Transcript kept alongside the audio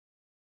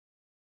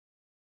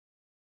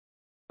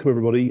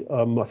everybody.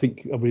 I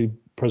think everybody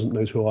present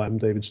knows who I am,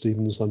 David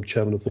Stevens. I'm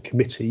chairman of the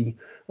committee,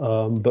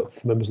 but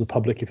for members of the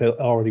public, if they're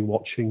already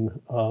watching,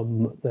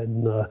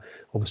 then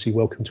obviously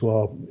welcome to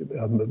our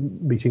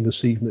meeting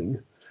this evening.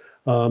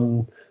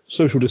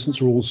 Social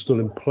distance rules still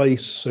in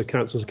place, so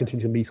councillors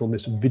continue to meet on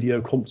this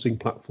video conferencing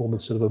platform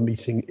instead of a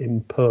meeting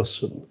in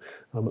person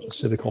at the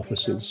civic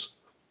offices.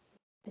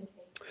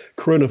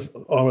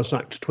 Coronavirus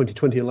Act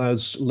 2020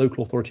 allows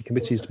local authority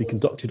committees to be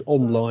conducted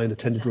online,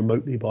 attended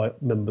remotely by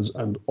members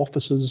and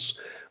officers.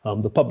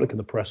 The public and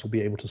the press will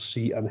be able to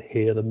see and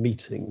hear the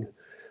meeting.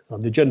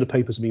 The agenda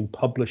papers have been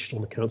published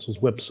on the council's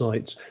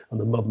website and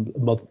the Modern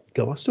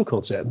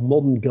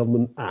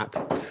Government app.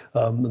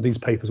 And these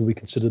papers will be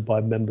considered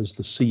by members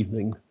this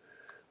evening.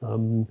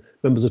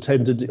 Members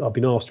attended have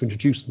been asked to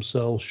introduce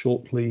themselves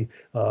shortly.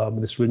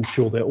 This will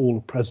ensure they're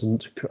all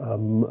present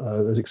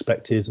as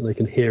expected, and they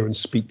can hear and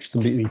speak to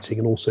the meeting,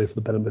 and also for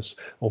the benefit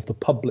of the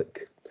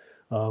public.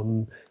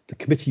 The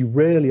committee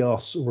rarely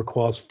asks or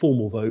requires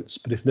formal votes,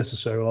 but if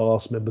necessary, I'll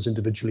ask members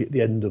individually at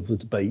the end of the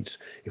debate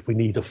if we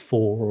need a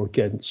for or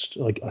against.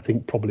 I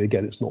think probably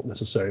again it's not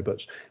necessary,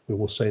 but we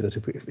will say that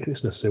if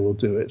it's necessary, we'll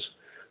do it.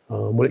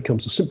 When it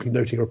comes to simply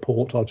noting a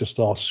report, I'll just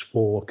ask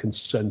for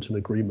consent and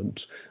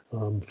agreement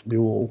from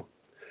you all.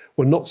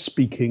 When not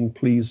speaking,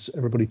 please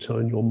everybody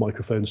turn your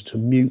microphones to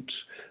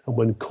mute, and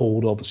when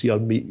called, obviously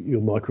unmute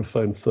your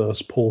microphone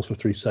first, pause for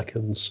 3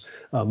 seconds,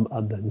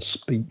 and then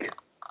speak.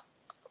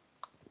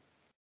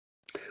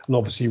 And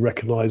obviously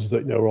recognise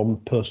that we're on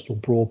personal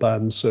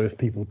broadband, so if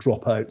people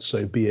drop out,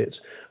 so be it.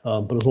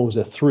 But as long as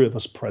there are 3 of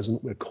us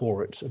present, we'll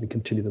core it and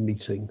continue the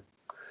meeting.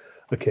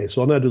 Okay,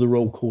 so I'll now do the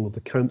roll call of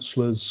the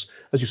councillors.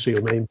 As you say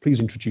your name, please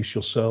introduce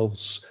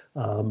yourselves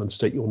and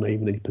state your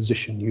name and any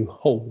position you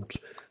hold.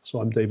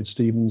 So I'm David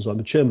Stevens, I'm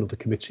the chairman of the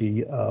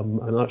committee,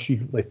 and actually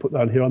they've put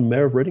down here I'm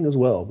Mayor of Reading as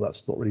well.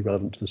 That's not really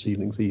relevant to this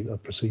evening's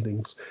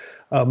proceedings.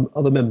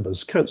 Other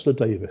members, Councillor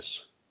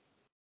Davis.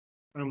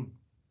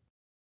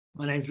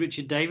 My name's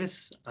Richard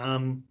Davis.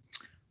 I'm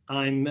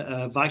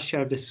vice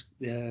chair of this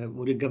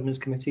Audit Governance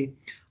Committee.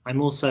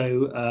 I'm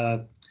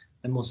also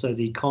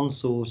the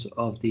consort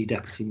of the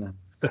deputy mayor.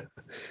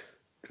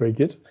 Very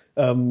good.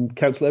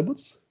 Councillor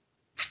Edwards.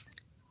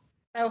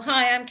 Oh,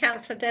 hi, I'm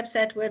Councillor Debs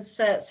Edwards,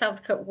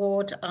 Southcote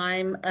Ward.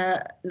 I'm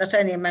not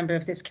only a member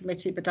of this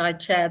committee, but I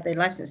chair the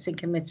licensing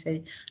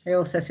committee. I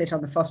also sit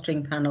on the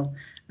fostering panel,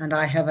 and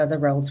I have other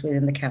roles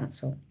within the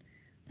council.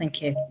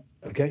 Thank you.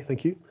 Okay,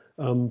 thank you.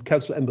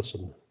 Councillor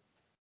Emberson.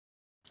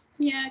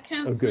 Yeah,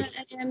 Councillor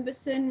Ellie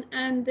Emberson,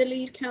 and the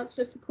lead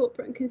councillor for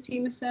Corporate and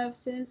Consumer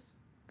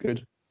Services.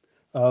 Good.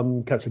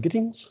 Councillor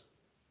Gittings.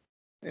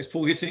 It's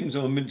Paul Gittings.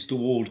 I'm a Minster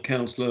Ward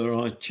councillor.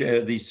 I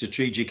chair the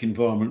Strategic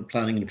Environment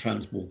Planning and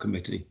Transport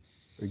Committee.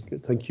 Very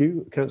good, thank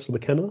you. Councillor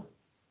McKenna.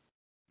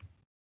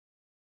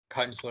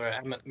 Councillor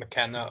Emmett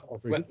McKenna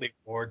of Whitley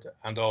Ward,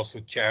 and also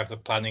chair of the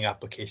Planning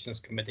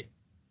Applications Committee.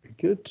 Very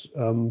good.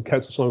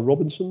 Councillor Simon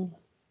Robinson.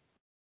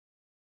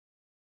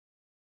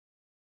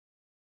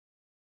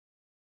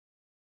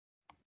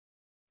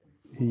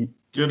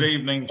 Good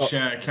evening,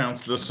 Chair.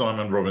 Councillor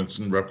Simon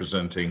Robinson,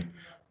 representing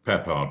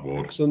Peppard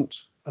Ward.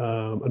 Excellent.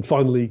 And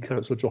finally,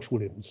 Councillor Josh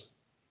Williams.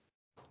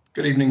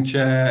 Good evening,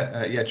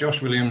 Chair.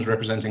 Josh Williams,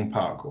 representing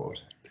Park Ward.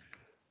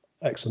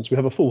 Excellent. So we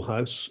have a full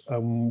house.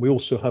 We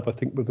also have, I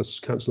think, with us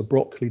Councillor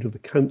Brock, leader of the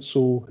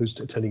council, who's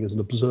attending as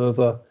an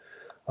observer.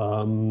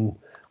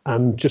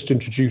 And just to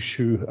introduce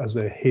you as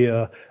they're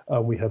here,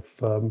 we have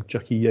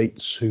Jackie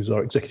Yates, who's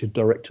our Executive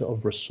Director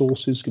of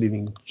Resources. Good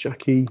evening,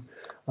 Jackie.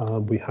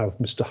 We have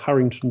Mr.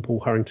 Harrington, Paul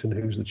Harrington,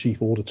 who's the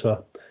Chief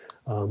Auditor.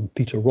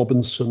 Peter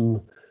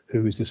Robinson,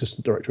 who is the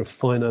Assistant Director of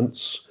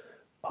Finance.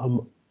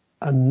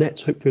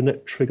 Annette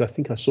Trigg, I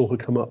think I saw her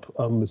come up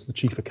as the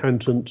Chief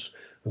Accountant,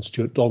 and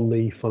Stuart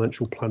Donnelly,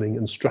 Financial Planning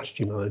and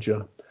Strategy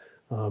Manager.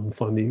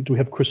 Finally, do we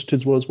have Chris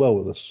Tidswell as well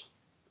with us?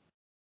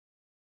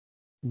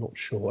 Not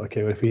sure.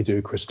 Okay, well, if we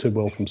do, Chris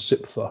Tidwell from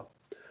SIPFA.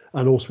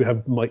 And also we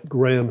have Mike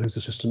Graham, who's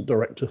Assistant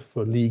Director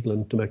for Legal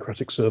and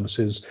Democratic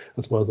Services,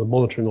 as well as the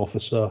Monitoring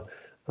Officer.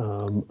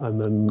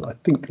 And then I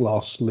think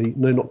lastly,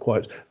 no, not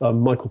quite,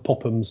 Michael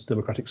Popham's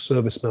Democratic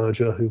Service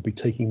Manager, who'll be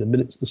taking the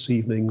minutes this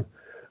evening.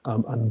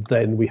 And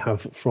then we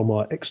have from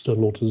our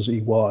external auditors,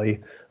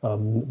 EY,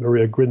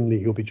 Maria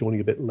Grinley, who'll be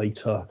joining a bit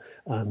later.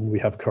 And we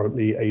have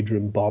currently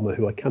Adrian Barmer,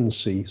 who I can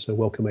see. So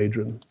welcome,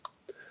 Adrian.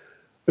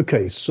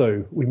 Okay,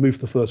 so we move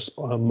to the first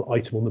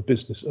item on the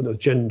business and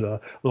agenda,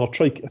 and I'll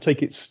take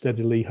it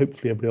steadily.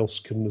 Hopefully everybody else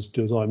can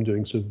do as I'm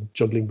doing, sort of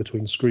juggling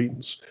between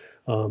screens.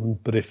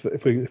 But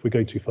if we're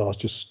going too fast,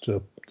 just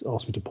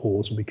ask me to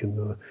pause and we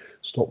can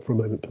stop for a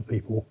moment for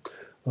people.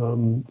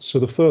 So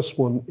the first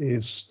one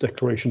is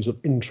declarations of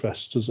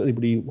interest. Does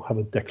anybody have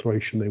a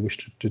declaration they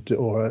wish to do,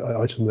 or an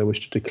item they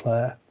wish to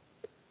declare?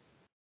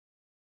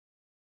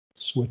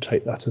 So we'll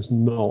take that as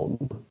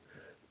none.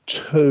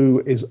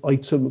 2 is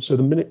item, so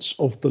the minutes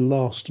of the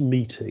last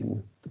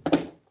meeting.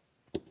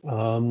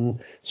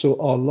 So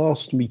our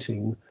last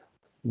meeting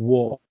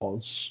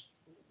was,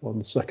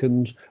 1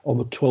 second, on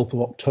the 12th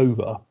of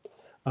October.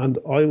 And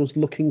I was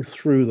looking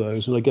through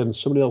those, and again,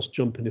 somebody else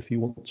jump in if you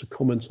want to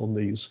comment on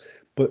these.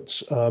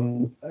 But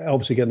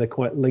obviously, again, they're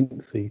quite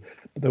lengthy.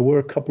 But there were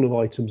a couple of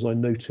items I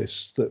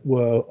noticed that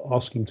were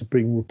asking to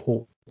bring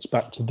reports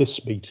back to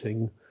this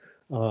meeting.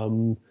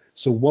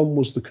 So one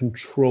was the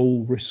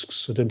control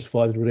risks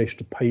identified in relation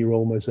to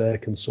payroll,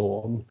 mosaic, and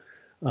so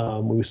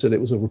on. We said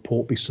it was a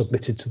report be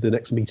submitted to the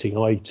next meeting,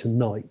 i.e.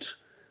 tonight.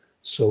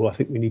 So I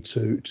think we need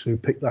to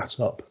pick that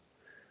up.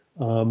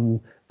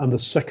 And the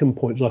second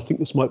point, and I think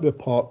this might be a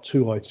part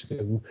 2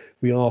 item,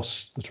 we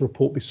asked that a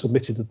report be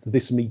submitted at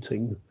this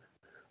meeting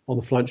on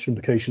the financial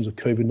implications of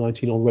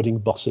COVID-19 on Reading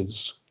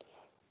buses.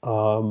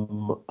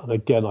 And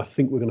again, I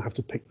think we're going to have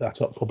to pick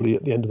that up probably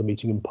at the end of the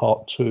meeting in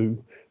part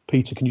 2.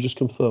 Peter, can you just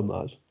confirm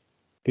that?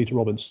 Peter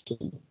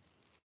Robinson.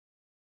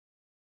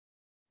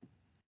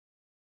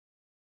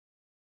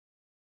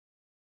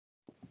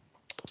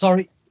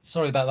 Sorry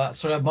about that.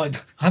 Sorry, I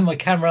had my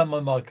camera and my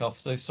mic off.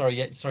 So sorry.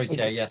 Yeah, sorry,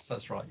 Chair. Yes,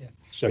 that's right. Yeah.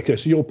 So, okay,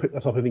 so you'll pick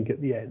that up, I think, at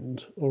the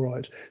end. All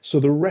right. So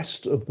the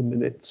rest of the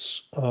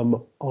minutes,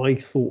 I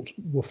thought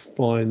were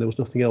fine. There was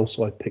nothing else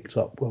I picked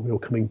up when we were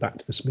coming back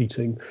to this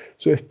meeting.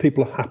 So if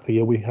people are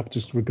happy, we have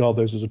to regard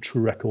those as a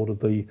true record of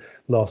the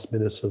last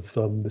minute of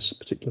this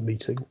particular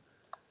meeting.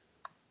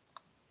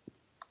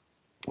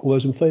 All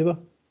those in favour?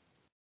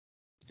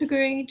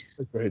 Agreed.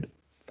 Agreed.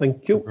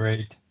 Thank you.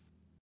 Agreed.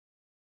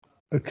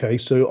 Okay,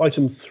 so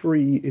item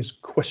 3 is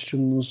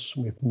questions.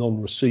 We have none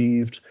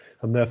received,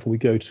 and therefore we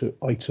go to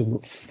item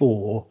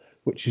 4,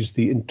 which is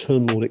the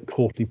internal audit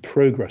quarterly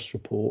progress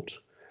report,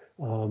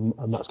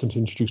 and that's going to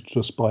be introduced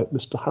to us by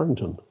Mr.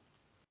 Harrington.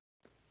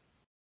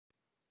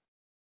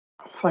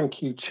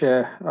 Thank you,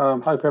 Chair.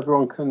 Hope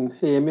everyone can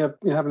hear me. I've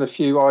been having a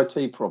few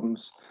IT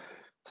problems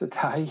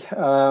today.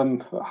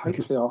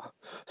 Hopefully I'll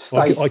stay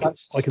I can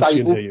see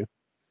and hear you.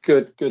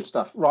 Good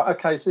stuff. Right,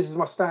 okay, so this is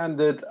my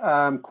standard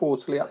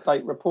quarterly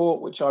update report,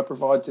 which I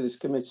provide to this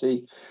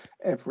committee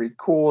every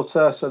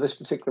quarter. So this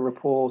particular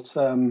report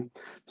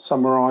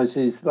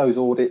summarises those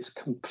audits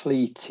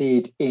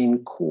completed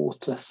in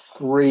quarter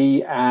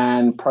 3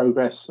 and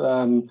progress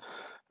the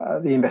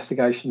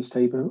investigations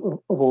team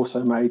have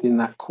also made in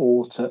that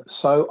quarter.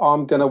 So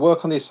I'm going to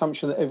work on the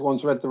assumption that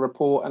everyone's read the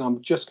report, and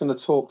I'm just going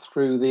to talk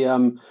through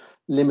the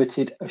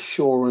limited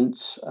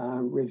assurance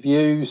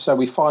review. So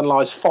we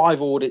finalised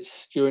 5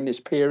 audits during this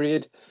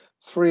period,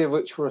 3 of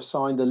which were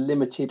assigned a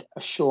limited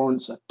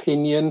assurance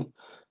opinion.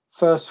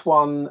 First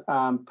one,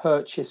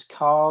 purchase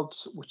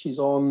cards, which is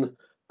on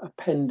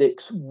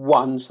Appendix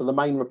 1. So the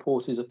main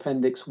report is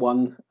Appendix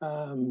 1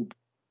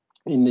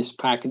 in this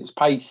pack, and it's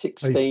page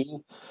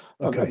 16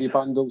 of your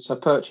bundle. So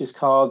purchase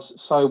cards.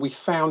 So we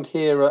found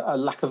here a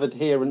lack of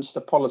adherence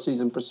to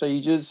policies and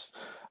procedures.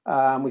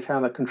 We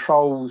found that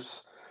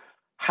controls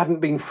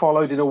hadn't been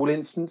followed in all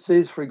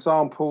instances. For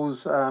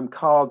examples,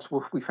 cards,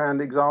 we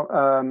found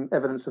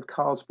evidence of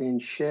cards being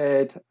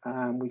shared.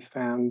 We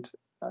found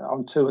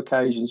on 2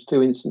 occasions,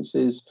 2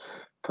 instances,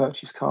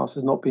 purchase cards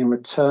had not been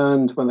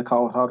returned when the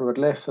card holder had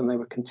left, and they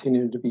were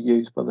continuing to be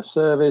used by the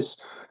service.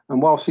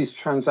 And whilst these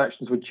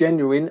transactions were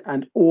genuine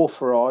and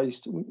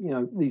authorised,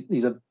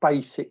 these are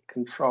basic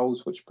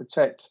controls which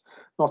protect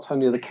not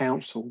only the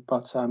council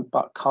but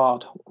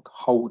card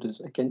holders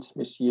against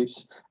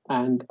misuse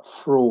and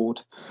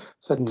fraud.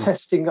 So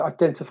testing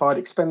identified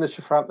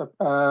expenditure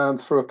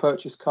through a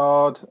purchase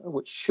card,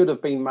 which should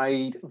have been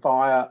made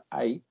via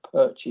a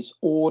purchase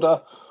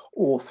order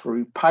or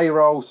through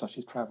payroll, such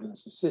as travel and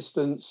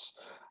assistance.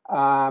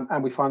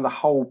 And we find the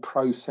whole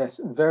process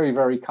very,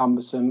 very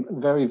cumbersome,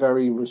 very,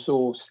 very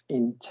resource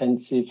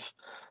intensive.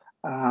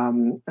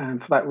 And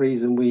for that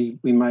reason, we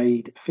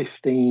made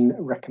 15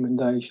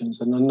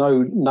 recommendations. And I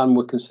know none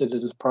were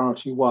considered as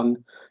priority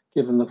 1,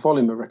 given the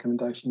volume of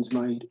recommendations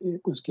made. It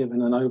was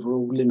given an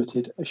overall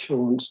limited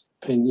assurance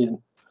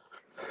opinion.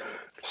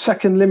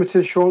 Second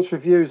limited assurance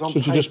reviews on. So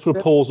to just put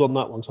a pause on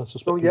that one, so I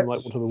suspect you might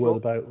want to have a word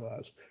about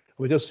that.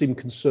 It does seem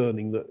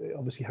concerning that it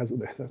obviously has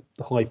the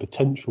high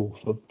potential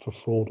for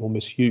fraud or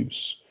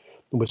misuse.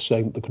 And we're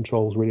saying that the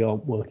controls really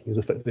aren't working as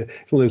effectively.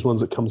 It's one of those ones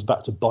that comes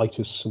back to bite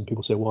us, and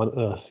people say, why on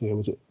earth,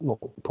 was it not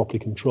properly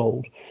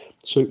controlled?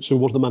 So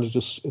what do the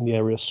managers in the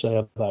area say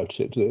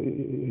about it?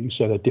 You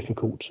say they're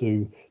difficult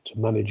to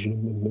manage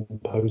and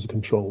impose the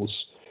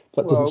controls.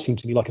 That doesn't seem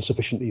to me like a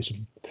sufficiently sort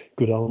of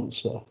good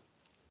answer.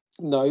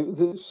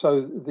 No,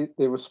 so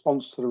the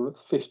response to the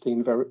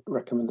 15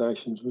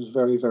 recommendations was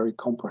very, very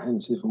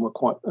comprehensive, and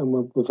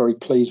we're very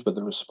pleased with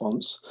the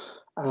response.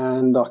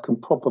 And I can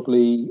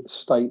probably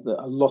state that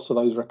a lot of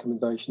those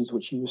recommendations,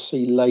 which you will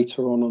see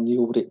later on the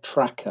audit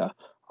tracker,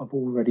 have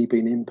already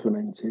been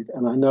implemented.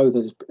 And I know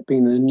there's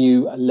been a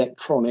new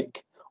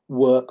electronic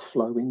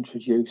workflow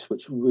introduced,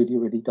 which really,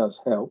 really does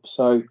help.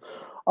 So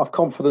I've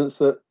confidence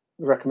that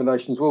the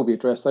recommendations will be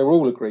addressed. They were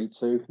all agreed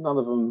to. None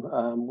of them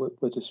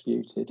were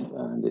disputed,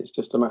 and it's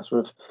just a matter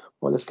of,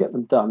 well, let's get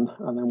them done,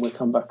 and then we'll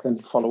come back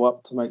and follow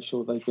up to make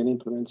sure they've been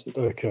implemented.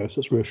 Okay, so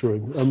that's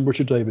reassuring.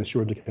 Richard Davis,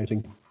 you're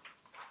indicating.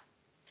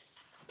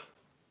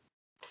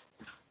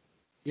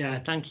 Yeah,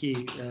 thank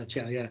you,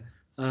 Chair. Yeah,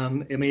 I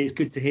mean, it's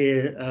good to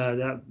hear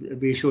that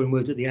reassuring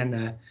words at the end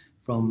there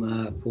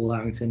from Paul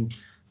Harrington.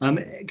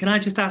 Can I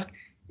just ask,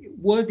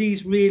 were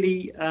these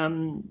really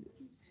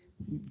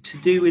to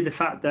do with the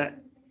fact that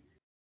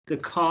the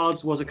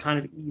cards was a kind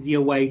of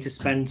easier way to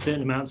spend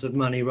certain amounts of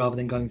money rather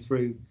than going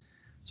through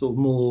sort of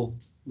more,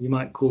 you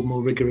might call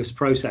more rigorous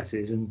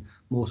processes and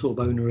more sort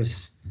of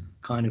onerous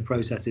kind of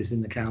processes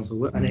in the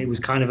council, and it was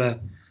kind of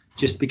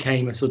just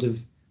became a sort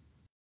of,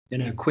 you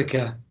know,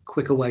 quicker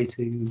way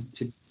to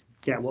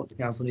get what the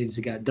council needed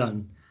to get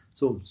done,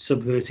 sort of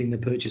subverting the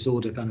purchase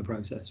order kind of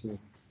process. Really.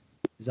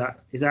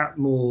 Is that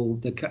more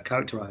the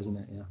characterising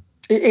it? Yeah.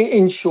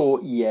 In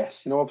short,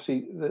 yes. You know,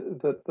 obviously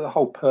the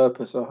whole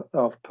purpose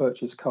of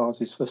purchase cards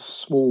is for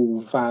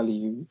small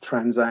value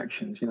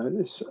transactions. You know,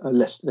 it's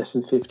less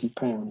than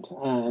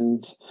 £50,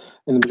 and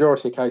in the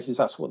majority of cases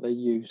that's what they're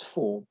used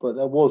for. But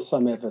there was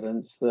some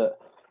evidence that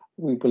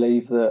we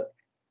believe that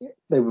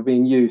they were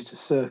being used to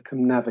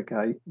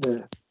circumnavigate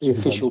the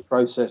official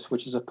process,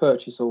 which is a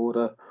purchase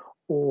order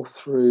or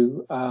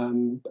through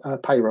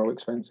payroll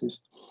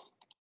expenses.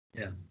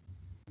 Yeah.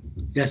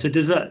 Yeah. So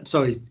does that?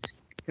 Sorry.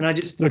 Can I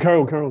just? No,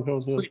 Carol.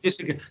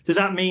 Yeah. Does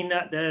that mean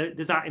that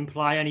does that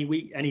imply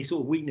any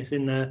sort of weakness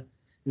in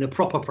the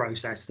proper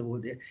process?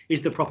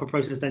 Is the proper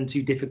process then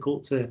too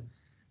difficult to? Do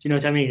you know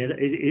what I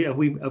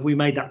mean? Have we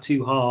made that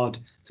too hard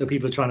so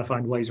people are trying to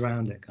find ways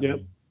around it? Yeah.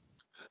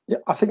 Yeah,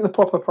 I think the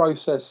proper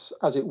process,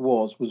 as it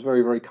was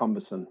very, very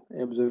cumbersome.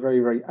 It was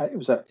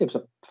it was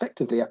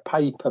effectively a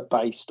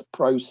paper-based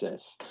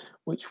process,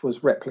 which was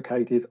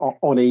replicated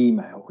on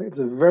email. It was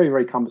a very,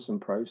 very cumbersome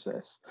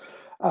process.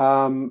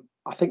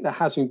 I think that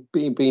has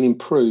been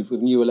improved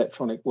with new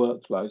electronic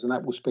workflows, and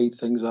that will speed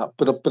things up.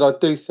 But I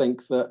do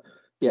think that,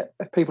 yeah,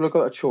 if people have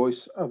got a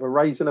choice of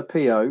raising a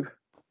PO,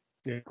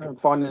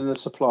 and finding a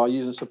supplier,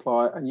 using a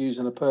supplier, and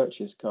using a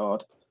purchase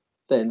card,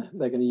 then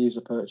they're going to use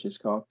a purchase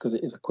card because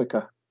it is a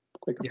quicker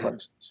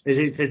process.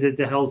 Is it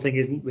the whole thing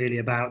isn't really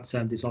about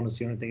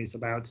dishonesty or anything? It's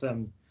about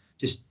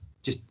just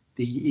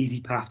the easy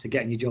path to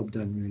getting your job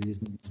done, really,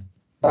 isn't it?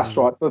 That's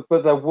right, but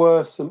there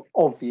were some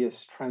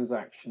obvious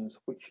transactions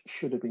which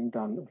should have been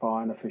done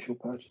via an official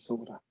purchase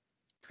order.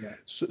 Yeah.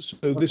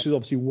 So this is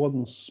obviously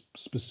one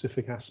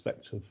specific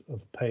aspect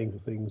of paying for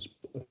things.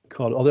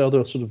 Are there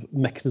other sort of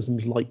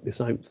mechanisms like this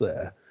out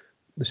there?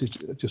 This is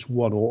just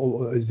one,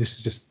 or is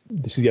this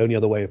the only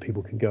other way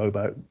people can go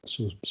about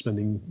sort of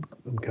spending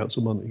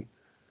council money?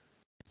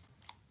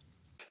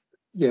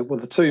 Yeah, well,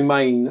 the two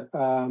main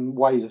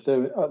ways of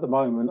doing it at the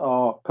moment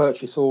are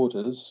purchase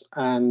orders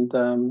and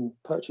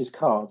purchase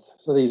cards.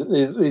 So these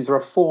are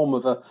a form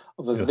of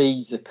a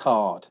Visa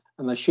card,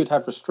 and they should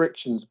have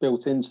restrictions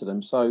built into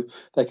them, so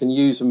they can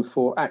use them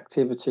for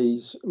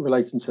activities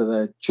relating to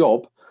their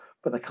job,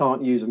 but they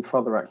can't use them for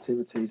other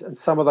activities. And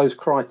some of those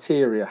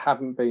criteria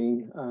haven't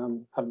been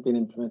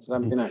implemented,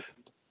 haven't been acted.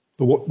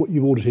 But what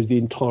you've ordered is the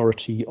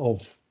entirety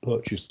of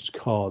purchase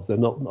cards. They're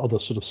not other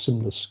sort of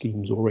similar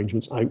schemes or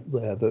arrangements out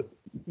there that,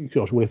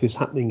 gosh, well, if this is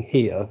happening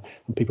here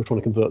and people are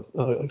trying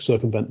to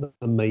circumvent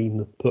the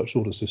main purchase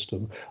order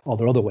system, are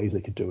there other ways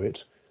they could do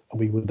it? And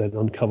we would then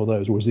uncover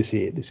those, or is this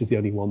it? This is the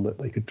only one that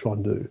they could try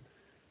and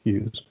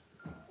use.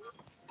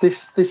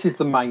 This is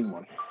the main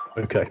one.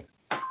 Okay.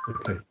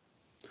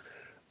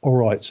 All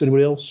right. So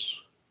anybody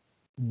else?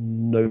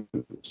 No.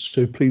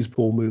 So please,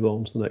 Paul, move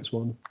on to the next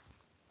one.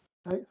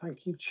 Okay,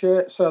 thank you,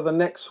 Chair. So the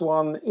next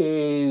one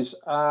is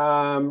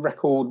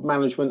record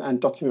management and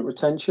document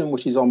retention,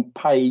 which is on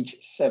page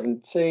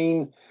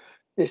 17.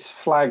 This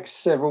flags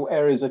several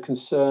areas of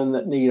concern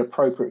that need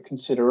appropriate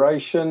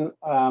consideration.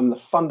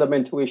 The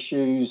fundamental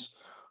issues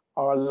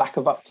are a lack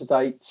of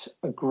up-to-date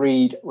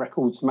agreed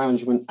records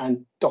management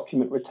and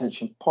document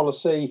retention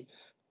policy,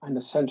 and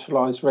a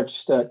centralised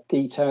register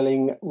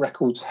detailing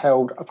records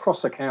held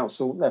across the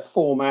council, their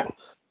format,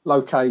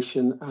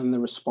 location, and the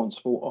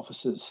responsible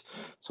officers.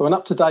 So an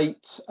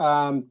up-to-date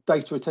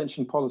data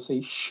retention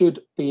policy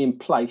should be in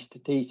place to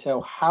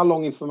detail how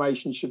long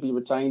information should be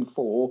retained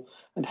for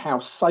and how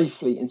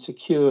safely and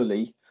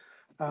securely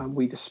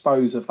we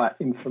dispose of that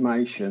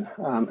information.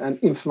 And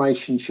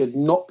information should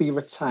not be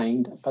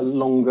retained for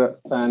longer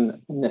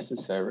than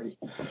necessary.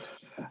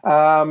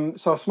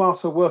 So a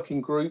smarter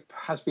working group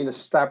has been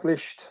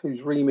established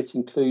whose remit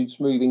includes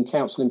moving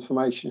council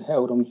information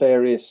held on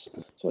various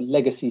sort of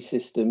legacy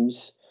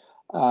systems,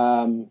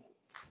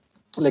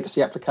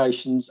 legacy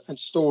applications and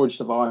storage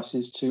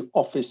devices to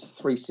Office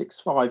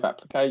 365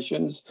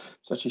 applications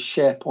such as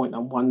SharePoint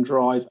and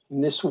OneDrive.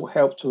 And this will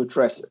help to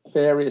address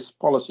various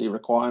policy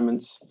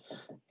requirements,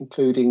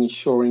 including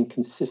ensuring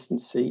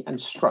consistency and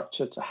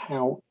structure to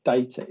how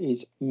data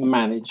is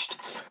managed.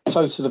 A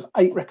total of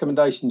 8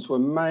 recommendations were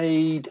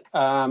made,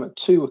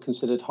 2 were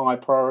considered high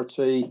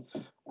priority,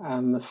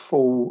 and the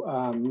full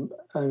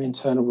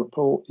internal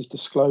report is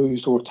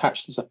disclosed or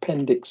attached as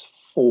Appendix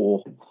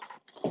 4.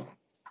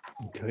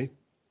 Okay.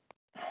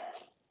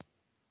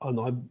 And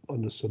I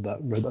understood that.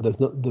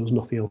 There was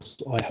nothing else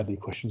I had any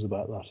questions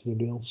about that.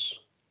 Anybody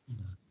else?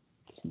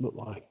 Doesn't look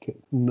like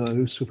it.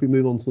 No. So if we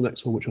move on to the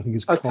next one, which I think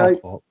is car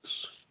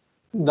parks.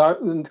 No,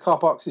 the car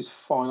parks is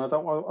fine.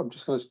 I'm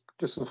just going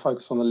to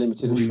focus on the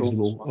limited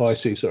Reasonable. assurance Oh, I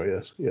see. Sorry.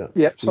 Yes. Yeah.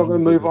 Yep. So I'm going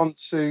to move Reasonable. on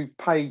to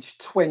page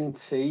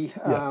 20,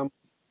 Yeah.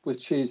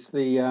 which is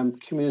the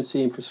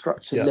community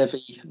infrastructure Yeah.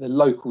 levy, the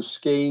local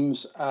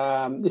schemes.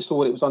 This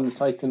audit was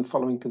undertaken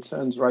following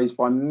concerns raised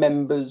by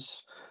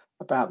members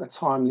about the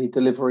timely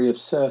delivery of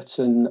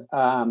certain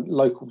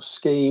local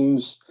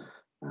schemes.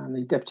 And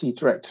the Deputy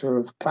Director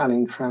of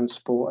Planning,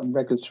 Transport and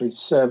Regulatory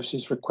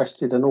Services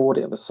requested an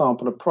audit of a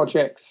sample of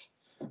projects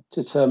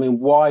to determine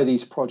why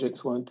these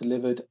projects weren't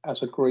delivered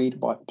as agreed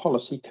by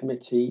Policy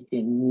Committee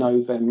in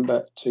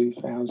November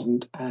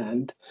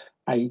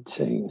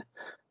 2018.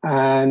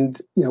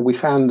 And we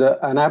found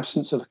an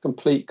absence of a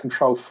complete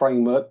control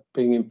framework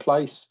being in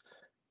place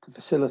to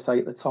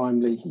facilitate the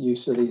timely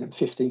use of the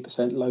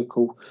 15%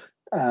 local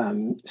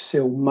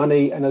SIL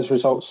money, and as a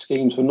result,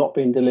 schemes were not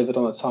being delivered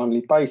on a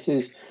timely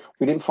basis.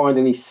 We didn't find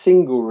any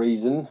single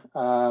reason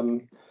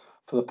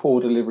for the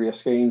poor delivery of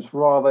schemes.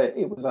 Rather,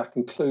 it was our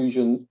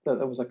conclusion that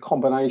there was a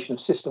combination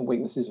of system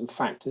weaknesses and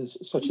factors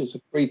such as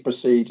agreed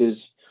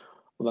procedures,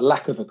 or the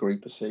lack of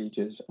agreed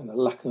procedures, and a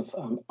lack of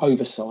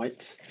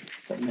oversight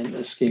that meant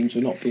that schemes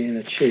were not being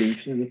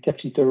achieved. And the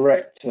Deputy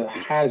Director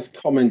has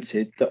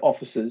commented that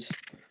officers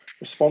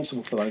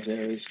responsible for those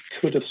areas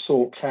could have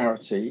sought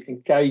clarity,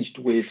 engaged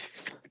with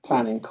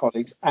planning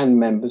colleagues and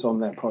members on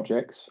their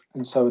projects,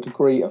 and so a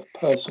degree of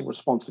personal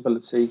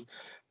responsibility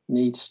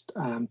needs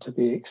to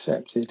be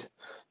accepted.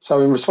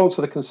 So in response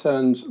to the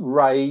concerns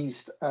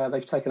raised,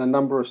 they've taken a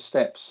number of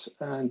steps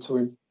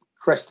to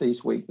address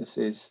these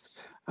weaknesses,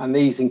 and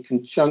these, in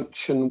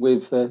conjunction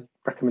with the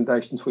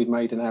recommendations we've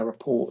made in our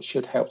report,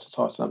 should help to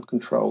tighten up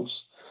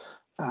controls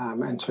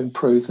and to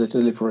improve the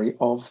delivery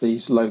of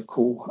these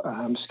local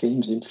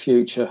schemes in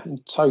future. In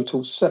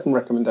total, 7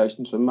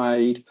 recommendations were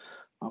made,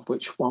 of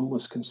which 1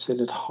 was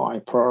considered high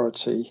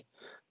priority,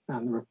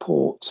 and the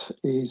report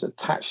is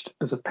attached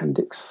as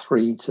Appendix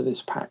 3 to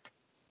this pack.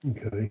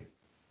 Okay.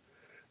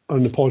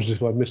 And apologies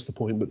if I missed the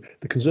point, but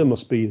the concern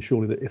must be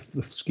surely that if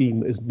the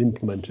scheme isn't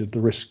implemented, the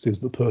risk is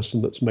the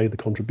person that's made the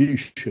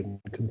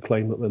contribution can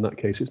claim that in that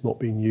case it's not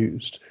being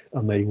used,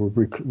 and they will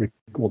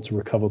want to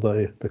recover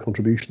the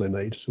contribution they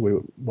made. So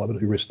we're liable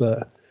to risk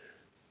there.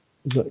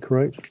 Is that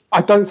correct?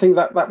 I don't think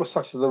that was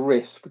such as a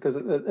risk, because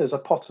there's a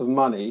pot of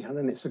money, and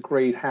then it's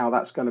agreed how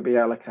that's going to be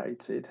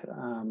allocated.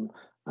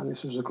 And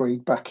this was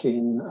agreed back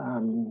in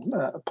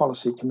a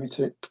policy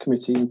committee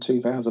in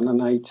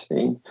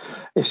 2018.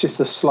 It's just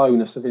the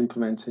slowness of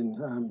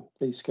implementing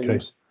these schemes.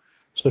 Okay.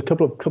 So a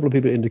couple of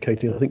people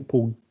indicating. I think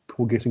Paul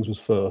Gittings was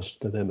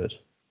first, then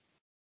Emmett.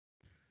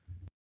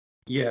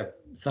 Yeah,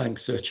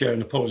 thanks, Chair,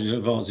 and apologies in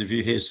advance if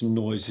you hear some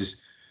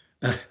noises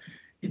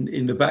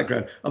in the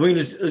background. I mean,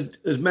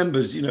 as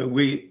members,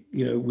 we're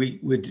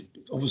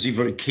obviously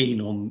very keen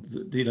on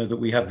that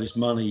we have this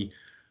money.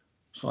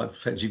 So I've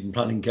potentially been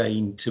planning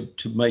gain to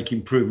make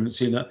improvements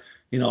in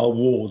our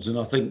wards, and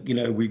I think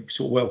we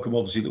sort of welcome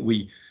obviously that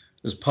we,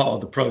 as part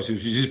of the process,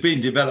 which is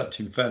being developed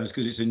in fairness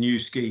because it's a new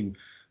scheme,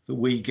 that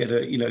we get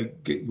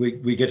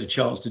we get a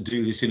chance to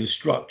do this in a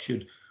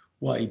structured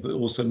way, but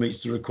also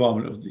meets the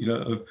requirement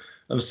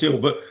of SIL.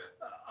 But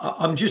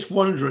I'm just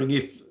wondering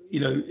if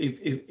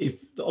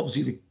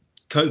obviously the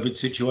COVID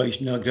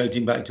situation now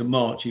dating back to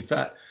March, if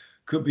that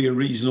could be a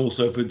reason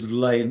also for the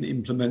delay in the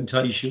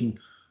implementation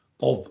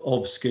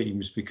of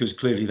schemes, because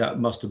clearly that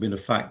must have been a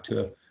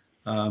factor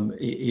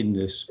in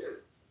this.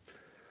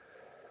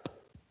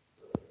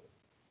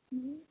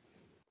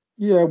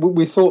 Yeah,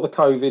 we thought the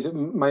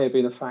COVID may have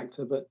been a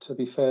factor, but to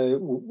be fair,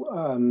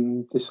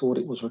 this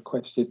audit was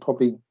requested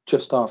probably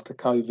just after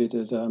COVID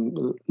had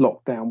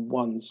lockdown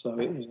 1, so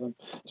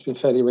it's been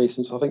fairly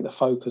recent. So I think the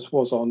focus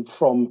was on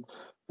from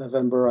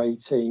November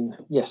 18,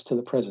 yes, to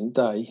the present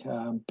day,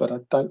 but I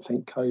don't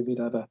think COVID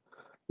had a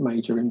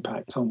major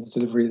impact on the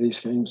delivery of these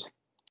schemes.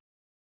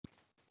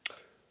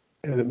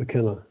 Emmett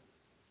McKenna.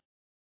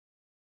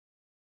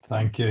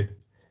 Thank you.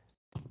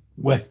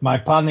 With my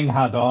planning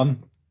hat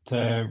on,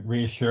 to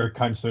reassure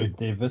Councillor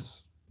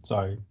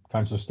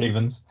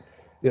Stevens,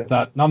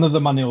 that none of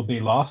the money will be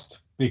lost,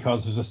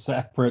 because there's a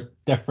separate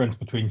difference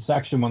between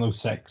Section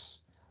 106,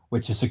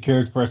 which is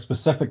secured for a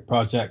specific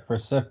project for a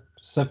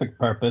specific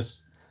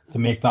purpose to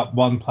make that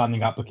one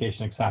planning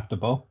application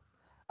acceptable,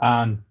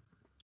 and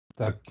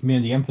the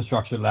community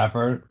infrastructure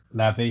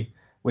levy,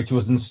 which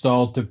was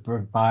installed to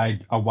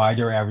provide a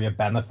wider area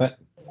benefit,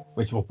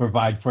 which will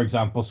provide, for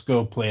example,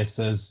 school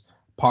places,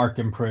 park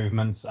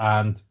improvements,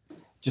 and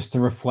just to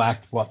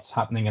reflect what's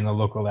happening in the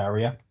local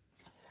area.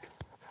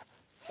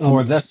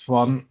 For this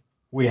one,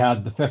 we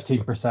had the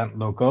 15%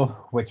 local,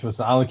 which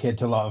was allocated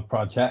to a lot of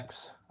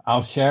projects.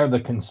 I'll share the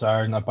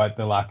concern about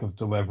the lack of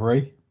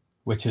delivery,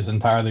 which is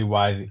entirely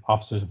why the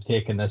officers have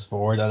taken this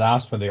forward. I'd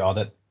asked for the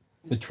audit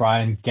to try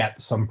and get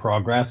some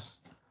progress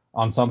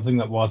on something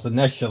that was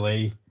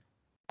initially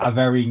a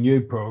very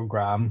new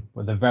program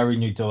with a very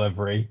new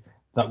delivery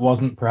that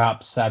wasn't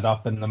perhaps set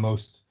up in the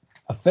most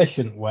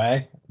efficient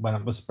way when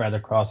it was spread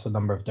across a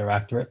number of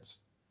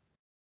directorates.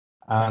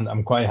 And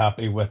I'm quite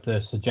happy with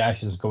the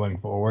suggestions going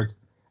forward.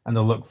 and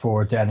they'll look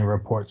forward to any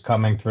reports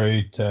coming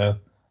through to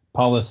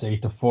policy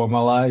to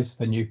formalise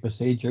the new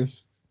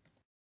procedures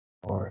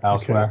or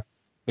elsewhere,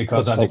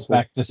 because That's I'd helpful.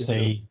 expect to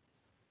see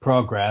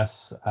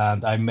progress,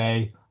 and I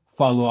may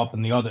follow up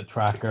in the audit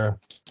tracker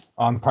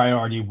on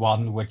priority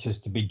 1, which is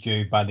to be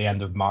due by the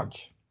end of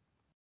March,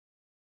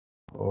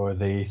 or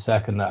the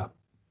second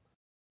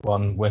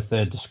one with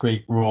the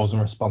discrete roles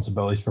and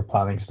responsibilities for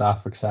planning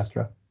staff,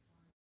 etc.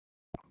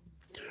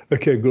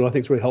 Okay, good. I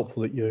think it's very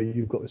helpful that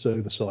you've got this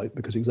oversight,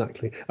 because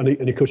exactly,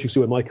 and of course you see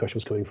where my question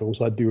was coming from.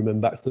 So I do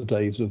remember back to the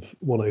days of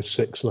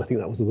 106, and I think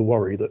that was the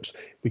worry that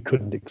we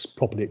couldn't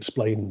properly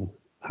explain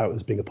how it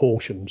was being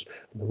apportioned,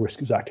 and the risk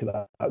exactly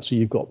that. So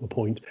you've got the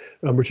point.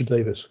 Richard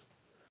Davis,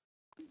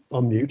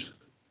 unmute.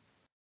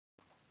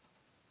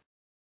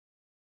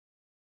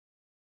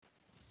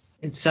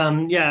 It's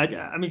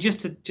yeah. I mean,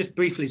 just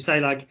briefly say,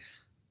 like,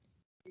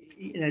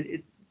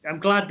 I'm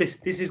glad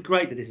this is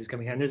great that this is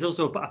coming out. And there's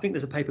also, I think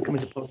there's a paper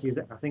coming to policy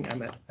that I think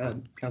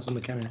Councillor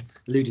McKenna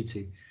alluded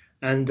to,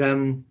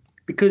 and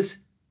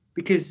because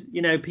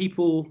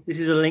people, this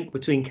is a link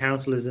between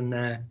councillors and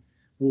their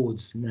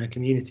wards and their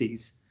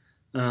communities,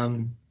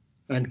 and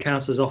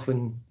councillors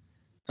often,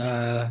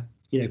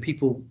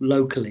 people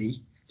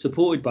locally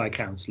supported by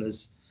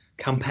councillors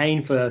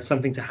campaign for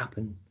something to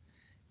happen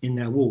in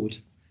their ward,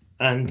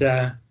 and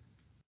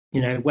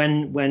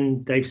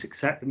when they've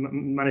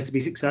managed to be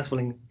successful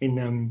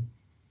in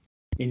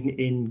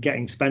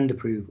getting spend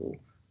approval,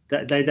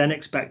 that they then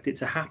expect it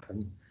to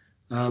happen.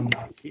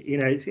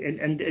 It's,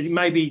 and it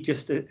may be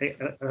just a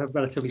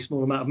relatively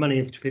small amount of money,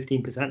 of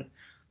 15% of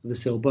the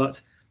SIL, but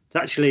it's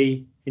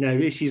actually,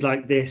 issues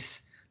like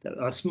this that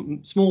are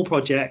small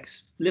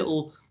projects,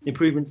 little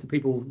improvements that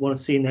people want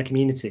to see in their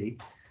community,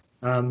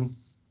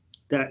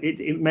 that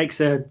it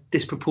makes a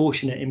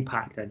disproportionate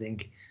impact, I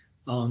think,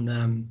 on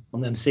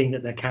them seeing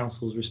that their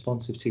council's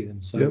responsive to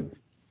them. So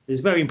it's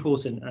very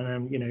important, and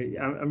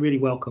I really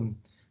welcome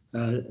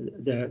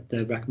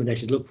the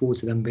recommendations. Look forward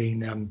to them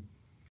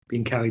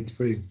being carried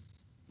through.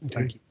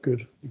 Okay,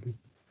 good.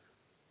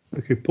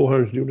 Okay, Paul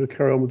Harrington, do you want to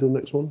carry on with the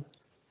next one?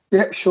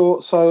 Yeah,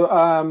 sure. So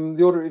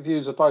the audit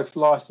reviews of both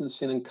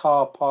licensing and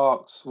car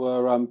parks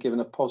were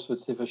given a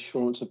positive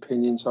assurance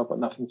opinion, so I've got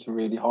nothing to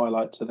really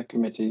highlight to the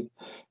committee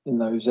in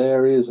those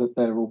areas, that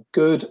they're all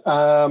good.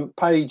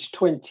 Page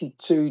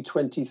 22,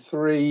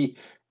 23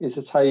 is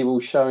a table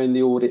showing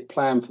the audit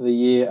plan for the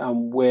year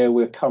and where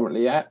we're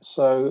currently at.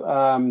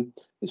 So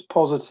it's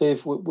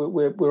positive.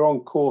 We're on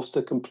course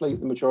to complete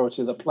the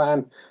majority of the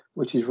plan,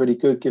 which is really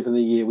good given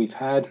the year we've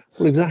had.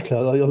 Well, exactly.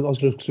 I was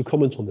going to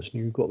comment on this,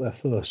 and you got there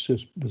first.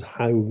 Was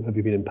how have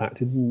you been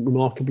impacted?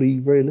 Remarkably,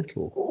 very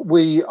little.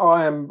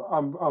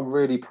 I'm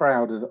really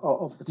proud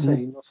of the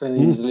team, not only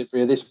in the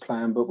delivery of this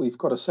plan, but we've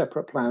got a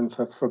separate plan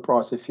for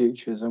Brighter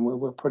Futures, and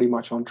we're pretty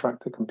much on track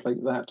to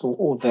complete that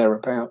or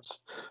thereabouts.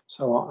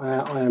 So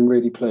I am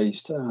really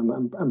pleased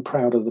and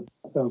proud of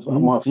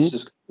my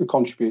officers who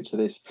contribute to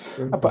this.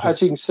 But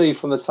as you can see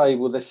from the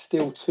table, there's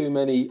still too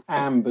many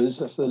ambers.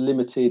 That's the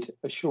limited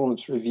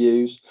assurance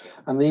reviews,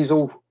 and these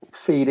all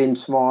feed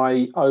into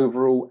my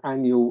overall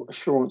annual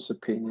assurance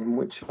opinion,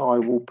 which I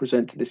will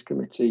present to this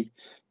committee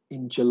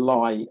in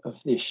July of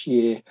this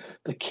year.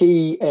 The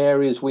key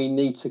areas we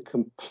need to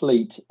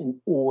complete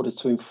in order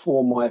to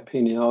inform my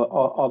opinion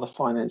are the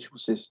financial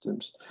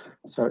systems.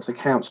 So it's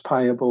accounts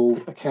payable,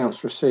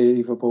 accounts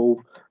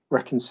receivable,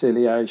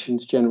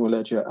 reconciliations, general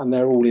ledger, and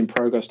they're all in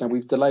progress now.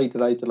 We've delayed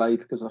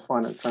because of the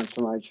finance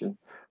transformation,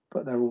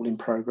 but they're all in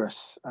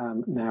progress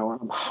now.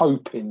 I'm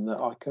hoping that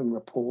I can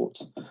report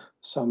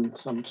some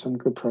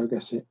good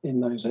progress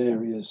in those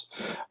areas.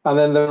 And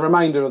then the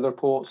remainder of the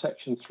report,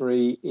 section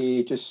 3,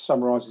 it just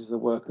summarises the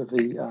work of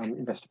the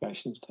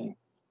investigations team.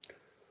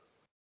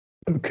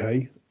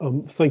 Okay,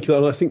 thank you.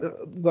 And I think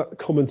that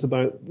comment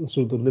about the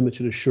sort of the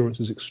limited assurance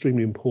is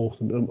extremely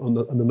important, and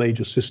the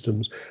major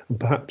systems. And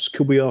perhaps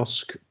could we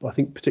ask, I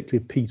think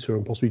particularly Peter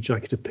and possibly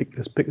Jackie, to pick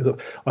this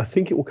up. I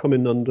think it will come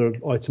in under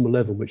item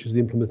 11, which is the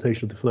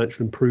implementation of the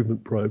financial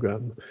improvement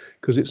programme,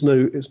 because it's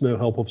no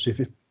help obviously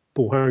if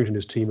Paul Harrington and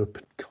his team are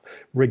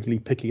regularly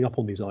picking up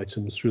on these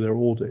items through their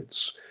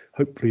audits.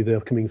 Hopefully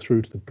they're coming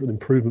through to the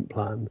improvement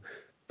plan.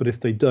 But if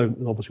they don't,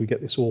 then obviously we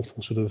get this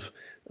awful sort of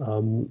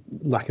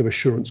lack of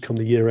assurance come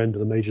the year end of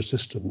the major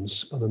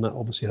systems, and then that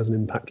obviously has an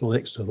impact on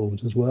external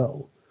audit as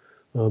well.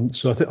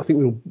 So I think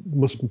we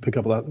must pick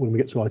up that when we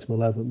get to item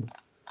 11.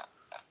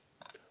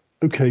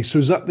 Okay, so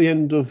is that the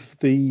end of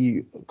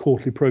the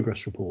quarterly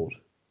progress report?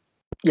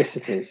 Yes,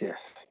 it is,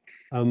 yes.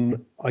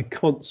 I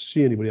can't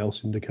see anybody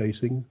else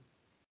indicating.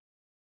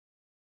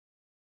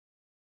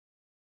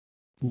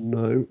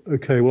 No.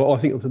 Okay. Well, I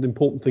think the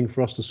important thing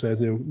for us to say is,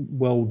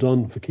 well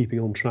done for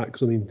keeping on track.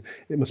 Because I mean,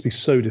 it must be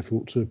so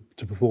difficult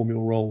to perform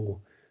your role.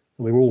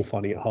 I mean, we're all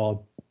finding it hard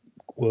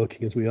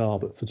working as we are,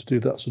 but to do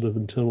that sort of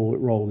internal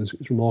audit role is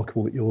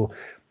remarkable that you're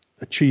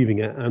achieving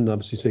it, and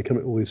obviously say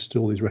coming up with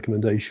still these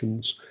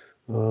recommendations,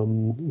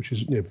 which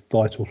is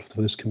vital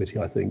for this committee,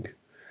 I think.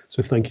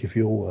 So thank you for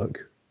your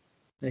work.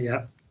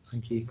 Yeah.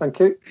 Thank you. Thank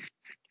you.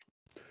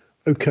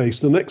 Okay,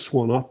 so the next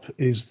one up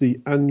is the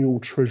annual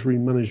Treasury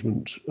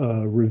Management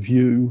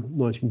Review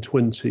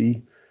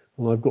 1920.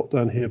 And I've got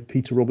down here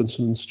Peter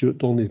Robinson and Stuart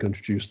Donnelly going to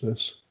introduce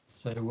this.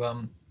 So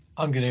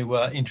I'm going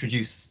to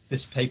introduce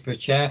this paper,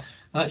 Chair.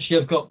 Actually,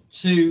 I've got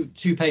two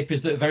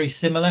papers that are very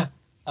similar,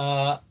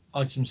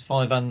 items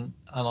 5 and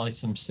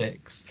item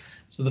 6.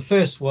 So the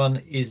first one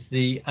is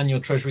the Annual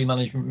Treasury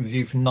Management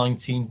Review for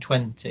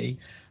 1920.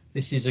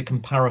 This is a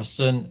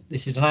comparison.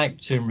 This is an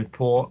outturn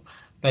report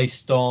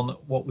based on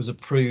what was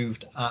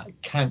approved at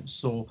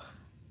Council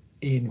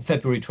in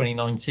February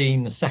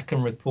 2019. The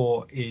second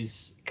report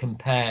is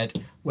compared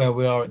where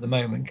we are at the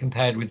moment,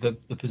 compared with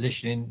the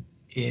position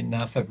in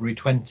February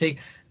 20.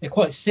 They're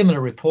quite similar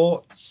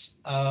reports.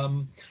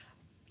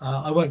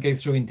 I won't go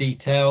through in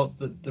detail.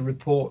 The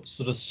reports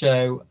sort of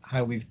show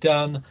how we've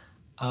done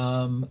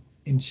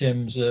in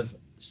terms of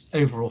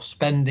overall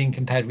spending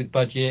compared with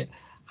budget,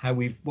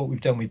 what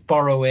we've done with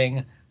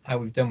borrowing, how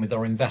we've done with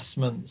our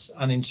investments,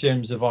 and in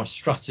terms of our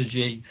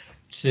strategy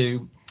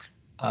to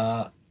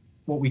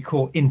what we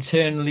call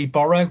internally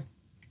borrow,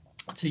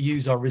 to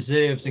use our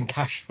reserves and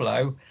cash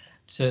flow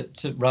to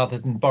rather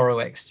than borrow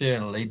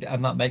externally,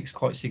 and that makes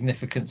quite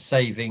significant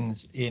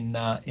savings in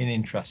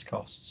interest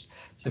costs.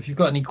 So if you've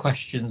got any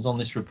questions on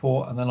this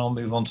report, and then I'll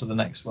move on to the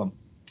next one.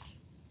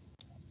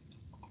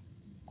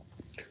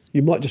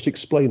 You might just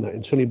explain that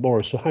internally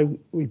borrow. So how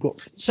we've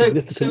got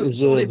significant reserves.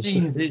 So what it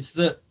means is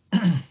that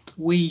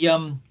we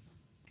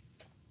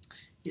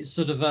it's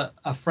sort of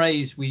a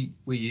phrase we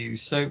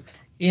use. So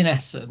in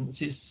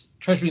essence, it's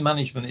treasury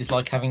management is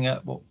like having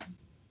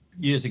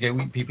years ago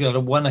people had a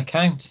one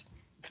account.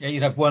 Yeah,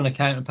 you'd have one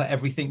account and put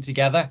everything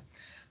together.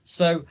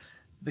 So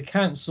the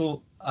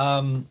council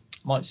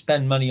might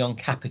spend money on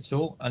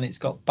capital, and it's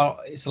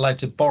allowed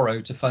to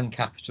borrow to fund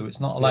capital. It's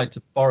not allowed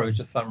to borrow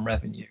to fund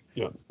revenue.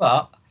 Yeah.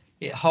 But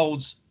it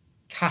holds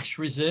cash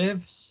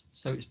reserves,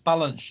 so its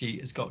balance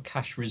sheet has got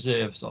cash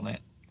reserves on it.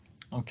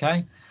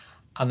 Okay,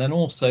 and then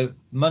also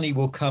money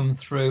will come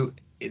through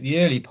in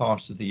the early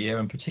part of the year,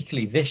 and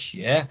particularly this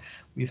year,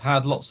 we've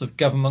had lots of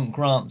government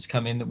grants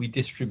come in that we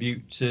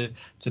distribute to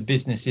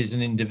businesses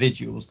and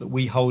individuals that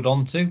we hold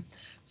on to.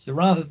 So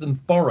rather than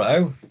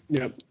borrow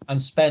and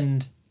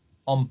spend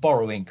on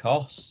borrowing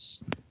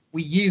costs,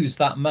 we use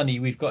that money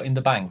we've got in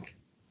the bank.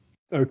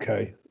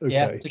 Okay.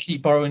 Yeah, to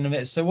keep borrowing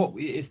them. So what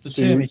is the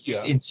term is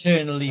used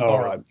internally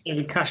borrow.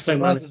 Right. Cash flow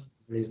management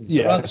reasons.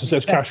 Yeah, so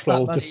it's cash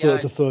flow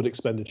deferred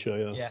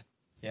expenditure.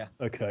 Yeah.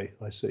 Okay,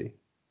 I see.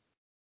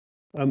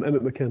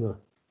 Emmett McKenna.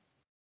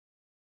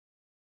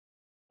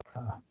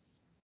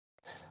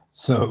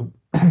 So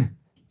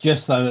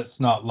just so it's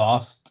not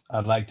lost,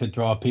 I'd like to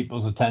draw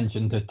people's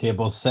attention to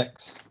table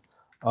 6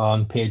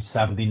 on page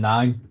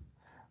 79,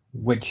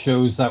 which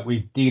shows that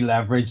we've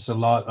deleveraged a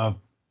lot of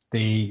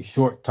the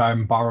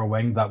short-term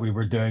borrowing that we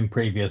were doing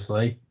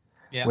previously,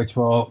 which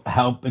will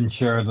help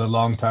ensure the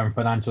long-term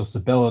financial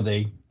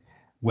stability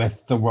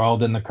with the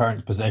world in the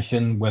current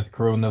position, with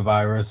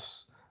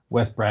coronavirus,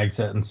 with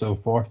Brexit and so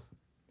forth,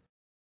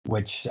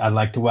 which I'd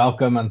like to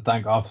welcome and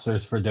thank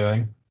officers for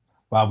doing,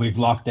 while we've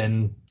locked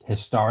in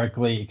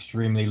historically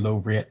extremely low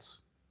rates.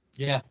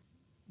 Yeah,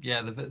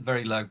 they're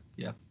very low.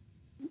 Yeah.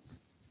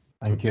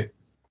 Thank you.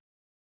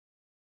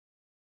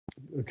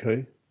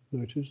 Okay,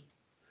 noted.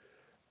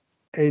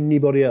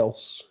 Anybody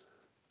else?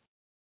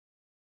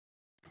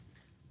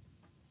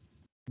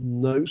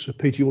 No. So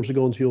Peter, you want to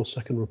go on to your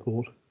second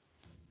report?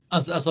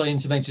 As I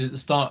intimated at the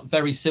start,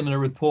 very similar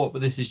report,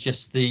 but this is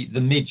just the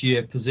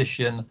mid-year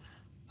position.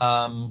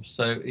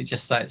 So it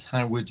just says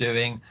how we're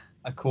doing.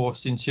 Of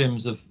course, in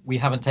terms of we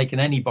haven't taken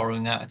any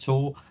borrowing out at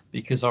all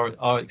because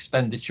our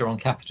expenditure on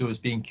capital is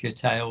being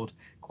curtailed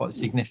quite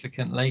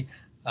significantly.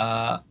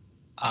 And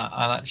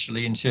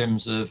actually, in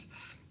terms of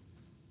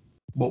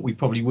what we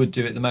probably would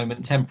do at the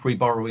moment, temporary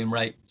borrowing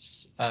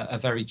rates are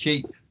very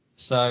cheap.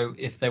 So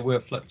if there were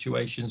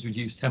fluctuations, we'd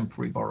use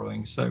temporary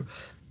borrowing. So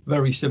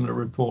very similar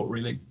report,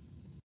 really.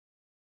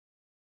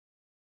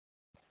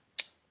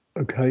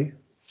 Okay.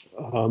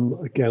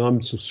 Again,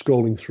 I'm sort of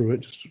scrolling through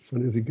it just for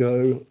you to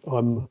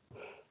go.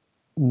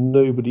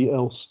 Nobody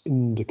else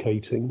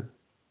indicating.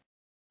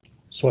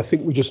 So I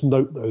think we just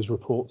note those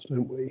reports,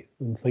 don't we?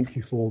 And thank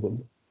you for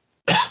them.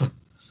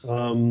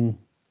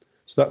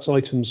 So that's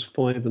items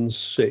 5 and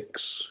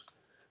 6.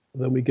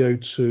 And then we go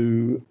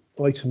to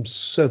item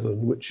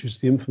 7, which is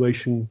the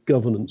information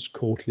governance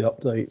quarterly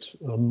update.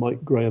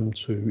 Mike Graham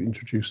to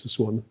introduce this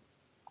one.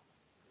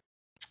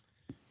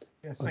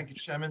 Yes, thank you,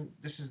 Chairman.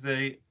 This is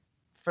the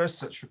first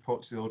such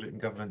report to the Audit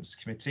and Governance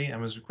Committee and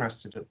was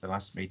requested at the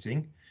last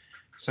meeting.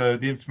 So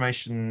the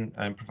information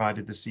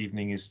provided this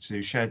evening is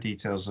to share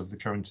details of the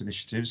current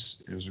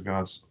initiatives as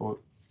regards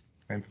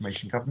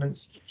information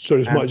governance.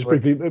 Sorry, just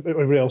briefly,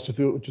 everybody else, if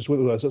you just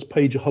with us, that's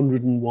page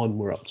 101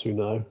 we're up to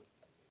now.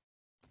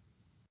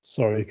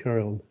 Sorry,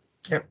 carry on.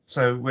 Yep,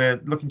 so we're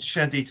looking to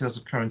share details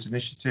of current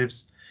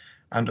initiatives,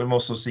 and I'm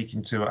also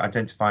seeking to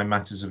identify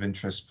matters of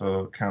interest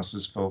for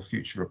councillors for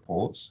future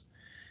reports.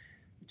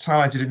 It's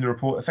highlighted in the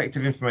report,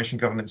 effective information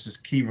governance is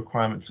a key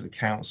requirement for the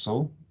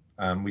council.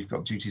 we've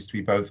got duties to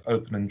be both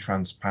open and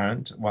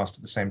transparent, whilst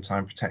at the same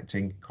time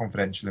protecting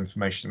confidential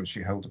information which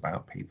we hold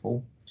about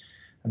people.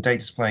 And data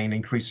is playing an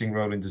increasing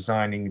role in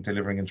designing,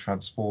 delivering and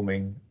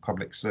transforming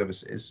public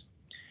services.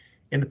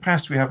 In the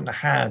past, we haven't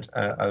had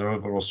an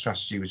overall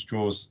strategy which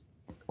draws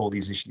all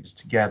these issues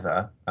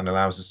together and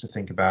allows us to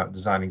think about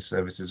designing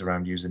services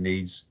around user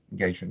needs,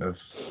 engagement of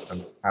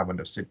empowerment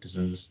of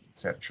citizens,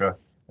 etc.,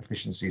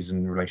 efficiencies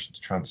in relation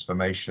to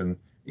transformation,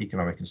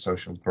 economic and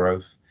social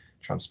growth,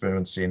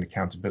 transparency and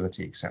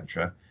accountability,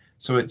 etc.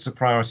 So it's a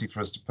priority for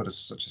us to put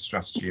such a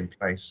strategy in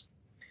place.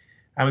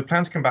 And we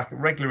plan to come back at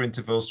regular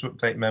intervals to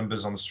update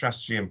members on the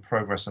strategy and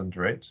progress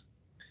under it.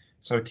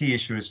 So a key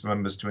issue is for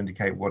members to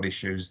indicate what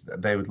issues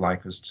that they would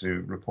like us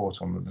to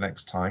report on the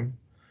next time.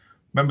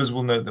 Members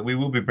will note that we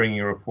will be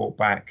bringing a report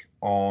back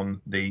on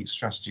the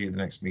strategy at the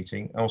next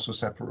meeting, also a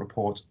separate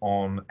report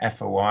on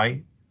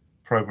FOI,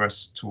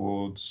 progress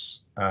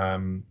towards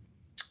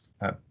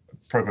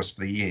progress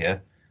for the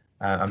year,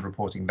 and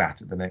reporting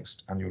that at the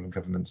next annual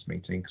governance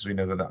meeting, because we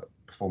know that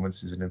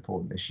performance is an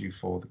important issue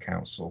for the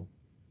council.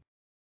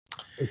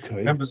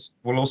 Okay. Members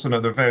will also know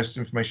there are various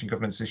information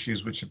governance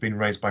issues which have been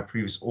raised by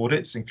previous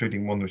audits,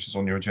 including one which is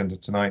on your agenda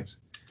tonight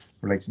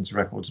relating to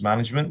records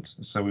management.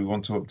 So we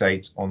want to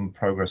update on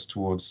progress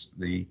towards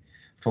the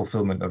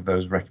fulfilment of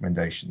those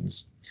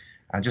recommendations.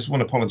 And just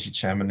one apology,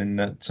 Chairman, in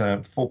that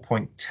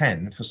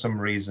 4.10, for some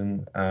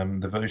reason,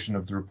 the version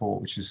of the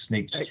report which is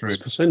sneaked through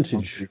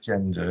percentage the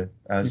agenda.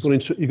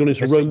 You've gone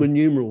into Roman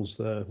numerals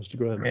there, Mr.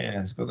 Graham.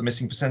 Yeah, it's got the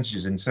missing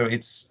percentages in. So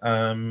it's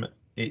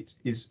it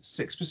is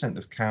 6%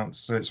 of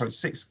sorry,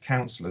 6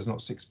 councillors, not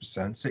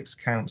 6%. 6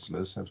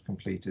 councillors have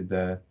completed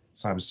their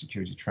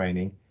cybersecurity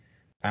training,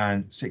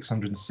 and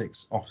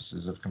 606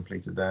 officers have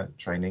completed their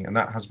training, and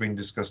that has been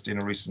discussed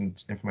in a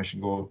recent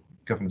Information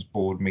Governance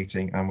Board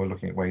meeting, and we're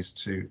looking at ways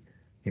to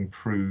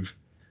improve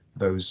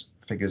those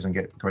figures and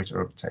get greater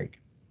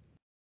uptake.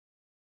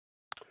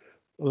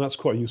 Well, that's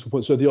quite a useful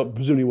point. So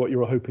presumably what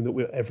you're hoping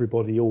that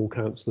everybody, all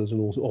councillors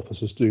and all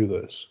officers do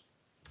this?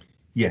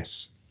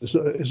 Yes. Is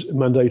it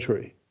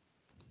mandatory?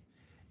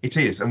 It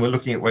is, and we're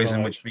looking at ways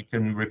in which we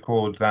can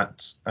record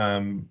that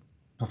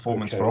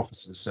performance for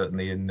officers,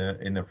 certainly in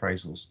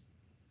appraisals.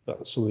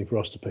 That's something for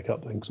us to pick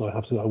up then, because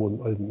I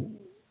didn't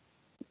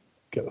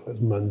get that as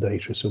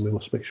mandatory, so we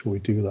must make sure we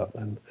do that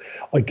then.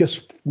 I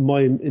guess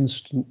my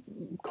instant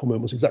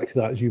comment was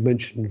exactly that, as you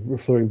mentioned,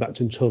 referring back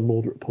to internal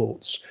audit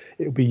reports.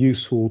 It would be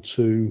useful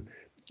to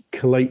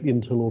collate the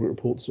internal audit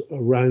reports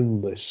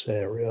around this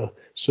area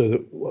so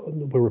that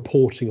we're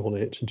reporting on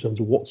it in terms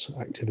of what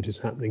activities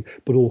happening,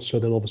 but also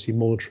then obviously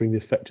monitoring the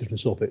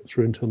effectiveness of it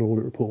through internal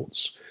audit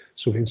reports.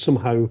 So we can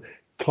somehow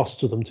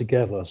cluster them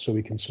together so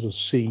we can sort of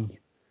see,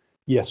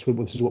 yes,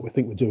 this is what we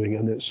think we're doing,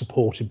 and it's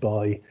supported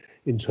by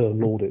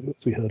internal audit,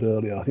 as we heard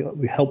earlier. I think that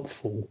would be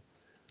helpful.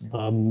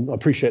 I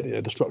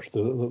appreciate the structure,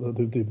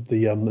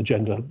 the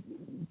agenda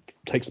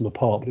takes them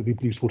apart, but it'd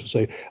be useful to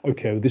say,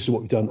 okay, this is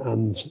what we've done,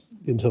 and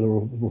the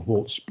internal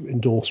reports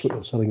endorse what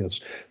you're telling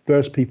us.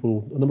 Various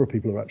people, a number of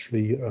people are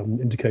actually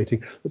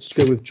indicating. Let's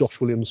go with Josh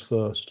Williams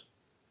first.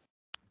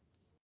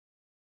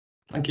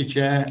 Thank you,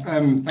 Chair.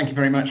 Thank you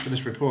very much for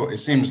this report. It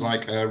seems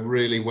like a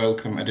really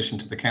welcome addition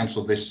to the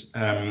council, this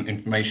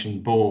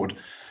information board.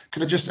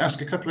 Could I just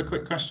ask a couple of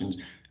quick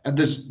questions?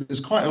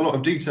 There's quite a lot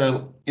of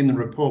detail in the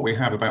report we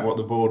have about what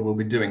the board will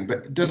be doing,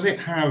 but does it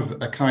have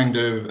a kind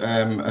of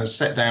a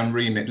set down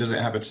remit? Does it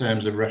have a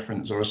terms of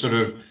reference or a sort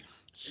of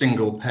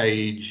single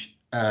page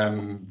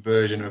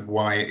version of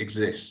why it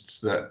exists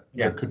that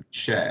could be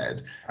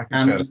shared?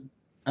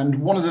 And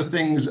one of the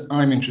things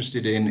I'm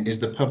interested in is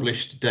the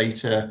published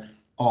data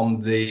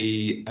on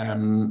the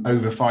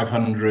over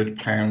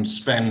 £500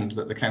 spend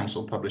that the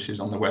council publishes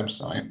on the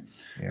website.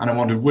 And I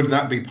wondered, would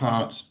that be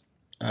part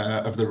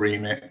of the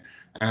remit,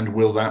 and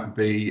will that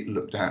be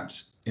looked at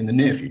in the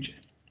near future?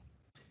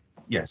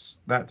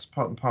 Yes, that's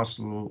part and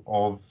parcel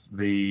of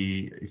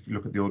the, if you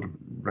look at the audit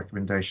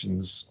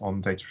recommendations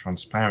on data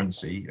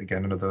transparency,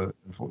 again, another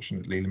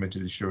unfortunately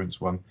limited assurance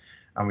one,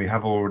 and we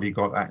have already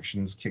got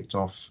actions kicked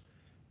off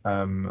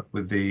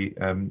with the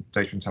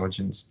data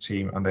intelligence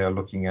team, and they are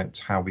looking at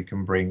how we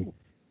can bring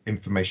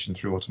information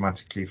through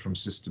automatically from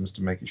systems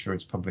to make sure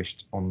it's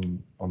published on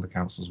the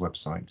council's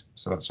website.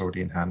 So that's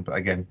already in hand, but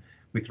again,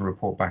 we can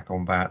report back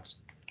on that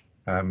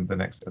at the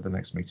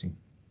next meeting.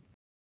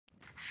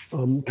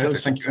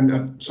 Perfect, thank you.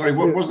 And sorry,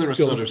 was there a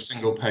sort of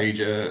single page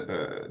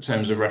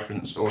terms of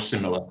reference or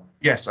similar?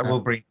 Yes, I will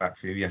bring it back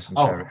for you. Yes, and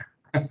share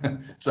it.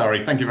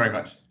 Sorry, thank you very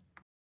much.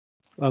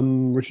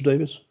 Richard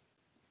Davis.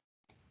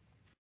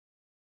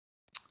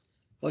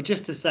 Well,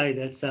 just to say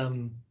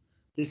that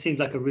this seems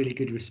like a really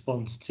good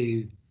response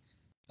to,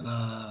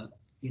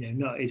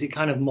 is it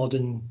kind of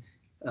modern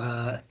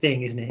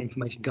thing, isn't it?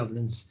 Information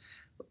governance.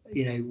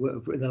 In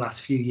the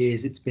last few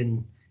years, it's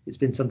been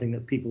something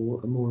that people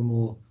are more and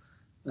more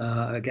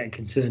are getting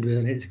concerned with,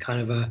 and it's kind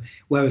of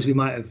whereas we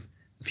might have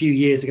a few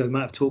years ago we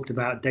might have talked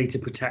about data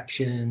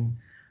protection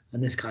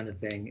and this kind of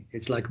thing.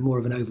 It's like more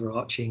of an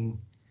overarching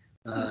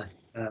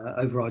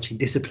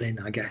discipline,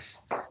 I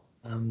guess.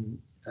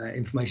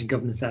 information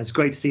governance there. It's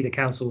great to see the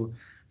council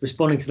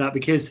responding to that,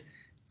 because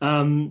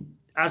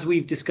as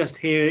we've discussed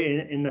here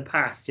in the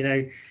past, you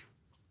know,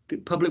 the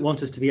public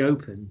want us to be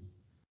open.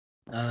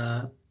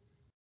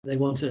 They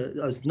want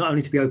us not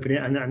only to be open,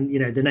 and you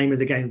know, the name of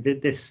the game.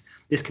 This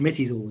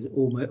committee is always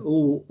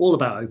all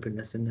about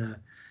openness and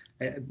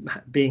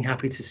being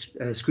happy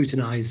to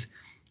scrutinise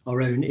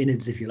our own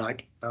innards, if you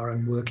like, our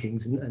own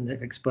workings, and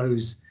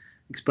expose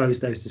those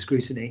to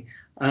scrutiny.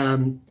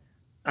 And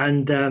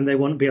they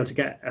want to be able to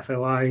get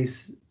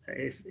FOIs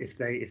if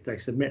they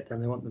submit,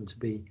 then they want them to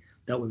be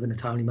dealt with in a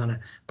timely manner.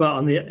 But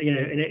on the, you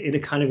know, in a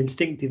kind of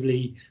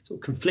instinctively sort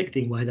of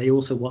conflicting way, they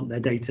also want their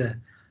data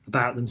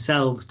about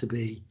themselves to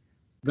be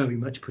very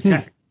much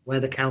protected. Where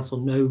the council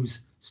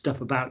knows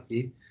stuff about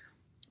you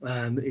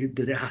that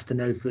it has to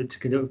know to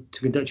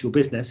conduct your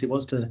business, it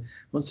wants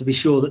to be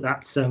sure that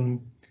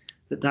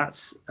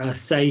that's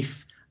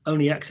safe,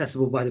 only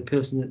accessible by the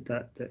person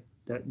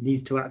that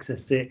needs to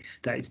access it,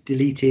 that it's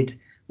deleted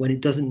when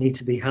it doesn't need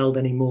to be held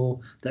anymore,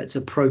 that it's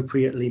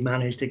appropriately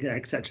managed,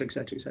 etc.,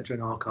 etc., etc.,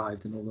 and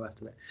archived, and all the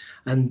rest of it.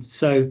 And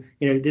so,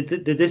 you know,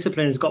 the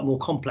discipline has got more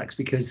complex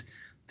because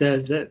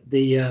the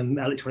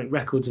electronic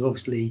records are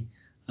obviously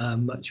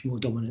much more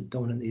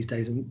dominant these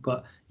days.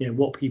 But you know,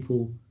 what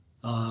people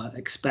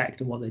expect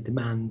and what they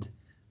demand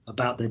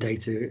about their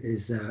data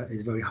is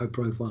very high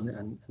profile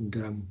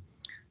and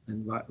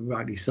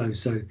rightly so.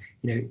 So,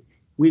 you know,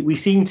 we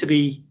seem to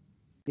be,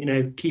 you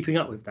know, keeping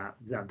up with that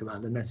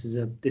demand, and this is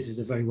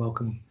a very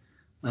welcome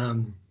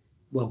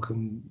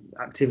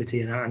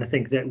activity, and I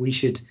think that we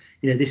should,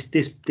 you know,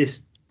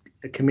 this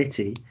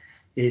committee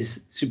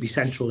should be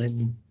central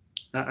in,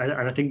 and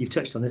I think you've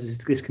touched on this.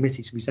 This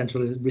committee should be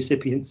central as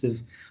recipients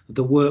of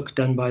the work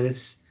done by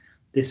this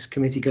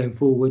committee going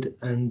forward,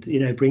 and you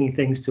know, bringing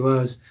things to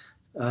us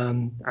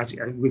as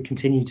we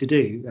continue to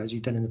do, as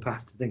you've done in the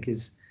past. I think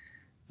is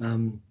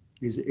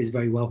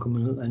very welcome,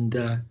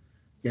 and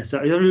yeah, so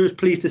I was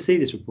pleased to see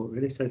this report,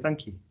 really, so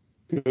thank you.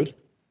 Good.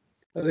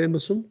 Ellie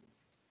Emerson.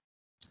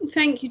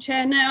 Thank you,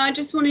 Chair. No, I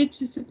just wanted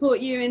to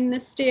support you in the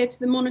steer to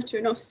the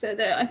monitoring officer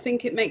that I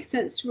think it makes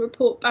sense to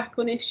report back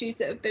on issues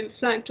that have been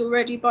flagged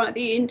already by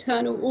the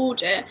internal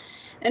audit.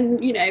 And,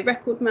 you know,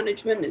 record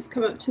management has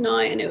come up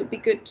tonight, and it would be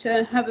good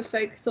to have a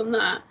focus on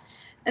that.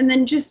 And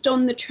then just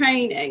on the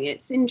training,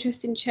 it's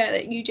interesting, Chair,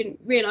 that you didn't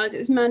realise it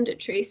was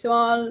mandatory. So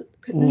I'll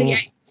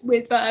liaise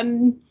with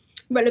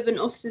relevant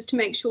officers to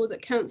make sure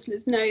that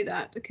councillors know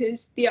that,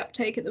 because the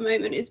uptake at the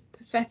moment is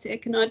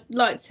pathetic, and I'd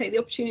like to take the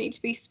opportunity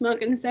to be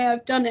smug and say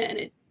I've done it and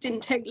it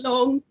didn't take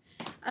long,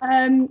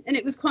 and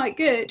it was quite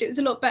good. It was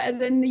a lot better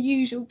than the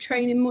usual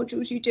training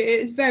modules you do.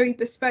 It was very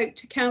bespoke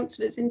to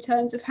councillors in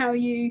terms of how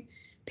you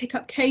pick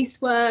up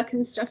casework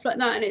and stuff like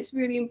that, and it's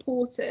really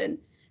important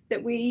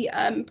that we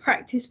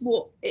practice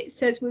what it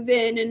says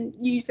within and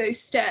use those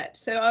steps.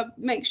 So I'll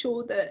make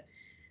sure that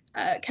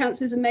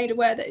councillors are made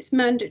aware that it's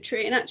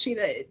mandatory, and actually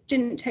that it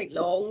didn't take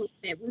long.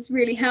 It was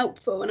really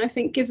helpful, and I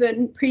think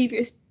given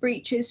previous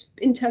breaches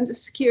in terms of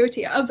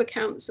security at other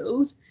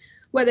councils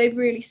where they've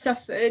really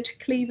suffered,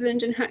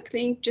 Cleveland and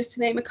Hackney, just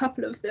to name a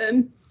couple of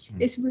them,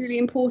 it's really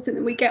important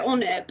that we get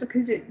on it,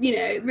 because it, you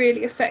know, it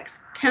really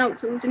affects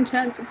councils in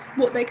terms of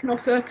what they can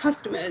offer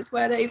customers,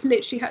 where they've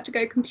literally had to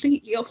go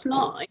completely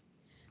offline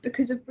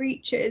because of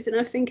breaches. And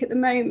I think at the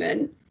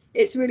moment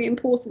it's really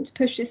important to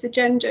push this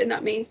agenda, and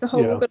that means the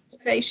whole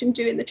organisation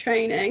doing the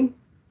training.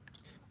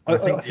 I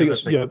think the other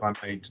thing I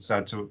made to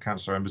add to what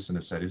Councillor Emerson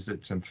has said is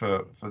that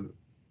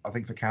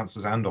for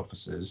councillors and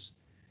officers,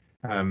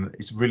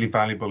 it's really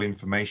valuable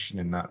information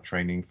in that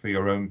training for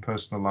your own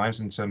personal lives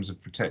in terms of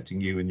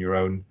protecting you and your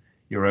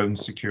own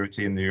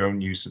security and your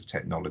own use of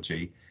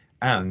technology.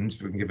 And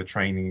if we can give a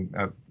training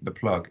the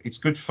plug, it's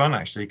good fun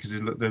actually,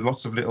 because there are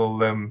lots of little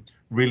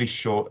really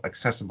short,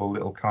 accessible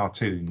little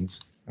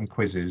cartoons and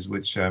quizzes,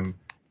 which are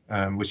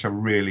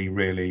really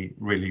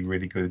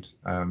good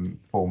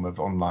form of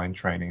online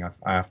training.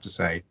 I have to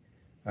say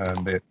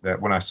that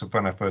when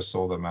I first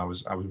saw them, I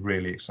was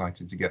really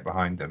excited to get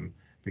behind them,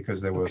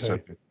 because they were so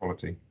good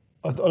quality.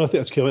 I think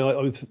that's key.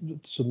 I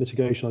mean, some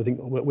mitigation. I think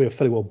we're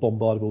fairly well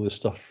bombarded with all this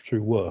stuff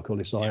through work, or at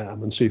least I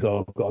am, and see,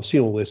 oh God, I've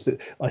seen all this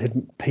that I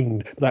hadn't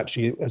pinged. But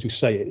actually, as we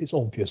say, it's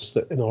obvious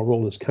that in our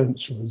role as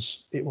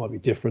councillors, it might be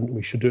different.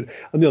 We should do it.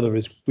 And the other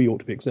is we ought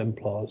to be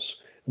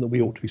exemplars, and that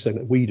we ought to be saying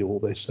that we do all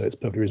this. So it's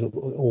perfectly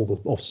reasonable all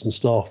the officers and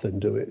staff then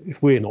do it.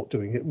 If we're not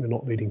doing it, we're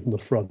not leading from the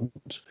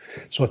front.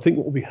 So I think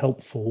what will be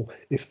helpful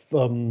if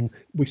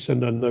we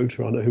send a note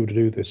around, I don't know who to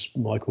do this,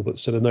 Michael, but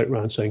send a note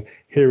around saying,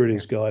 here it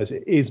is, guys.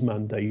 It is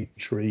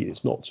mandatory.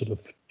 It's not sort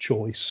of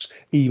choice.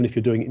 Even if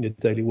you're doing it in your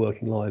daily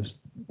working lives,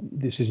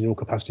 this is in your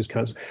capacity as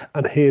council.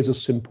 And here's a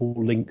simple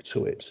link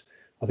to it.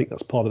 I think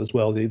that's part of it as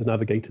well, the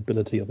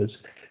navigatability of it.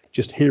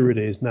 Just here it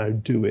is, now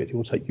do it. It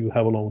will take you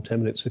however long, 10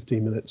 minutes,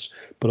 15 minutes.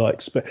 But I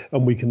expect,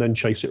 and we can then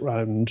chase it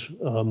round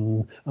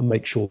and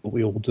make sure that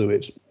we all do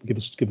it. Give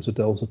us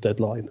a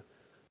deadline.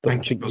 But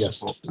Thank I think, you for yes,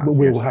 support that.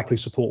 we will Yes, happily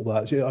support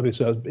that. Yeah, I mean,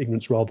 so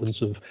ignorance rather than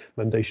sort of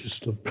mendacious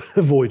sort of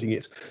avoiding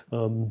it.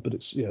 But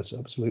it's, yes,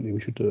 absolutely, we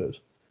should do it.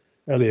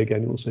 Ellie,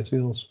 again, you want to say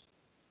something else?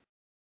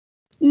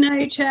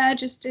 No, Chair,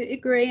 just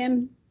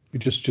agreeing. You're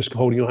just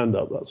holding your hand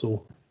up, that's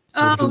all.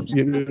 Oh,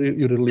 your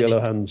little yellow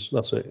hands,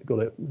 that's it, got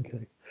it,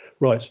 okay.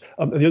 Right,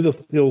 and the other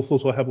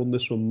thought I have on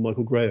this from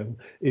Michael Graham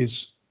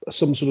is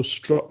some sort of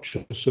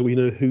structure so we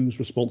know who's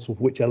responsible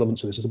for which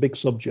elements of this. It's a big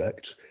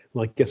subject,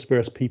 and I guess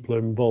various people are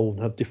involved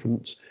and have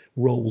different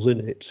roles in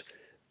it.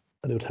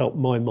 And it would help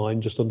my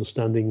mind just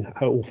understanding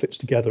how it all fits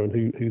together and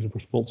who's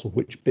responsible for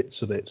which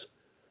bits of it.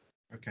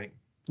 Okay.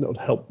 That would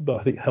help, but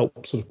I think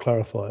help sort of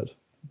clarify it.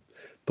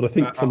 But I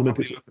think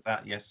fundamentally, look at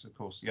that. Yes, of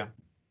course. Yeah.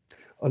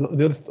 And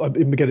the other,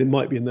 again, it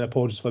might be in there.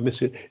 Apologies if I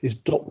miss it. Is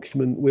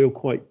document? We're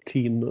quite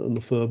keen on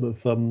the firm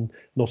of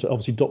not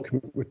obviously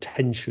document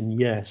retention,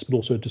 yes, but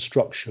also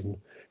destruction.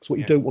 Because what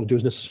you don't want to do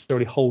is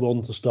necessarily hold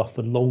on to stuff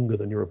for longer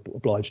than you're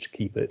obliged to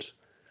keep it,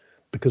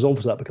 because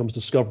obviously that becomes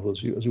discoverable,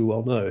 as we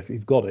well know. If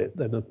you've got it,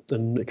 then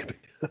it can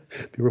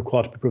be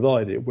required to be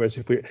provided. Whereas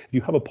if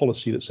you have a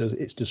policy that says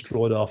it's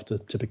destroyed after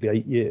typically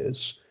 8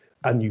 years,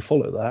 and you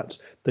follow that,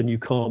 then you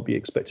can't be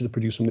expected to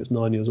produce something that's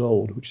 9 years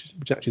old, which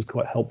actually is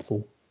quite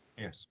helpful.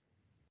 Yes.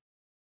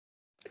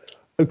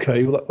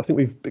 Okay, well, I think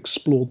we've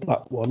explored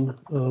that one.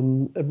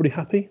 Everybody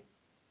happy?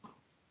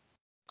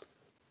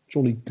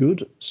 Jolly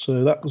good.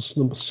 So that was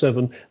number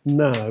 7.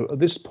 Now, at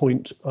this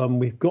point,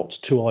 we've got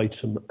to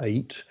item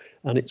 8,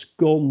 and it's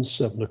gone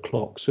 7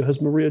 o'clock. So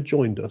has Maria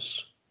joined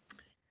us?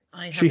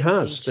 She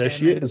has. Indeed, there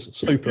Chairman. She is.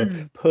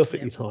 Super.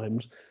 Perfectly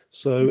timed.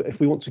 So if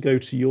we want to go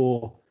to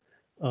your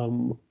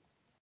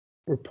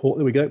report,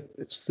 there we go.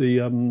 It's the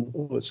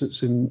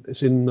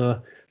it's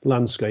in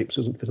landscapes.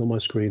 Doesn't fit on my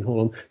screen. Hold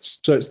on.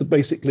 So it's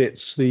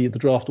basically the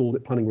draft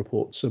audit planning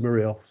report. So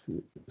Maria,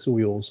 it's all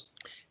yours.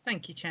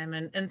 Thank you,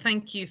 Chairman, and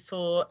thank you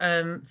for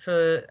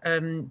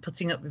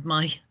putting up with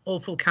my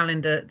awful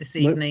calendar this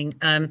evening.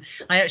 I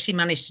actually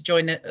managed to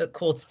join at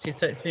 1:45,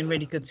 so it's been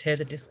really good to hear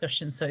the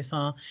discussion so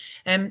far.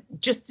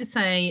 Just to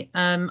say,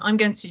 I'm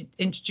going to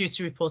introduce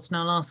a report and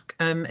I'll ask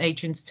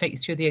Adrian to take you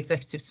through the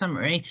executive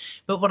summary.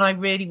 But what I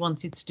really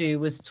wanted to do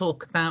was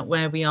talk about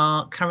where we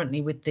are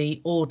currently with the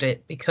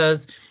audit,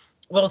 because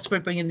whilst we're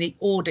bringing the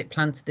audit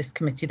plan to this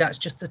committee, that's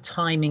just a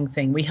timing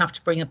thing. We have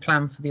to bring a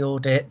plan for the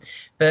audit,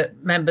 but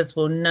members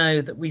will know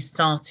that we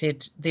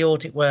started the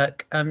audit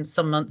work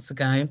some months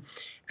ago,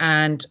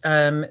 and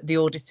the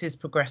audit is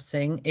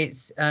progressing.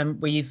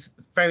 We've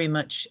very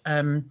much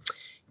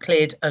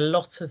cleared a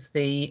lot of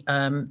the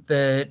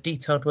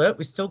detailed work.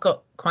 We've still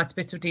got quite a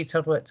bit of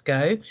detailed work to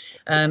go,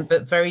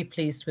 but very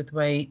pleased with the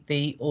way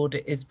the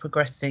audit is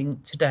progressing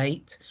to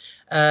date.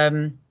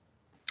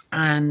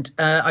 And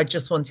I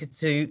just wanted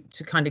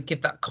to kind of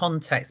give that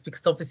context,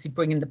 because obviously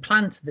bringing the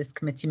plan to this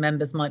committee,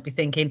 members might be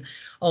thinking,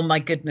 oh my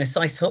goodness,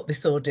 I thought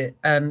this audit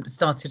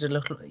started a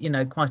little,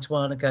 quite a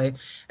while ago.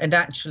 And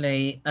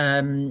actually,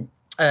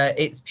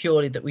 it's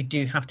purely that we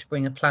do have to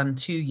bring a plan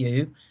to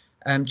you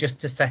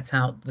just to set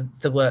out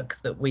the work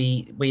that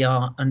we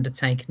are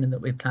undertaking and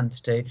that we plan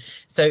to do.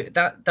 So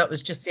that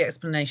was just the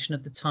explanation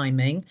of the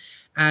timing,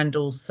 and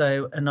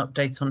also an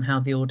update on how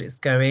the audit's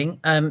going.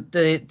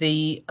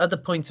 The other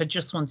point I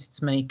just wanted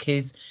to make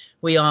is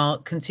we are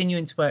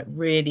continuing to work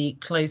really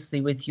closely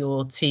with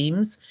your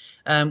teams.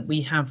 We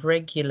have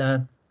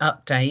regular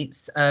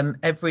updates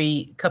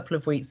every couple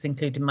of weeks,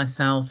 including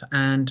myself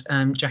and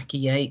Jackie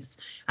Yates,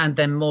 and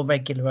then more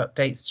regular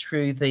updates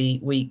through the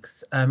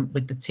weeks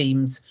with the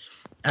teams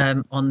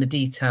on the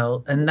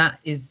detail, and that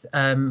is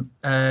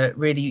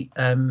really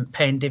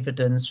paying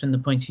dividends from the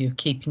point of view of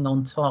keeping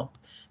on top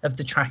of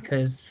the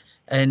trackers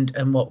and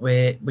what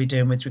we're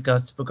doing with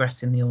regards to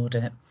progressing the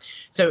audit.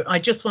 So I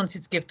just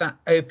wanted to give that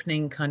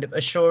opening kind of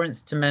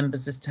assurance to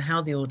members as to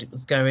how the audit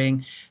was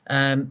going,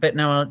 but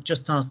now I'll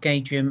just ask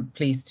Adrian,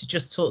 please, to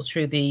just talk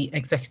through the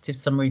executive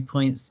summary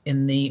points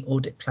in the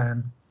audit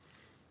plan.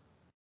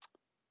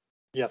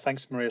 Yeah,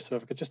 thanks, Maria. So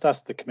if I could just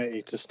ask the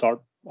committee to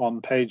start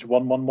on page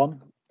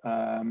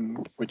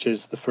 111, which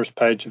is the first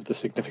page of the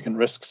significant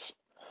risks.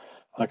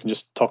 And I can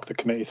just talk the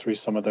committee through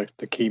some of the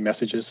key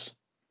messages.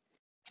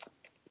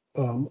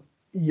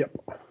 Yep.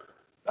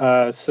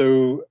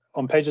 So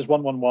on pages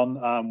 111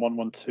 and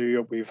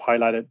 112, we've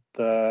highlighted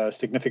the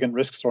significant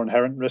risks or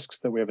inherent risks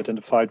that we have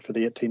identified for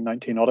the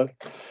 18-19 audit.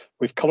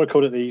 We've color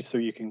coded these so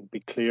you can be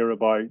clear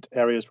about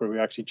areas where we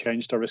actually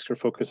changed our risk or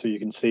focus. So you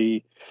can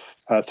see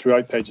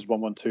throughout pages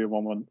 112,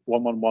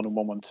 111 and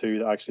 112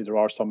 that actually there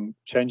are some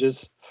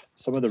changes.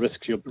 Some of the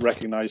risks you'll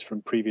recognize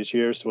from previous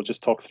years. So we'll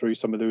just talk through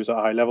some of those at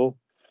a high level.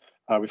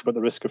 We've got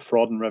the risk of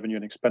fraud in revenue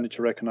and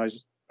expenditure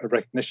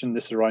recognition.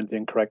 This is around the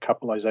incorrect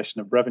capitalization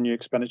of revenue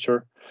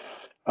expenditure.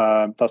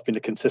 That's been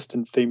a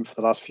consistent theme for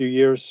the last few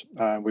years.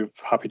 We're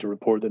happy to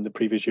report that in the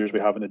previous years we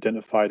haven't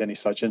identified any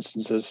such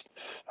instances,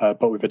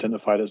 but we've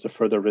identified as a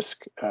further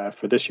risk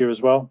for this year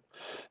as well.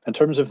 In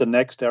terms of the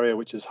next area,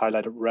 which is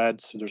highlighted red,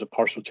 so there's a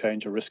partial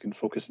change of risk and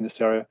focus in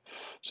this area.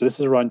 So this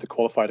is around the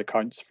qualified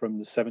accounts from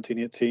the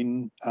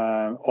 17-18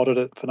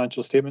 audited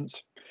financial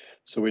statements.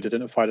 So we'd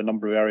identified a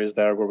number of areas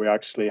there where we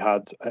actually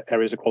had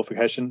areas of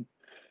qualification.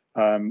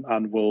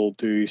 and we'll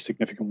do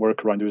significant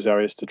work around those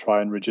areas to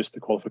try and reduce the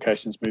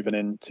qualifications moving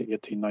into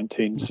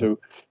 1819. So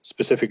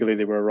specifically,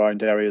 they were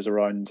around areas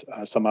around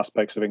some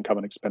aspects of income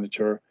and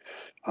expenditure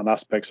and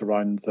aspects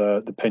around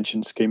the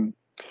pension scheme.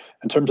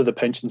 In terms of the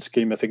pension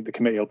scheme, I think the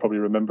committee will probably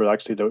remember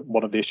actually that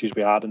one of the issues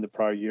we had in the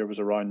prior year was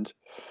around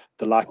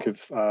the lack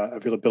of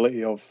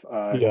availability of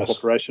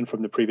cooperation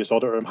from the previous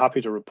auditor. I'm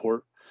happy to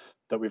report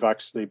that we've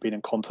actually been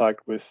in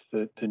contact with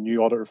the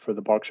new auditor for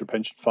the Berkshire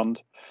Pension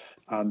Fund.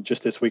 And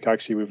just this week,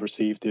 actually, we've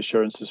received the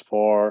assurances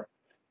for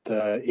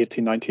the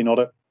 1819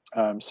 audit.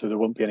 So there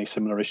won't be any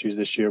similar issues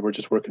this year. We're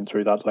just working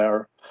through that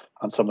letter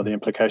and some of the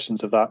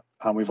implications of that.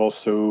 And we've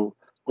also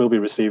will be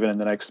receiving in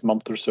the next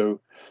month or so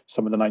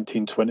some of the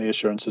 1920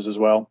 assurances as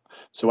well.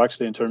 So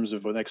actually, in terms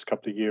of the next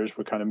couple of years,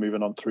 we're kind of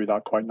moving on through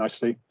that quite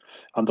nicely,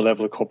 and the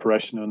level of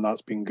cooperation, and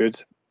that's been good.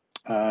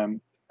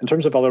 In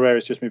terms of other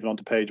areas, just moving on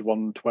to page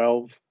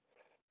 112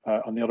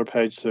 on the other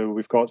page. So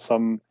we've got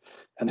some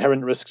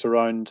inherent risks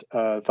around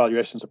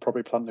valuations of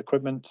property, plant and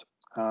equipment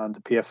and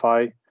the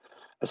PFI.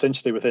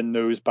 Essentially, within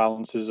those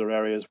balances are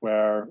areas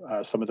where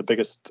some of the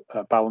biggest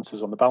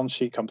balances on the balance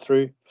sheet come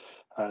through.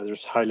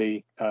 There's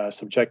highly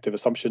subjective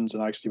assumptions,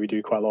 and actually we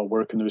do quite a lot of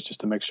work in those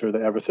just to make sure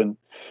that everything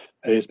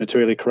is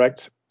materially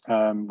correct.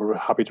 We're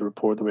happy to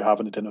report that we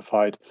haven't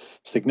identified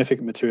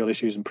significant material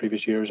issues in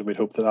previous years, and we'd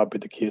hope that that would be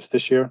the case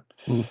this year.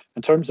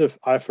 In terms of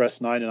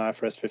IFRS 9 and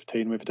IFRS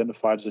 15, we've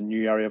identified as a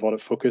new area of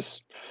audit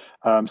focus.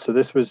 So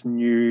this was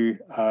new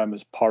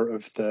as part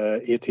of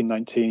the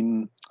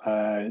 1819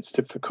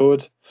 STIPFA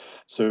code.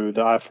 So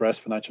the IFRS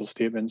financial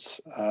statements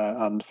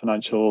and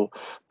financial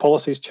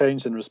policies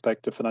changed in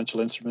respect to financial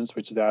instruments,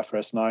 which is the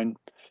IFRS 9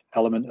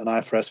 element, and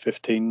IFRS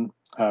 15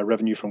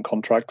 revenue from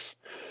contracts.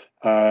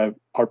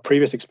 Our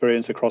previous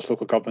experience across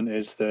local government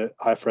is that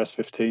IFRS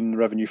 15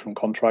 revenue from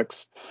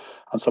contracts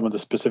and some of the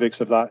specifics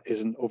of that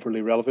isn't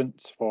overly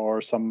relevant for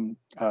some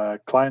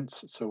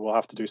clients. So we'll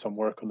have to do some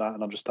work on that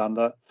and understand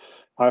that.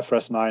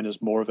 IFRS 9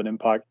 is more of an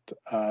impact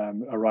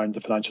around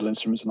the financial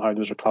instruments and how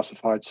those are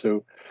classified.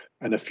 So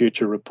in a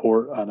future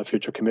report and a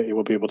future committee,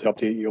 we'll be able to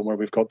update you on where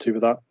we've got to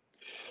with that.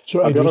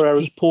 So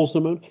just pause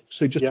a moment.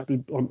 So just I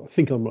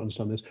think I'm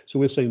understanding this. So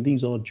we're saying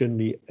these are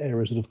generally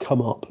areas that have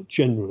come up,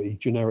 generally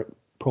generic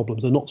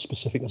problems. They're not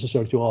specific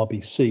necessarily to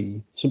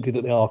RBC, simply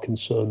that they are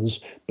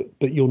concerns,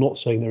 but you're not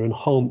saying they're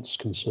enhanced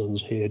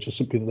concerns here, just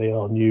simply that they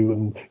are new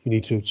and you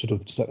need to sort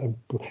of,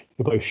 you're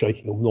both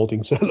shaking or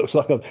nodding, so it looks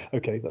like,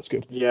 okay, that's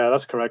good. Yeah,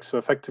 that's correct. So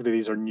effectively,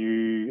 these are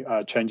new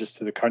changes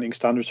to the accounting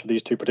standards for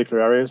these two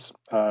particular areas.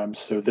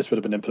 So this would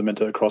have been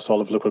implemented across all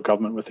of local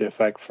government with the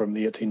effect from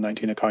the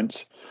 1819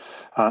 accounts.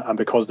 And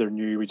because they're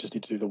new, we just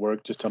need to do the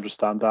work just to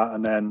understand that.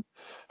 And then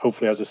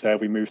hopefully, as I said,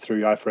 if we move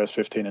through IFRS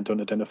 15 and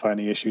don't identify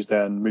any issues,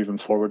 then moving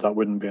forward, that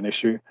wouldn't be an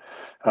issue.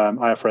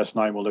 IFRS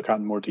 9 we'll look at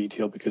in more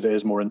detail because it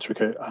is more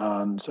intricate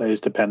and it is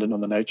dependent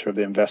on the nature of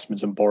the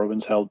investments and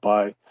borrowings held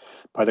by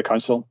the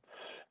council.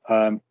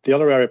 The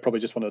other area I probably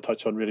just want to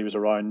touch on really was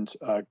around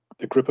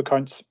the group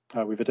accounts.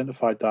 We've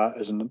identified that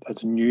as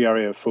a new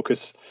area of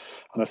focus,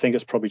 and I think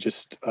it's probably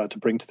just to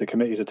bring to the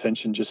committee's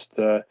attention just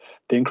the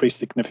increased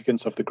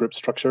significance of the group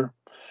structure.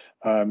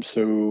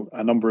 So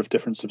a number of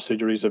different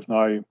subsidiaries have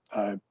now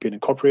been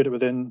incorporated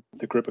within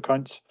the group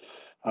accounts.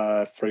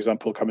 For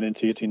example, coming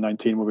into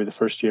 1819 will be the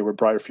first year where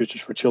Brighter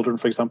Futures for Children,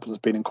 for example, has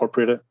been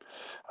incorporated.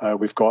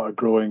 We've got a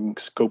growing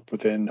scope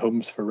within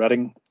Homes for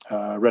Reading,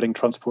 Reading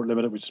Transport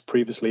Limited, which is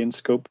previously in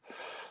scope.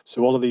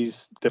 So all of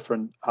these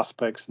different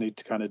aspects need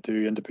to kind of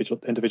do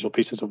individual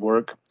pieces of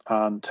work,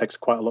 and takes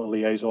quite a lot of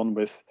liaison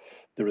with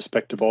the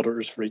respective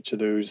auditors for each of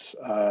those,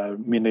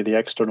 mainly the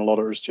external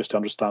auditors, just to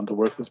understand the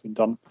work that's been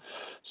done.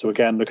 So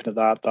again, looking at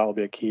that, that'll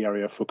be a key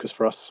area of focus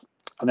for us.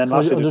 And then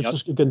lastly,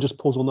 just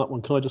pause on that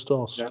one. Can I just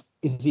ask,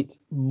 is it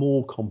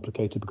more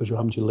complicated because you're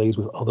having to liaise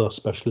with other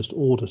specialist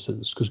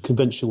auditors? Because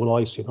conventionally, what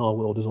I see in our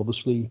world is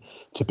obviously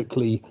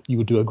typically you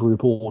would do a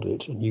group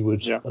audit and you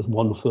would, as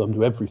one firm,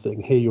 do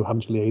everything. Here you're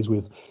having to liaise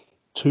with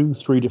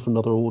 2-3 different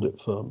other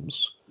audit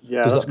firms.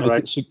 Yeah, does that's that make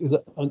correct.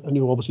 it? And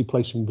you're obviously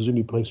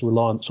presumably placing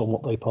reliance on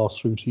what they pass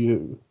through to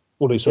you.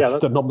 Well, so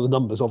the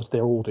numbers, obviously,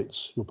 they're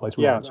audits. You'll place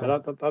reliance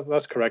on.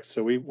 That's correct.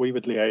 So we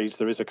would liaise.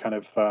 There is a kind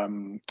of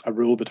a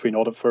rule between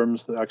audit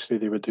firms that actually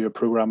they would do a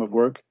program of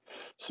work.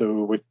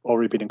 So we've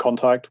already been in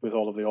contact with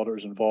all of the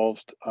auditors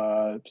involved.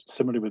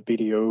 Similarly with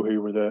BDO,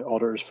 who were the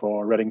auditors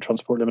for Reading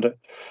Transport Limited,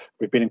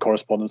 we've been in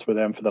correspondence with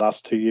them for the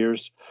last 2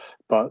 years.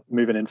 But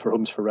moving in for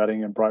Homes for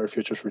Reading and Brighter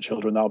Futures for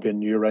Children, that'll be a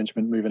new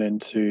arrangement moving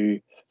into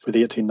for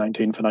the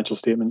 1819 financial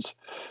statements,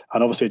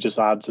 and obviously it just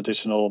adds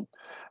additional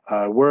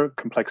work,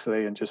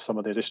 complexity, and just some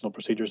of the additional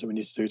procedures that we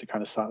need to do to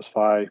kind of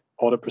satisfy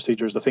audit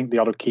procedures. I think the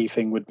other key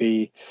thing would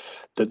be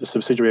that the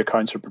subsidiary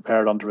accounts are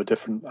prepared under a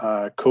different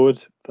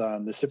code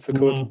than the SIPFA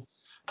code,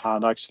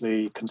 and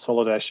actually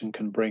consolidation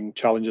can bring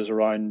challenges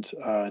around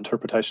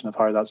interpretation of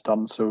how that's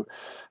done. So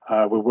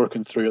we're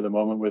working through at the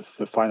moment with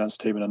the finance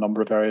team in a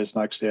number of areas,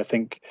 and actually I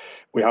think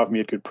we have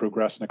made good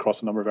progress and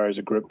across a number of areas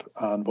of group,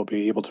 and we'll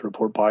be able to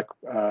report back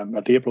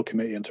at the April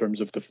committee in terms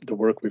of the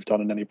work we've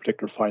done and any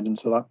particular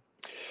findings of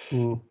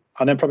that.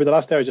 And then probably the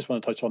last area I just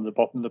want to touch on the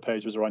bottom of the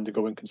page was around the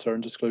going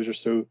concern disclosure.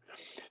 So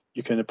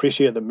you can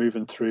appreciate that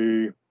moving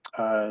through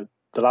the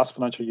last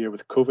financial year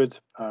with COVID,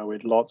 we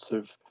had lots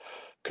of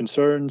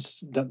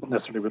concerns, not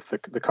necessarily with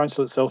the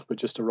council itself, but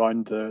just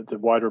around the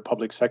wider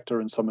public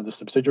sector and some of the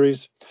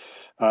subsidiaries.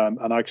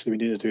 And actually, we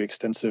need to do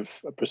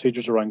extensive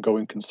procedures around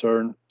going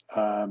concern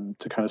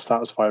to kind of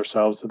satisfy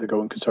ourselves that the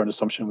going concern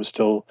assumption was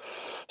still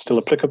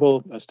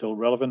applicable and still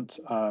relevant.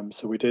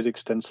 So we did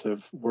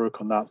extensive work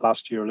on that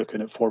last year,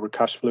 looking at forward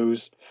cash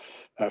flows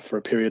for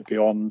a period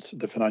beyond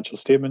the financial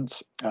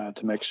statements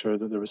to make sure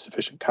that there was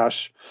sufficient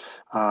cash,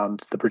 and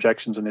the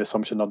projections and the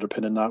assumption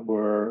underpinning that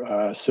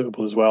were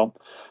suitable as well.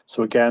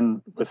 So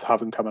again, with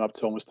having coming up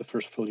to almost the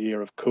first full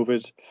year of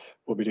COVID,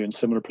 we'll be doing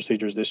similar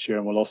procedures this year,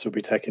 and we'll also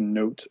be taking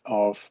note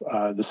of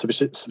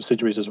the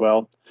subsidiaries as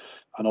well,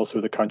 and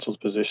also the council's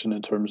position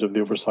in terms of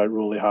the oversight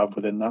role they have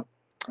within that.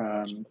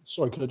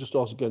 Sorry, can I just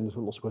ask again, there's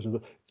lots of questions,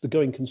 the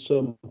going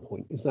concern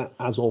point, is that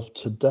as of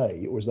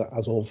today, or is that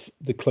as of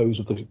the close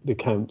of the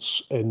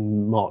accounts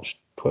in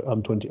March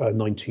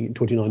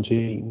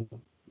 2019?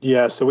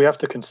 Yeah, so we have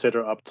to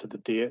consider up to the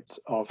date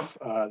of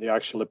the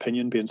actual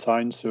opinion being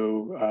signed.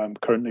 So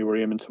currently we're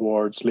aiming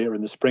towards later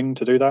in the spring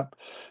to do that.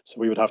 So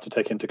we would have to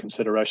take into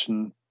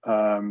consideration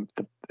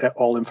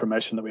all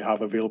information that we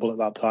have available at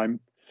that time.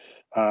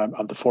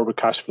 And the forward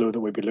cash flow that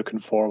we'd be looking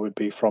for would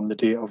be from the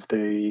date of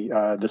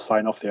the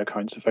sign off the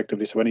accounts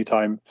effectively. So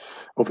anytime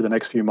over the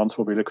next few months,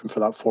 we'll be looking for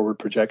that forward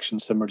projection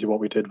similar to what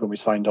we did when we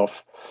signed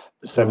off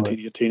the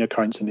 17-18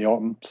 accounts in the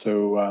autumn.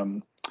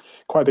 So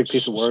quite a big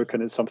piece of work,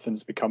 and it's something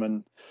that's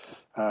becoming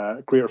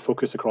greater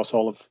focus across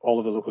all of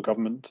the local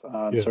government,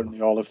 and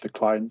certainly all of the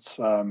clients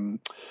are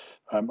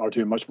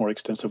doing much more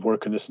extensive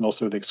work in this, and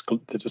also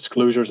the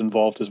disclosures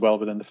involved as well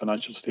within the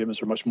financial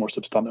statements are much more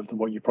substantive than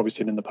what you've probably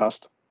seen in the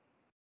past.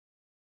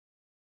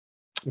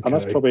 Okay. And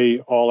that's probably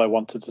all I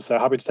wanted to say.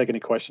 Happy to take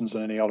any questions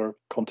on any other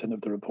content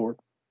of the report.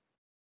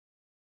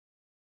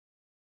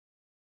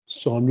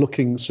 So I'm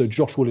looking, so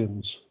Josh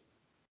Williams.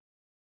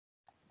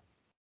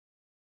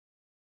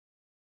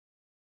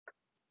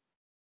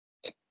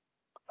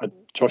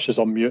 Josh is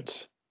on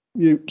mute.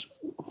 Mute.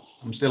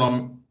 I'm still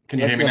on. Can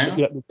you hear me now?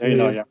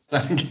 Yeah.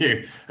 Thank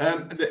you.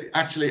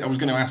 Actually, I was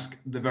going to ask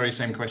the very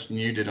same question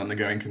you did on the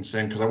going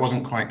concern, because I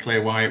wasn't quite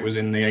clear why it was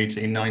in the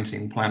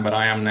 18-19 plan, but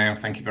I am now.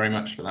 Thank you very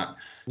much for that.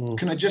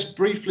 Can I just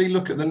briefly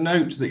look at the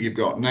note that you've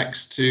got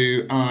next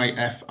to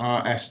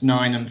IFRS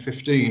 9 and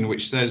 15,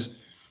 which says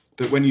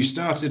that when you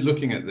started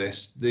looking at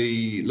this,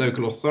 the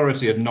local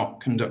authority had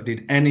not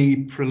conducted any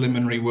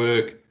preliminary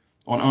work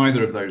on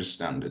either of those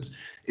standards.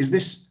 Is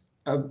this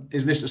a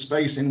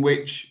space in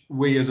which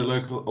we as a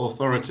local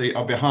authority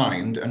are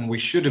behind and we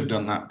should have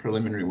done that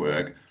preliminary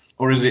work?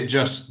 Or is it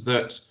just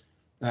that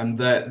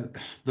that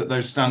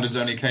those standards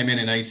only came in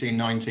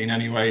 18-19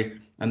 anyway,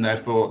 and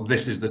therefore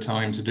this is the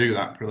time to do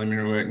that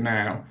preliminary work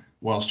now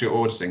whilst you're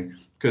auditing?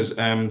 Because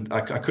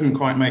I couldn't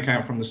quite make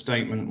out from the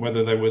statement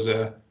whether there was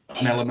an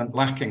element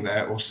lacking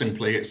there or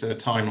simply it's a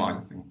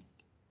timeline thing.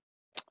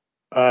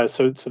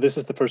 So this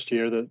is the first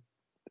year that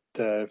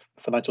the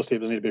financial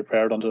statements need to be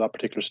prepared under that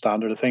particular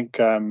standard. I think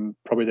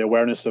probably the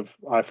awareness of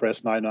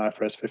IFRS 9 and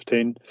IFRS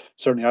 15,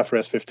 certainly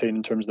IFRS 15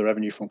 in terms of the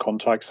revenue from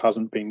contracts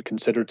hasn't been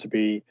considered to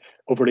be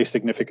overly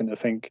significant. I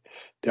think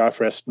the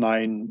IFRS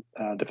 9,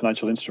 the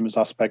financial instruments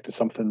aspect, is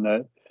something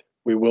that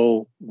we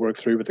will work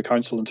through with the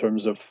council in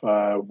terms of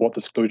what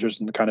disclosures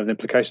and the kind of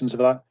implications of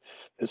that.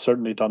 It's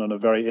certainly done on a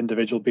very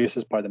individual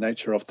basis by the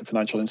nature of the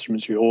financial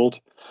instruments you hold.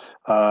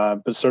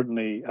 But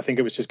certainly, I think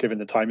it was just given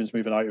the timings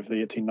moving out of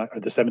the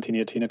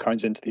 17-18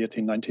 accounts into the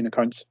 18-19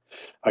 accounts,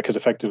 because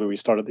effectively we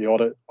started the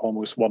audit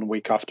almost 1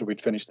 week after we'd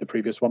finished the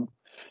previous one.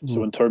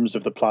 So in terms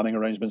of the planning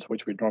arrangements,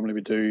 which we normally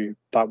would do,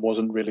 that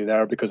wasn't really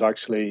there because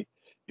actually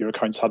your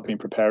accounts had been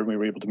prepared and we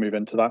were able to move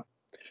into that.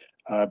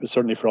 But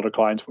certainly for other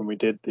clients, when we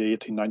did the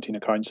 18-19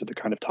 accounts at the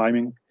kind of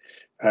timing,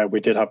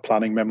 we did have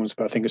planning memos,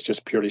 but I think it's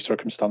just purely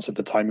circumstance of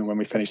the timing when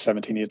we finished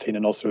 17-18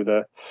 and also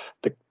the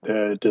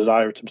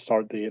desire to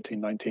start the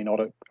 18-19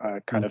 audit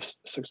kind of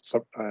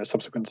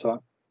subsequent to that.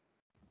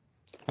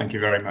 Thank you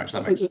very much.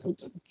 That makes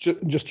sense.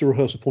 Just to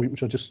rehearse a point,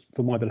 which I just,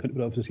 for my benefit,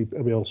 but obviously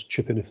everybody else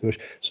chip in if they wish.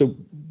 So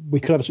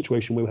we could have a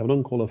situation where we have an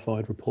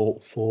unqualified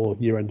report for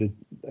year ended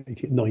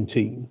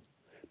 18-19,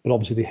 but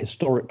obviously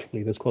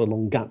historically there's quite a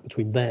long gap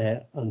between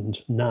there and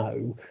now.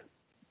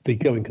 The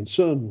going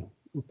concern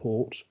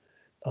report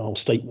or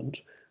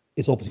statement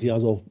is obviously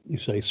as of, you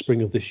say,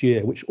 spring of this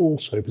year, which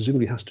also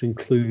presumably has to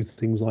include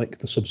things like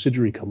the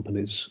subsidiary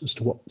companies as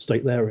to what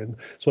state they're in.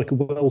 So I could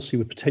well see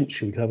with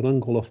potentially we could have an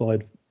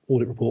unqualified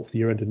audit report for the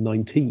year ended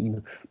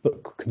 19,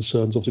 but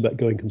concerns obviously about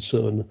going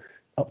concern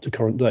up to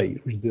current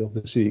date, which is the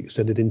obviously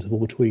extended interval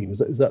between. Is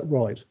that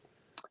right?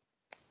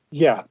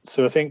 Yeah.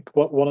 So I think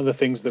one of the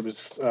things that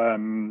was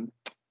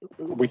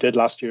we did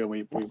last year,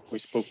 we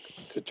spoke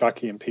to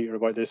Jackie and Peter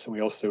about this, and we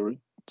also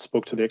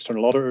spoke to the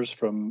external auditors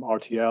from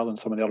RTL and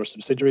some of the other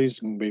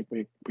subsidiaries, and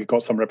we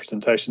got some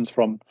representations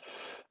from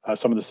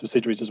some of the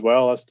subsidiaries as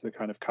well as to the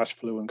kind of cash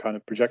flow and kind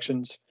of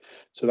projections.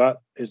 So that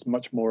is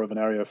much more of an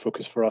area of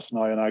focus for us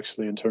now, and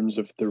actually in terms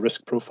of the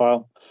risk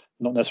profile,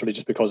 not necessarily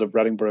just because of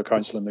Reading Borough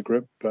Council and the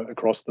group, but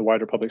across the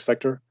wider public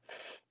sector.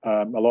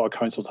 A lot of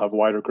councils have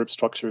wider group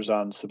structures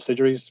and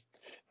subsidiaries,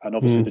 and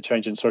obviously the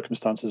change in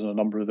circumstances in a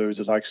number of those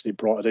has actually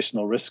brought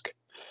additional risk.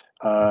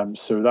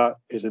 So that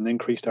is an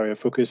increased area of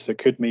focus. It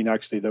could mean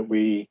actually that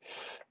we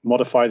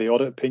modify the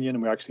audit opinion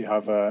and we actually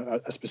have a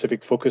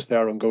specific focus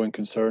there on going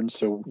concerns.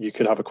 So you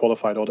could have a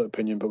qualified audit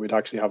opinion, but we'd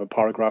actually have a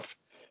paragraph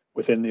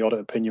within the audit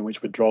opinion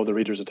which would draw the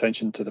reader's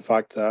attention to the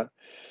fact that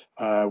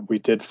we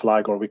did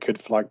flag, or we could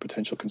flag,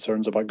 potential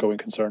concerns about going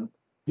concern.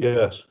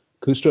 Yes,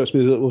 because it strikes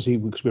me that obviously,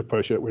 because we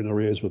approach it, we're in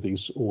arrears with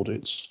these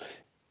audits.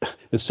 In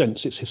a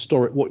sense, it's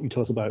historic. What you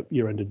tell us about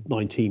year ended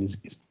 19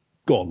 is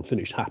gone,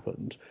 finished,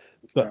 happened.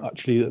 But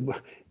actually,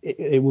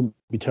 it wouldn't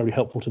be terribly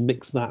helpful to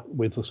mix that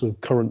with the sort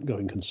of current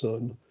going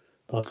concern.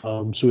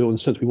 So in a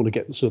sense, we want to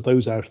get sort of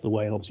those out of the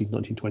way, and obviously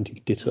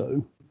 1920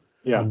 ditto.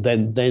 Yeah. And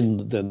then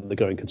the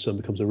going concern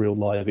becomes a real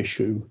live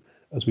issue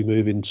as we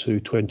move into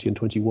 20 and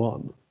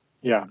 21.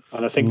 Yeah,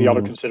 and I think the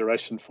other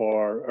consideration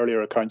for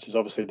earlier accounts is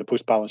obviously the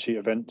post-balance sheet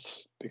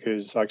events,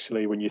 because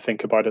actually when you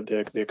think about it,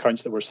 the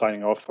accounts that we're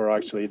signing off are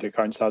actually the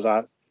accounts as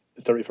at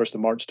the 31st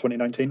of March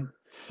 2019.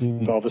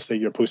 But obviously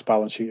your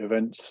post-balance sheet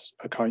events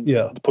account,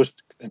 the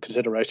post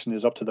consideration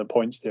is up to the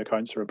points the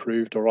accounts are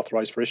approved or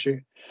authorised for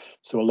issue.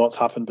 So a lot's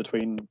happened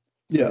between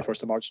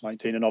 31st of March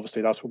 19, and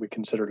obviously that's what we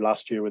considered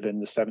last year within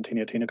the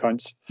 17-18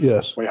 accounts.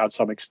 Yes. We had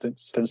some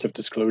extensive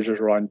disclosures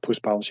around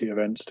post-balance sheet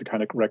events to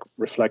kind of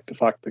reflect the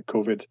fact that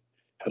COVID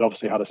had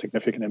obviously had a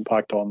significant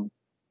impact on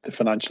the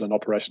financial and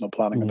operational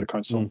planning of the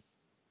council.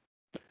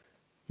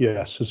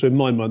 Yes, so in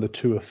my mind, the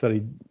two are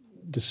fairly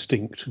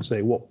distinct, and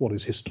say what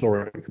is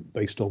historic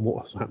based on what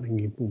was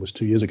happening almost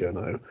 2 years ago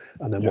now,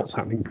 and then what's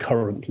happening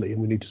currently,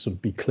 and we need to sort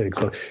of be clear.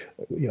 So,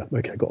 yeah,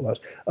 okay, got that.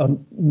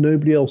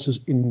 Nobody else is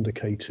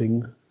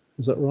indicating.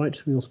 Is that right?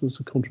 Who else wants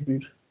to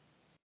contribute?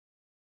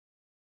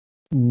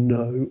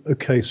 No.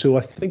 Okay, so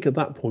I think at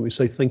that point we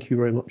say thank you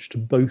very much to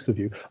both of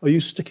you. Are you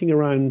sticking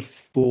around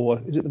for,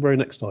 is it the very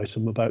next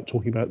item about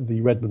talking about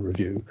the Redmond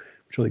review,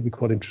 which I think would be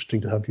quite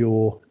interesting to have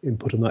your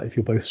input on that if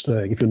you're both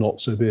staying. If you're not,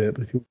 so be it,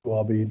 but if you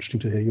are, it'd be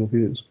interesting to hear your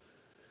views.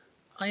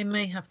 I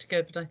may have to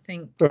go, but I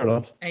think, fair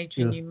enough.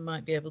 Adrian, you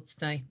might be able to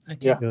stay.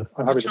 Okay. Yeah,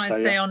 I'll try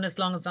and stay on as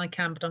long as I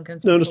can, but I'm going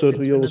to. No,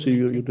 understood. You obviously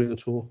you're doing the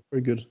tour.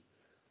 Very good.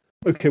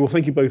 Okay, well,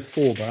 thank you both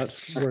for that.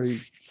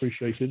 Very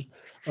appreciated.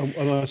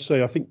 And I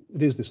say, I think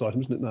it is this item,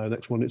 isn't it now?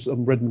 Next one, it's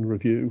Redmond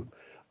review.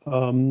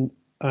 And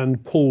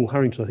Paul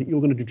Harrington, I think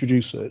you're going to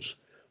introduce it.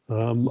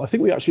 I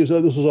think we actually,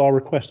 this was our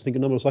request, I think a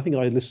number of us, I think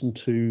I listened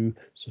to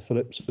Sir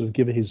Philip sort of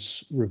give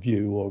his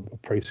review or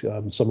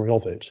summary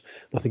of it.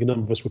 And I think a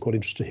number of us were quite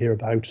interested to hear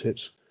about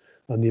it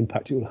and the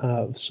impact it would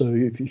have. So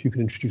if you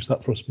can introduce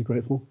that for us, I'd be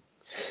grateful.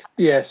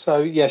 Yeah, so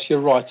yes,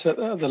 you're right. At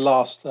the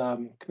last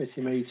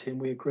committee meeting,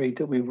 we agreed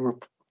that we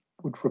would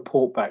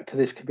report back to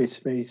this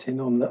committee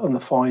meeting on the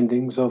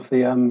findings of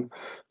the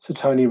Sir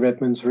Tony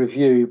Redmond's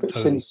review. But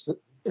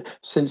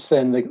since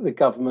then, the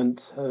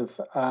government have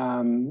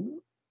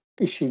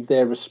issued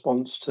their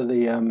response to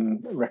the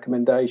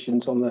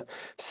recommendations on the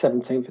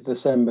 17th of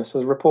December. So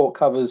the report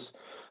covers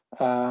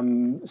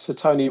Sir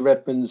Tony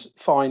Redmond's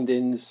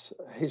findings,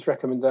 his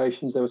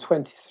recommendations. There were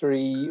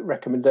 23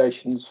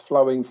 recommendations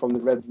flowing from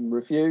the Redmond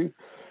review.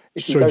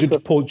 Sorry,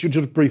 Paul,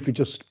 just briefly,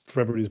 just for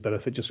everybody's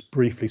benefit, just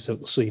briefly set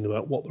the scene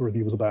about what the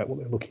review was about, what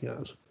they're looking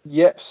at.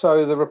 Yep,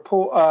 so the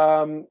report,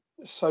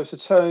 so Sir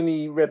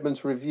Tony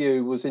Redmond's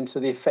review was into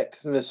the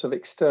effectiveness of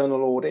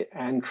external audit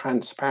and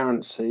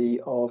transparency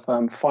of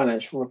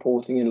financial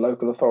reporting in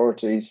local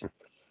authorities.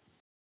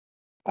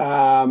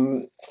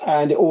 And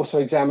it also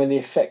examined the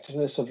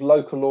effectiveness of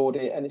local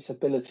audit and its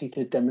ability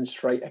to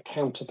demonstrate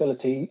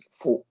accountability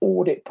for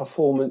audit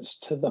performance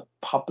to the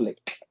public,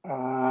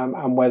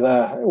 and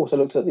whether it also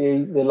looked at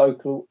the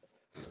local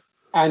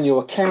annual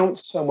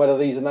accounts and whether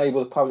these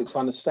enable the public to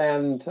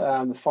understand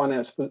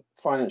the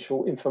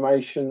financial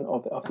information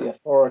of the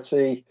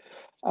authority,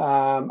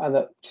 and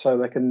that so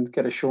they can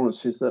get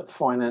assurances that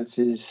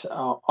finances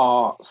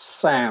are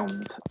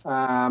sound.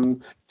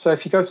 So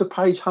if you go to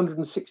page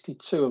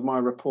 162 of my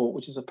report,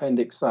 which is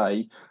Appendix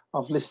A,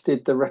 I've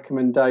listed the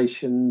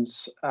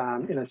recommendations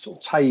in a sort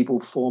of table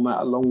format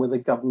along with the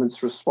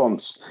government's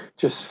response,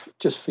 just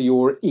for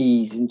your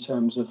ease in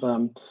terms of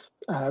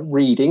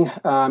reading.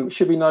 It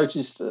should be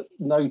noted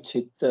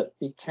that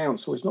the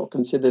council is not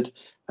considered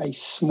a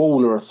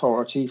smaller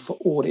authority for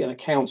audit and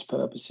accounts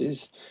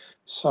purposes.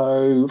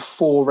 So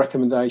 4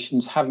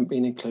 recommendations haven't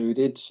been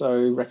included.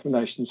 So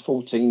recommendations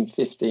 14,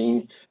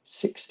 15,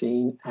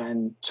 16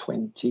 and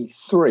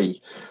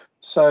 23.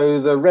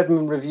 So the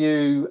Redmond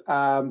review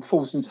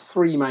falls into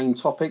 3 main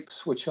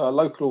topics, which are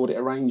local audit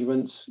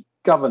arrangements,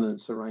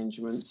 governance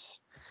arrangements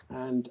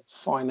and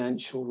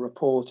financial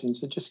reporting.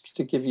 So just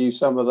to give you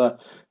some of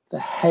the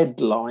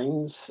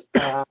headlines,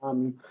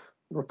 the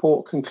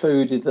report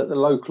concluded that the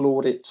local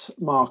audit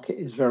market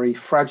is very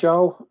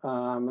fragile,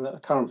 and that the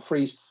current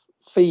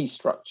fee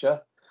structure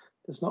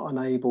does not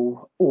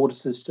enable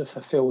auditors to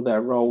fulfil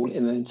their role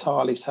in an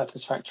entirely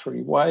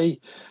satisfactory way.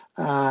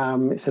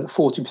 It said that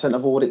 40%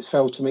 of audits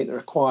failed to meet the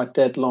required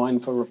deadline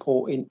for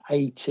reporting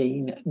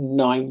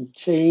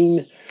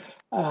 18/19.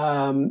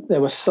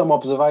 There were some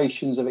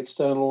observations of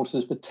external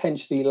auditors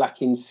potentially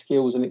lacking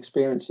skills and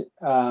experience,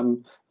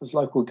 as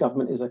local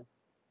government is an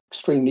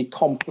extremely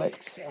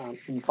complex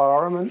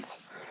environment.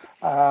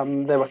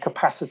 There were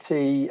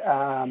capacity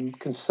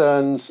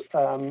concerns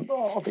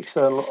of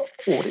external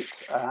audit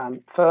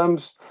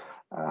firms.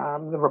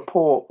 The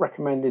report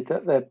recommended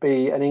that there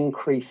be an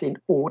increase in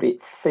audit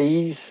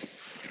fees,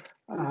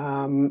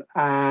 and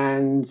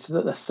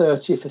that the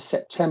 30th of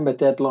September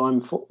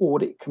deadline for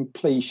audit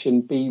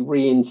completion be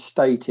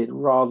reinstated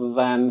rather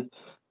than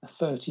the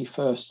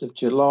 31st of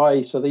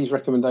July. So these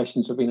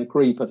recommendations have been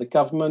agreed by the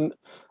government.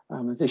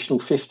 Additional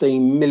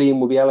 15 million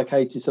will be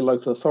allocated to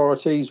local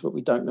authorities, but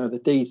we don't know the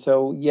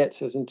detail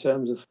yet as in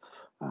terms of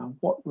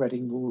what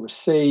Reading will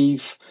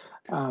receive.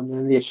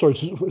 Sorry,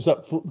 is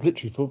that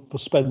literally for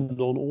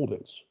spend on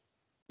audits?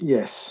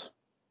 Yes,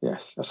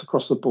 that's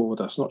across the board.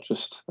 That's not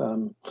just,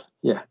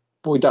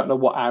 but we don't know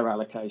what our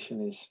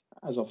allocation is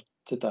as of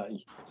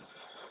today.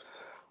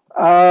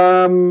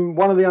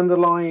 One of the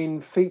underlying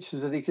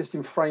features of the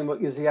existing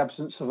framework is the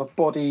absence of a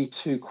body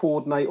to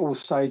coordinate all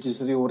stages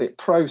of the audit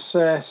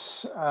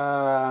process.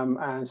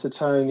 And Sir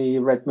Tony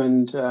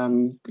Redmond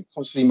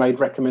constantly made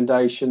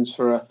recommendations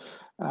for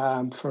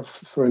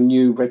a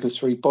new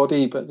regulatory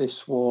body, but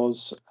this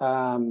was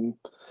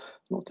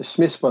not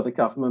dismissed by the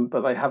government, but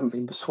they haven't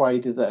been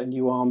persuaded that a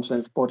new arm's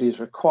length body is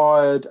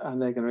required,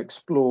 and they're going to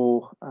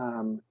explore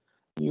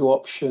new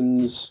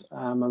options,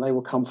 and they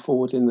will come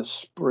forward in the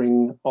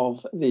spring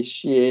of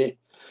this year.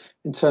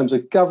 In terms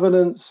of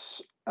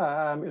governance,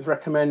 it was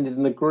recommended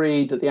and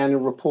agreed that the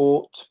annual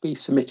report be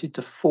submitted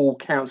to full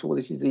council. Well,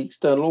 this is the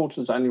external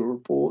auditor's annual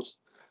report,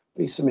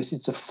 be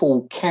submitted to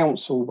full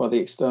council by the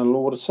external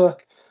auditor.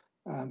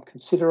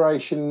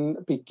 Consideration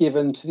be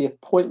given to the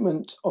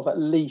appointment of at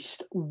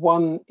least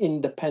one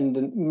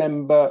independent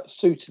member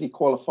suitably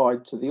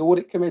qualified to the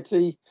audit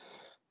committee.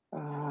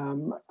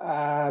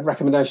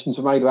 Recommendations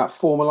are made about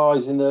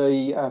formalising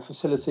the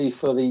facility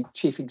for the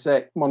chief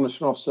exec,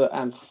 monitoring officer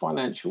and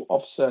financial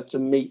officer to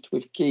meet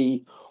with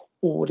key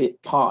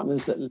audit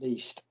partners at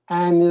least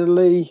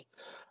annually.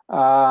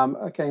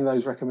 Again,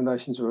 those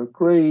recommendations are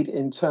agreed.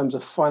 In terms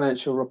of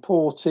financial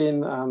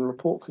reporting, the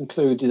report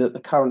concluded that the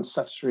current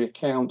statutory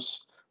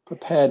accounts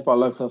prepared by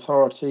local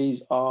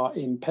authorities are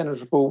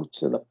impenetrable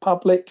to the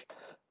public,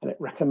 and it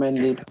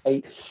recommended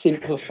a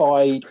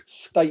simplified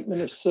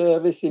statement of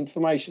service,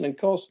 information and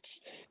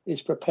costs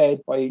is prepared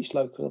by each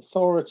local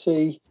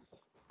authority.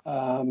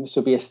 This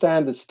will be a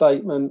standard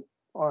statement,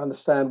 I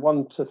understand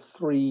 1 to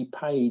 3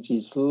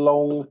 pages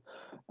long,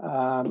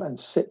 and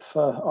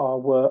SIPFA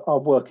are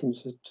working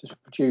to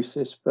produce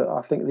this, but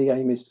I think the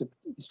aim is to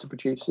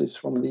produce this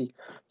from the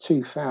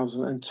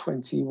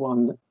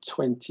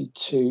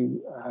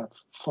 2021-22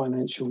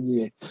 financial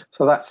year.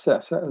 So that's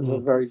a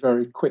very,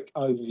 very quick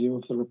overview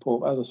of the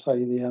report. As I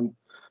say,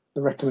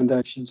 the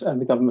recommendations and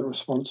the government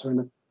response are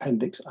in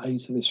Appendix A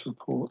to this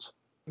report.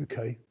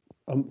 Okay.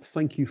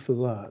 Thank you for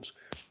that.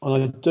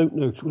 And I don't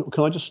know,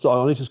 can I just start?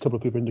 I noticed a couple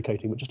of people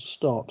indicating, but just to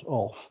start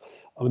off,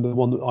 I mean, the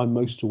one that I'm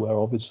most aware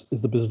of is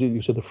the business,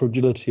 you said, the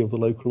fragility of the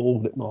local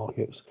audit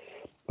market.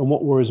 And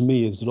what worries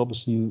me is that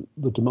obviously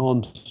the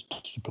demand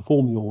to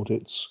perform the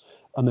audits,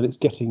 and then it's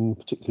getting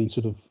particularly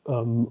sort of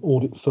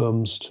audit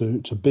firms to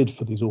bid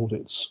for these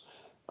audits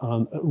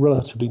at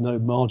relatively no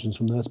margins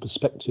from their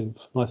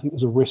perspective. And I think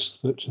there's a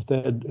risk that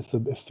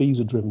if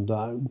fees are driven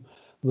down,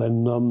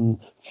 then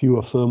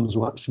fewer firms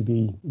will actually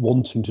be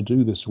wanting to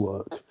do this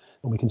work.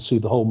 And we can see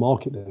the whole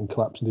market then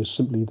collapse, and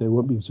there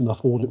won't be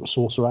enough audit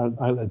resource out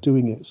there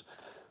doing it.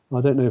 And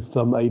I don't know if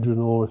Adrian,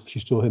 or if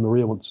she's still here,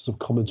 Maria, wants to sort of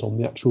comment on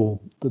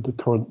the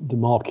current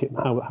market and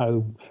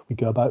how we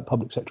go about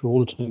public sector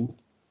auditing.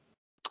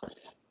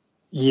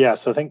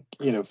 Yes, I think,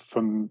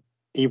 from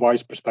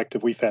EY's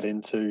perspective, we fed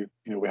into,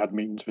 we had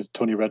meetings with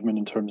Tony Redmond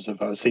in terms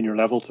of a senior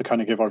level to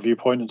kind of give our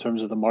viewpoint in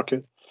terms of the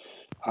market.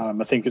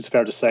 I think it's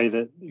fair to say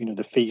that,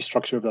 the fee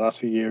structure of the last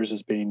few years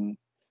has been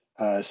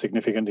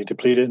significantly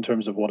depleted in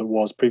terms of what it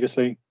was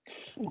previously.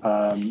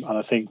 And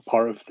I think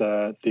part of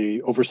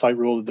the oversight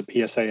role of the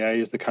PSAA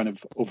is the kind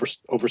of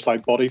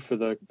oversight body for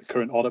the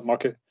current audit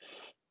market.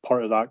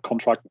 Part of that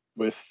contract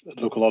with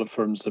local audit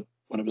firms, that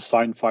when it was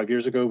signed 5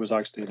 years ago, was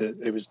actually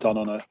that it was done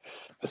on a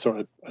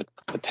sort of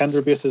a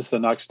tender basis,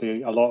 and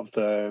actually a lot of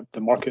the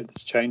market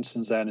has changed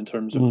since then in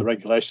terms of the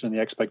regulation and the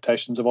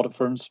expectations of audit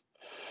firms.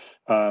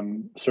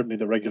 Certainly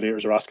the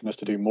regulators are asking us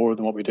to do more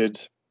than what we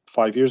did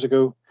 5 years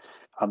ago.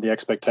 And the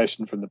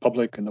expectation from the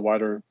public and the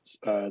wider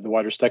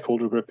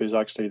stakeholder group is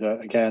actually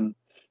that, again,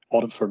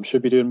 audit firms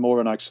should be doing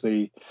more, and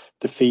actually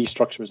the fee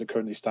structure as it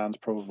currently stands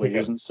probably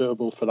isn't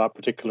suitable for that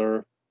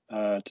particular,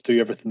 to do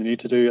everything they need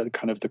to do at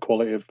kind of the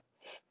quality of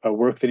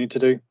work they need to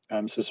do.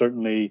 So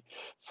certainly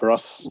for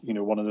us,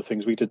 one of the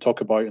things we did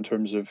talk about in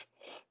terms of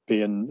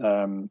being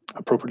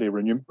appropriately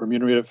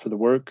remunerated for the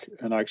work,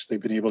 and actually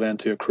being able then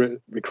to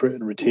recruit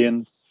and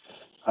retain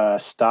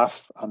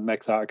staff and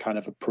make that a kind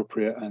of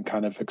appropriate and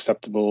kind of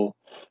acceptable,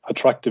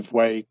 attractive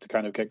way to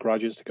kind of get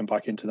graduates to come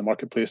back into the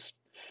marketplace.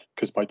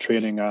 Because by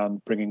training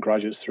and bringing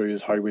graduates through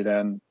is how we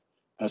then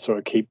sort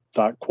of keep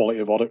that quality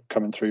of audit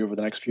coming through over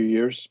the next few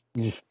years.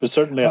 But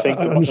certainly, I think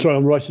I'm sorry,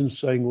 I'm right in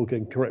saying, or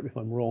again, correct me if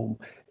I'm wrong.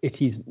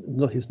 It's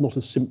not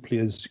as simply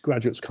as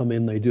graduates come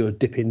in, they do a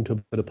dip into a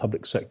bit of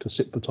public sector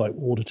SIPA type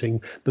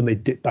auditing, then they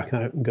dip back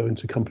out and go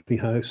into company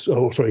house,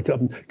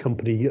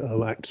 company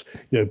act,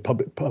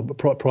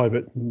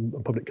 private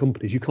and public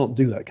companies. You can't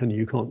do that, can you?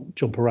 You can't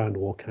jump around,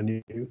 or can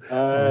you?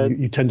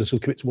 You tend to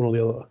sort of commit to one or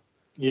the other.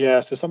 Yeah,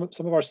 so some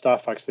of our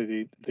staff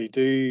actually they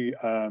do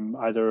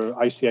either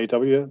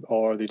ICAW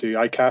or they do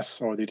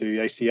ICAS or they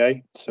do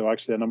ACA. So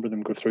actually a number of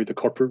them go through the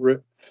corporate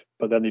route,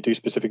 but then they do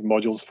specific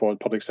modules for the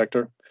public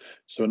sector.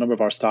 So a number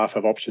of our staff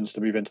have options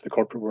to move into the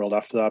corporate world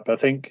after that. But I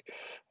think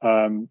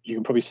you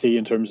can probably see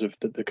in terms of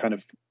the kind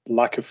of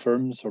lack of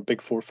firms or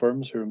big four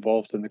firms who are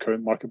involved in the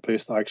current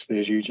marketplace that actually,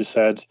 as you just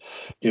said,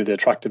 the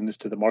attractiveness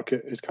to the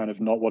market is kind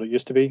of not what it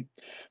used to be.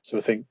 So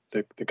I think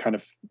the kind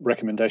of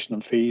recommendation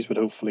on fees would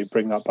hopefully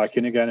bring that back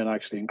in again and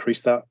actually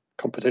increase that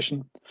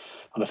competition.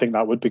 And I think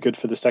that would be good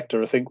for the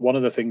sector. I think one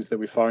of the things that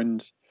we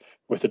found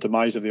with the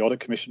demise of the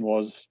Audit Commission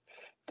was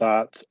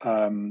that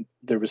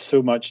there was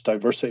so much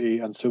diversity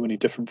and so many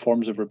different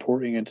forms of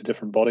reporting into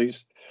different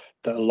bodies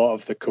that a lot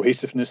of the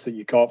cohesiveness that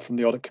you got from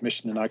the Audit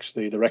Commission and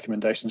actually the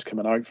recommendations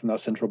coming out from that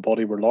central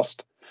body were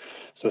lost.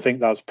 So I think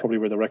that's probably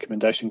where the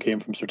recommendation came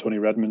from Sir Tony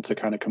Redmond to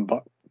kind of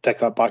take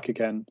that back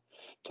again,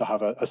 to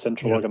have a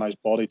central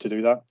organised body to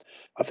do that.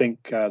 I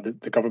think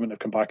the government have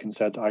come back and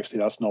said that actually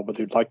that's not what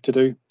they'd like to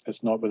do.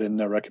 It's not within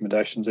their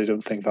recommendations. They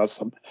don't think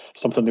that's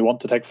something they want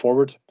to take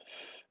forward.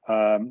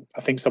 I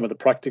think some of the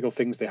practical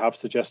things they have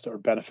suggested are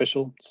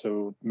beneficial.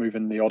 So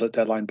moving the audit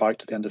deadline back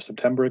to the end of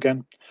September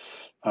again.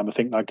 I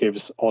think that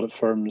gives audit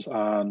firms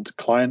and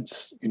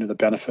clients, the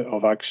benefit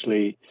of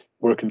actually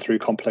working through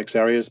complex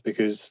areas,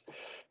 because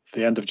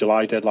the end of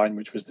July deadline,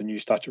 which was the new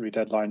statutory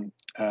deadline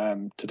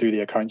to do the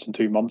accounts in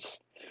 2 months,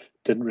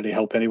 didn't really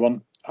help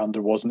anyone. And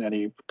there wasn't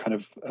any kind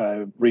of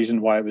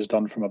reason why it was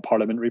done from a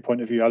parliamentary point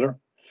of view either.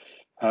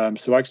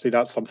 So actually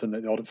that's something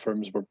that the audit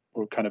firms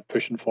were kind of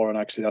pushing for, and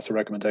actually that's a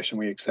recommendation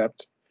we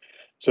accept.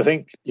 So I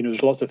think,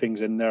 there's lots of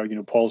things in there.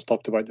 Paul's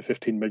talked about the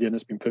 15 million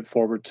that's been put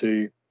forward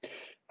to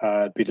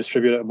be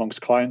distributed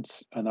amongst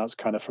clients, and that's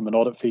kind of from an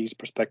audit fees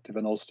perspective,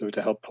 and also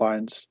to help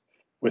clients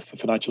with the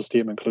financial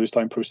statement close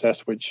down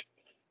process, which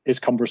is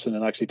cumbersome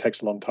and actually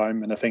takes a long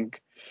time. And I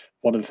think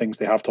one of the things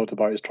they have talked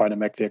about is trying to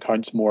make the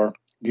accounts more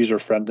user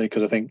friendly,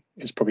 because I think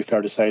it's probably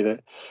fair to say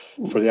that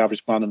for the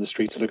average man in the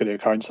street to look at the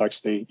accounts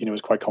actually,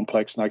 is quite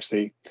complex, and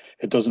actually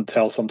it doesn't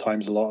tell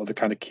sometimes a lot of the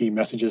kind of key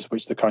messages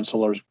which the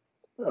council are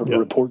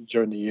reporting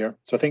during the year.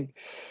 So I think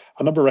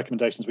a number of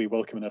recommendations we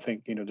welcome, and I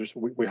think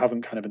we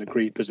haven't kind of an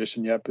agreed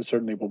position yet, but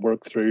certainly we'll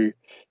work through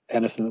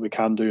anything that we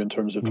can do in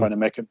terms of trying to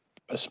make it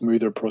a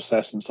smoother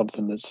process and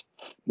something that's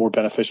more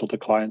beneficial to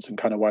clients and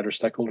kind of wider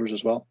stakeholders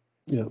as well.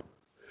 Yeah.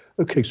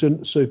 Okay, so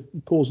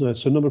pause there.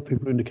 So a number of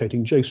people are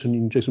indicating.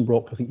 Jason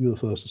Brock, I think you were the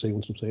first to say you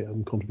want to say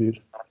and contribute.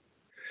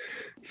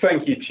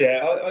 Thank you,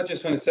 Chair. I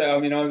just want to say, I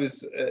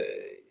was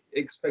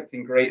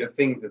expecting greater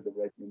things of the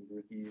Redmond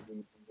review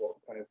than what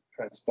kind of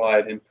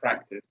transpired in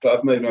practice, but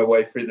I've made my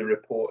way through the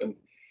report and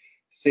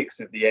 6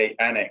 of the 8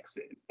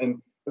 annexes.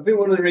 And I think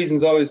one of the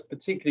reasons I was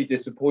particularly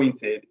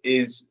disappointed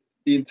is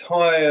the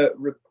entire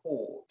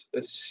report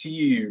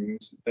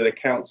assumes that a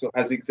council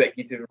has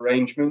executive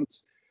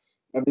arrangements.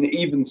 It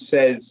even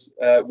says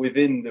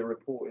within the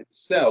report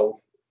itself,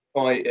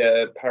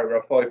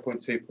 paragraph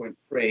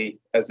 5.2.3,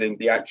 as in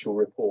the actual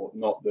report,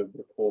 not the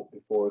report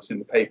before us in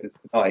the papers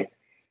tonight,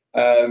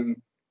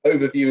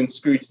 overview and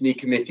scrutiny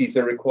committees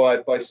are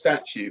required by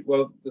statute.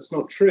 Well, that's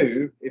not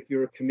true if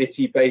you're a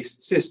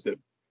committee-based system.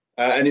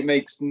 And it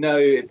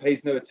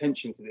pays no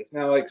attention to this.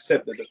 Now, I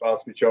accept that the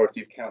vast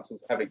majority of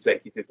councils have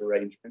executive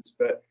arrangements,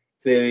 but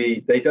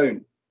clearly they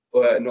don't.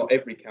 Not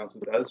every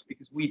council does,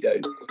 because we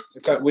don't.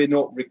 In fact, we're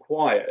not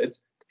required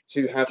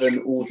to have an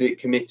audit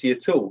committee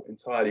at all.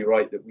 Entirely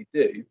right that we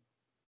do.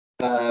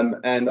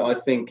 And I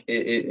think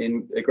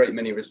in a great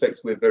many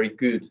respects, we're very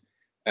good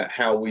at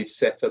how we've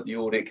set up the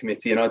audit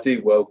committee. And I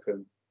do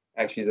welcome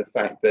actually the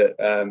fact that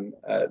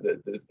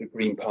the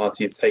Green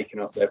Party have taken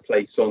up their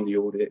place on the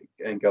Audit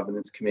and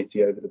Governance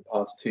Committee over the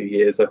past 2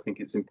 years. I think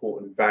it's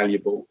important and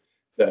valuable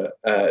that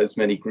as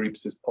many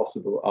groups as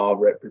possible are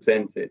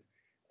represented.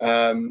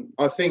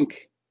 I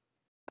think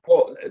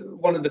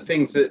one of the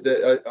things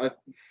that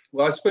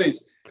I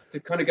suppose to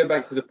kind of go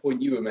back to the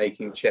point you were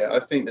making, Chair, I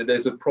think that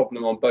there's a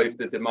problem on both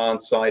the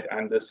demand side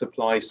and the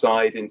supply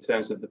side in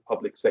terms of the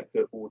public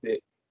sector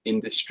audit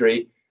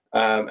industry,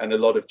 and a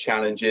lot of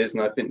challenges.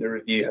 And I think the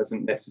review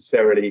hasn't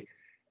necessarily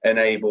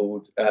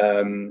enabled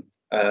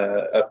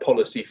a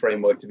policy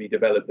framework to be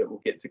developed that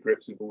will get to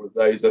grips with all of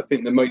those. I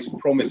think the most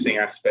promising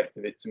aspect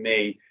of it to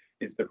me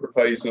is the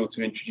proposal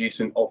to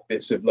introduce an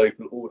Office of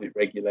Local Audit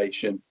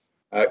Regulation,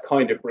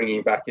 kind of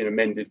bringing back in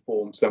amended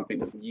form something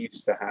that we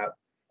used to have.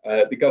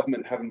 The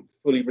government haven't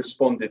fully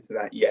responded to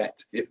that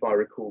yet, if I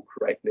recall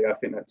correctly. I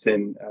think that's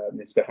in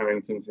Mr.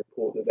 Harrington's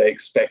report, that they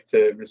expect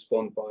to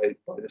respond by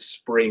the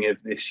spring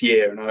of this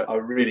year. And I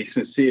really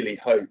sincerely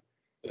hope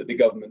that the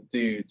government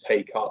do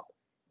take up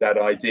that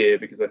idea,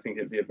 because I think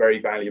it'd be a very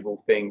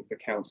valuable thing for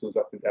councils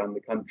up and down the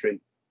country.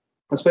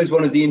 I suppose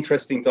one of the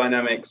interesting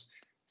dynamics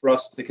for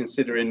us to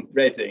consider in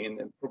Reading,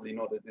 and probably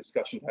not a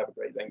discussion to have a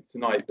great length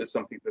tonight, but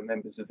something for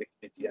members of the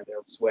committee and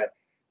elsewhere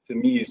to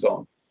muse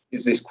on,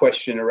 is this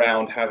question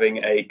around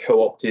having a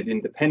co-opted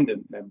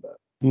independent member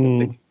of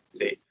the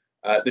committee.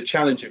 The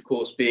challenge, of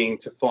course, being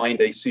to find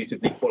a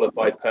suitably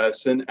qualified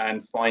person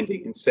and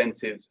finding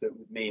incentives that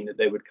would mean that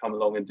they would come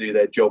along and do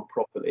their job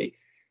properly.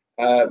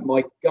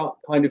 My gut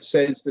kind of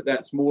says that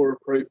that's more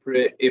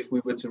appropriate if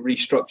we were to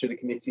restructure the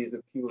committee as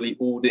a purely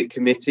audit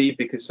committee,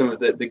 because some of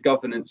the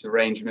governance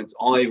arrangements,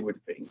 I would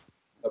think,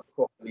 are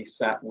properly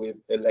sat with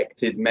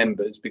elected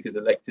members, because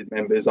elected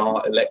members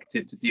are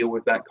elected to deal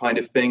with that kind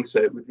of thing.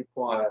 So it would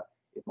require,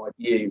 in my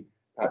view,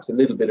 perhaps a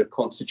little bit of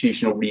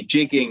constitutional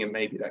rejigging, and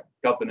maybe that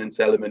governance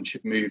element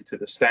should move to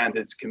the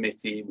standards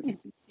committee, which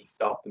would be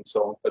beefed up and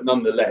so on. But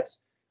nonetheless,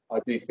 I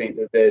do think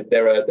that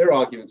there are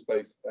arguments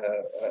both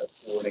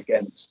for and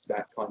against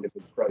that kind of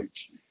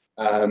approach.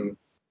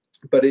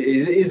 But it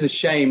is a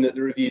shame that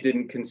the review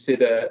didn't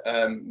consider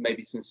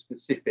maybe some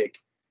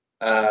specific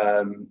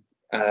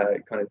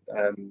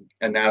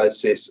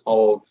analysis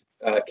of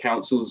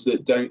councils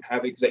that don't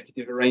have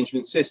executive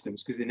arrangement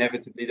systems, because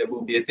inevitably there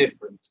will be a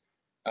difference.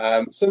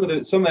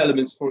 Some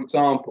elements, for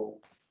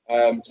example,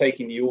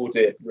 taking the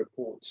audit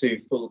report to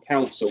full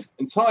council,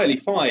 entirely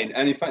fine.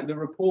 And in fact, the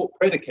report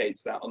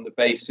predicates that on the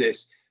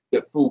basis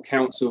that full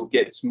council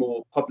gets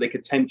more public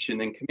attention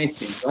than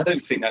committees. I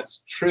don't think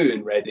that's true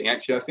in Reading.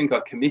 Actually, I think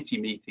our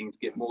committee meetings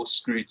get more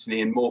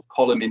scrutiny and more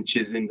column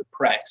inches in the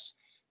press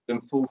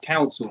than full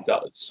council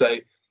does. So,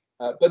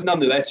 but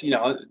nonetheless, it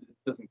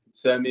doesn't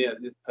concern me. It's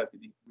a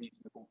perfectly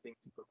reasonable thing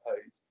to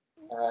propose.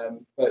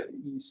 But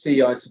you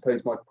see, I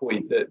suppose, my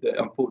point that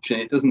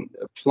unfortunately it doesn't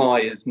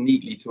apply as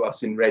neatly to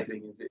us in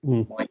Reading as it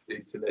might do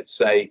to, let's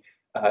say,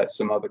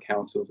 some other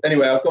councils.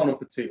 Anyway, I've gone on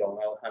for too long.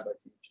 I'll hand over to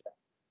you, Chair.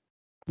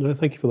 No,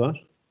 thank you for that.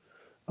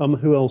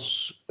 Who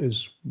else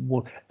is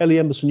one? Ellie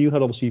Emberson, you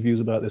had obviously views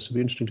about this. It'd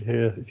be interesting to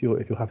hear if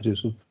you're happy to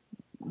sort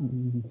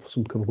of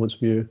some couple of points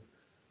from you.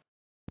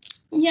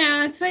 Yeah,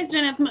 I suppose I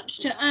don't have much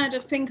to add. I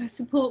think I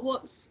support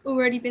what's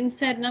already been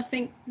said, and I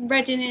think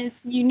Reading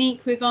is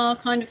unique with our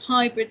kind of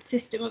hybrid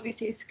system.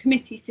 Obviously, it's a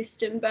committee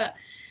system, but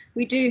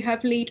we do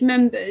have lead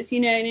members,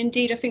 and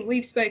indeed, I think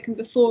we've spoken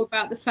before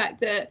about the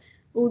fact that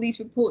all these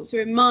reports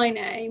are in my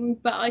name,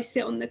 but I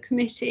sit on the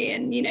committee,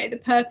 and,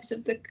 the purpose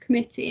of the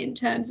committee in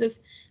terms of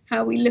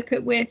how we look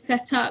at we're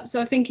set up.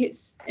 So I think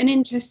it's an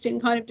interesting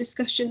kind of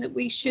discussion that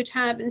we should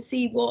have and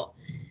see what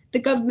the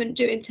government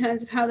do in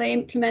terms of how they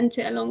implement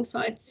it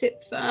alongside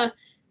SIPFA,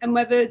 and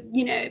whether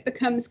it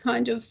becomes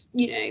kind of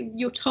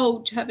you're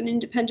told to have an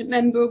independent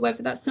member, or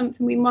whether that's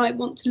something we might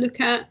want to look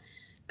at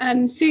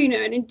sooner.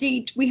 And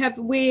indeed, we have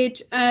a weird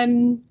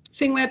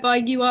thing whereby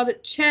you are the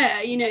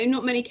chair.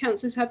 Not many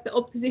councillors have the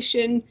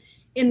opposition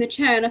in the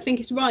chair, and I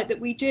think it's right that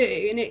we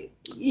do, and it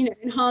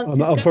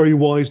enhances. A very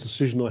wise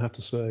decision, I have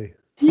to say.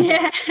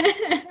 Yeah.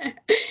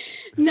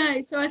 No,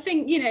 so I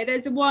think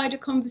there's a wider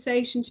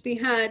conversation to be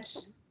had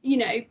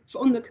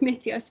on the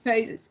committee. I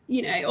suppose it's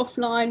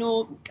offline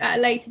or at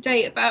a later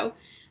date about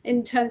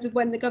in terms of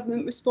when the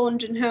government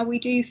respond and how we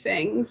do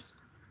things.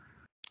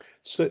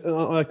 So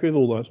I agree with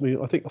all that. I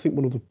mean, I think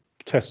one of the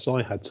tests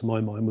I had, to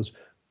my mind, was,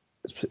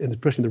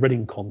 especially in the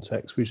Reading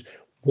context, which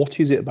what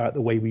is it about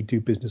the way we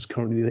do business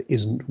currently that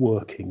isn't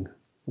working?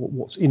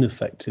 What's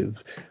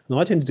ineffective? And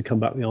I tended to come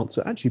back with the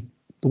answer, actually,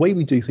 the way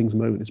we do things at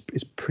the moment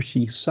is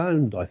pretty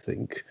sound, I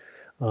think.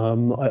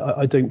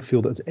 I don't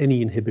feel that there's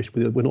any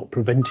inhibition. We're not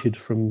prevented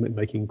from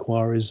making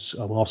inquiries,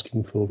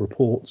 asking for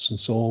reports and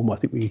so on. I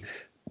think we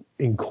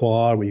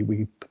inquire,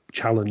 we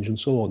challenge and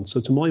so on.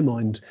 So to my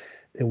mind,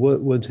 there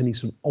weren't any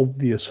sort of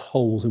obvious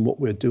holes in what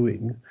we're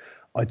doing.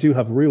 I do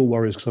have real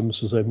worries, because I'm,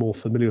 as I say, more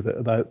familiar with it,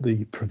 about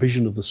the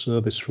provision of the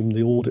service from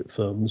the audit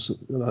firms.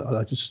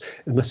 I just,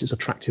 unless it's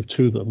attractive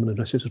to them and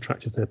unless it's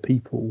attractive to their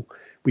people,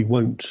 we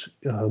won't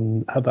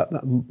have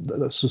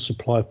that's a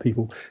supply of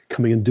people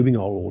coming and doing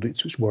our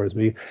audits, which worries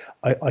me.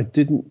 I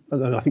think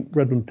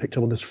Redmond picked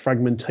up on this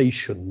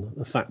fragmentation,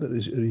 the fact that,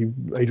 as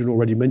Adrian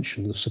already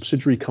mentioned, the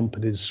subsidiary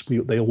companies,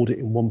 they audit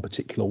in one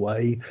particular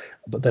way,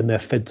 but then they're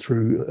fed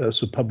through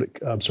private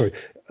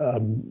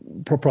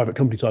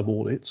company type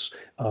audits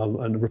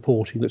and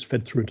reporting that's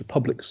fed through into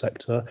public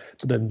sector.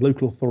 But then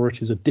local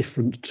authorities are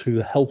different to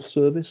the health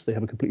service. They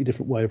have a completely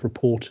different way of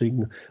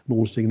reporting and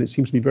auditing, and it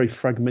seems to be very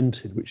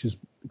fragmented, which is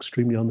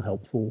extremely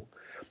unhelpful.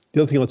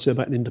 The other thing I'd say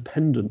about an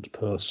independent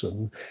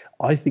person,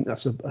 I think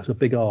that's a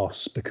big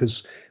ask,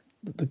 because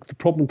the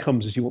problem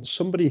comes is you want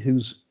somebody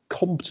who's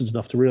competent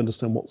enough to really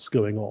understand what's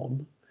going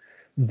on,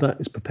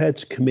 that is prepared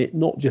to commit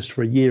not just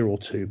for a year or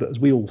two, but as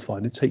we all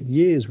find, it takes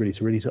years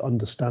really to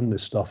understand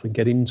this stuff and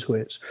get into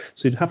it.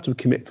 So you'd have to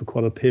commit for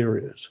quite a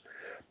period.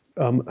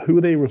 who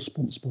are they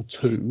responsible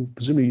to?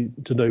 Presumably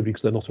to nobody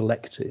because they're not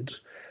elected.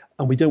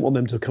 And we don't want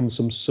them to become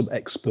some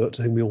expert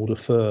to whom we all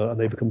defer and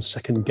they become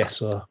second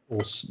guesser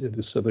or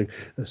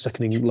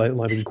seconding line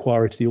of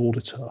inquiry to the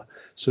auditor.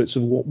 So it's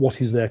what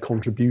is their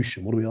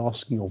contribution? What are we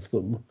asking of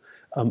them?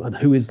 And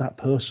who is that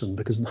person?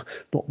 Because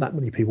not that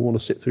many people want to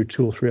sit through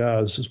 2 or 3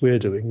 hours as we're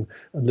doing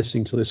and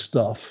listening to this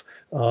stuff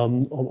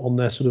on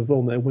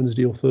their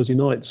Wednesday or Thursday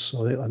nights.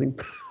 So I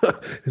think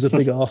it's a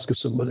big ask of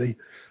somebody.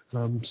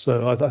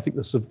 So I think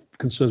there's some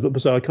concerns,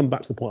 but so I come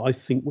back to the point. I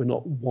think we're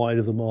not wide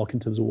of the mark in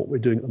terms of what we're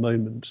doing at the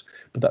moment,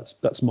 but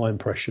that's my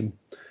impression.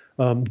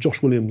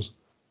 Josh Williams.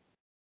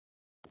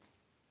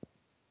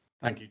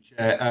 Thank you,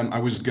 Chair. I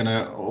was going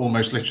to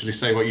almost literally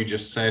say what you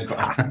just said, but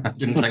I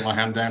didn't take my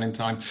hand down in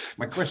time.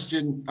 My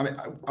question,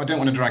 I don't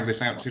want to drag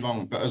this out too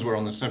long, but as we're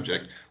on the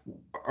subject,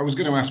 I was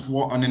going to ask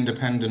what an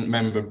independent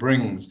member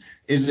brings.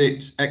 Is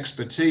it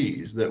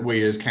expertise that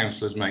we as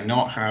councillors may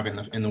not have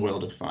in the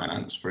world of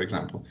finance, for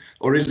example,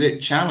 or is it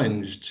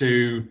challenge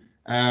to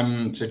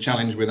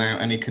challenge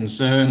without any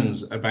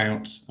concerns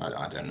about,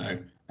 I don't know,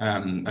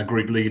 a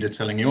group leader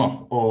telling you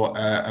off or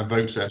a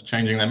voter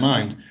changing their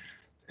mind?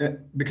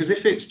 Because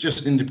if it's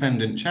just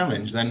independent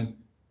challenge, then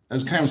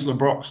as Councillor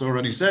Brock's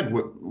already said,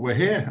 we're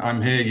here.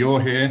 I'm here, you're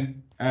here.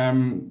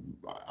 I'm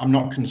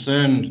not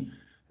concerned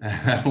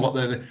what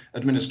the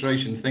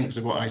administration thinks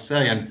of what I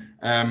say,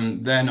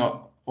 and they're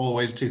not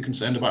always too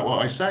concerned about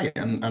what I say,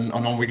 and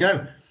on we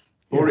go.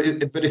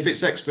 Yeah. But if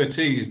it's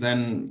expertise,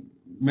 then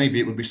maybe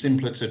it would be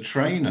simpler to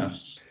train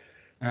us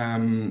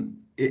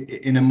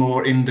in a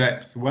more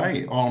in-depth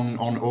way on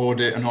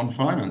audit and on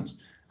finance.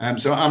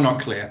 So I'm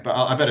not clear, but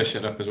I better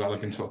shut up as well. I've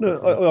been talking.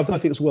 No, I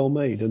think it's well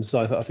made, and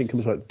so I think it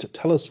comes right.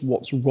 Tell us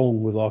what's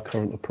wrong with our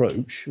current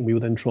approach, and we will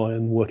then try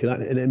and work it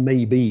out. And it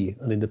may be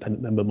an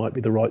independent member might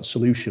be the right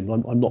solution.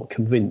 I'm not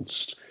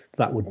convinced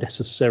that would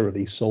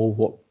necessarily solve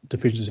what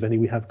deficiencies, if any,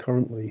 we have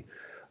currently.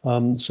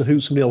 So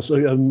who's somebody else?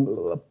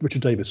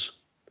 Richard Davis.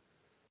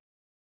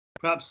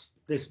 Perhaps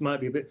this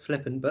might be a bit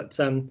flippant, but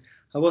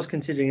I was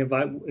considering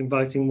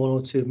inviting one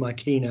or two of my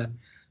keener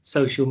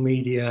social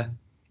media.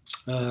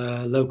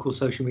 Local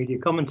social media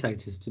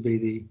commentators to be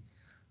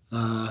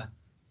the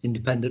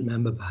independent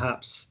member,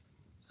 perhaps,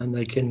 and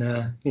they can,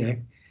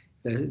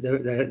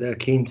 they're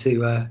keen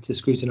to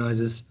scrutinise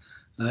us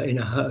in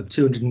a hut of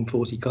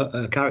 240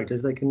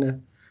 characters. They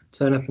can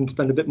turn up and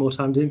spend a bit more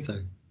time doing so.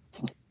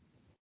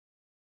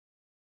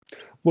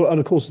 Well, and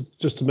of course,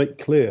 just to make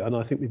clear, and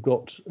I think we've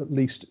got at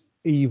least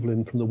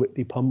Evelyn from the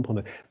Whitley Pump on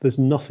it. There's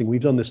nothing, we've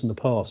done this in the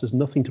past, there's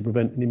nothing to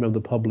prevent any member of the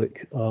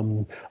public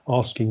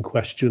asking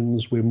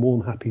questions. We're more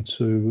than happy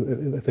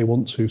to, if they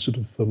want to, sort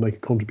of make a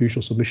contribution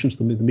or submission to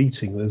them in the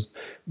meeting.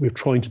 We're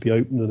trying to be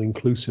open and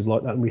inclusive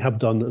like that, and we have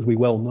done, as we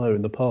well know,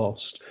 in the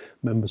past,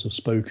 members have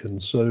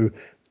spoken. So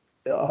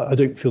I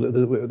don't feel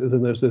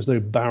that there's no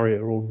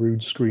barrier or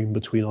rude screen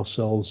between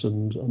ourselves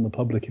and the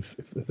public. If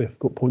they've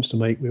got points to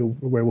make,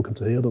 we're welcome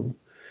to hear them.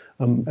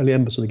 Ellie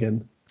Emberson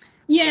again.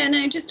 Yeah,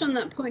 no, just on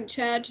that point,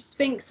 Chair, I just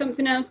think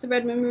something else the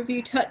Redmond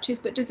Review touches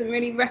but doesn't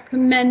really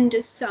recommend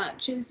as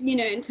such is,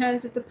 in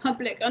terms of the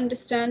public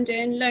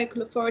understanding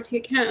local authority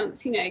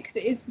accounts, because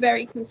it is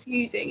very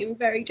confusing and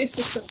very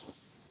difficult.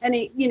 And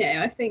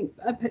I think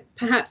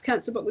perhaps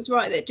Councillor Brock was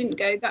right that it didn't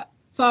go that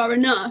far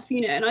enough,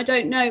 and I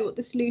don't know what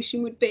the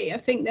solution would be. I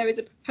think there is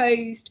a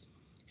proposed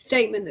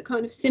statement that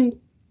kind of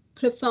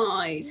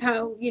simplifies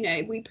how,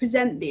 we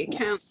present the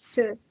accounts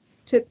to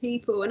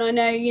people, and I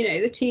know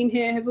the team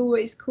here have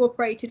always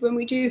cooperated when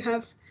we do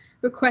have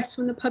requests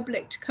from the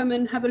public to come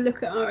and have a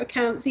look at our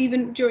accounts.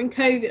 Even during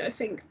COVID, I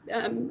think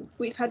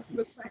we've had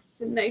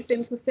requests and they've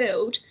been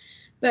fulfilled,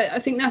 but I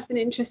think that's an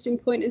interesting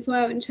point as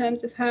well in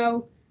terms of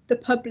how the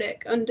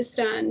public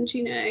understand,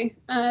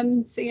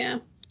 so yeah,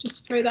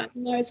 just throw that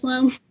in there as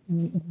well.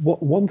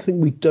 One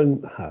thing we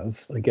don't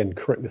have, again,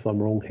 correct me if I'm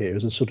wrong here,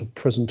 is a sort of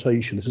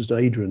presentation. This is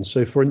Adrian.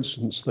 So, for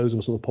instance, those of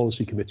us on the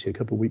policy committee a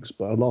couple of weeks,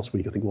 last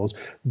week I think it was,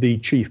 the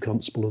Chief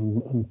Constable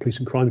and Police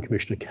and Crime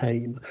Commissioner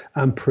came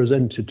and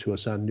presented to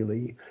us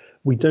annually.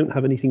 We don't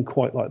have anything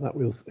quite like that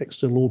with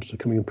external auditor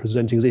coming and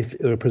presenting as if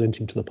they're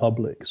presenting to the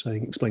public,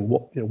 explain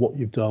what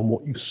you've done,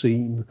 what you've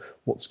seen,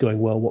 what's going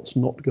well, what's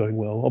not going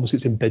well. Obviously,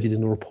 it's embedded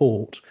in a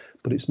report,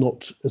 but it's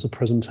not as a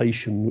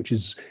presentation which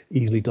is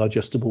easily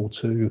digestible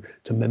to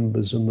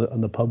members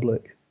and the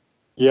public.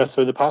 Yeah,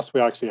 so in the past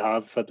we actually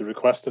have, at the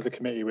request of the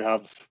committee, we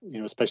have,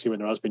 especially when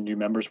there has been new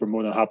members, we're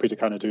more than happy to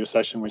kind of do a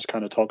session which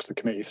kind of talks the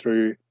committee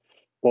through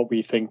what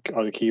we think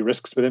are the key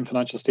risks within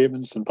financial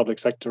statements and public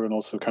sector, and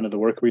also kind of the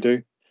work we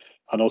do,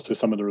 and also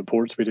some of the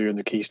reports we do and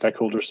the key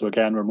stakeholders. So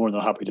again, we're more than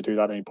happy to do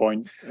that at any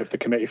point if the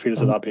committee feels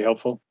that that'd be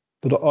helpful.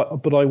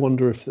 But I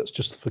wonder if that's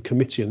just for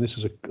committee, and this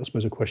is I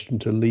suppose a question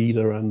to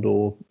Leader and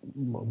or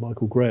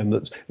Michael Graham,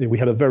 that we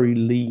had a very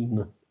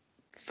lean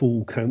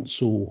full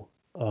council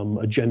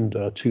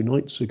agenda 2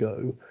 nights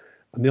ago,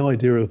 and the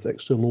idea of the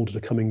external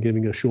auditor coming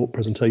giving a short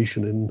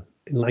presentation in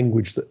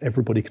language that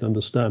everybody can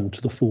understand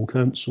to the full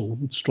council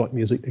would strike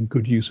me as a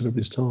good use of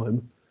everybody's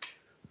time.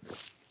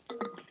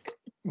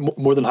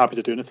 more than happy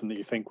to do anything that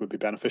you think would be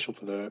beneficial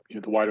for the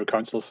the wider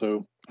council.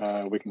 So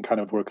we can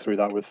kind of work through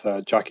that with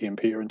Jackie and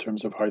Peter in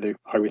terms of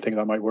how we think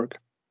that might work.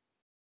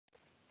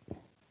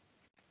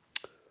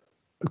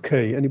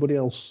 Okay, anybody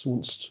else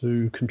wants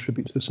to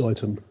contribute to this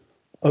item?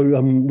 Oh,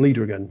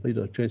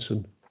 leader,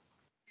 Jason.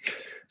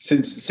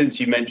 Since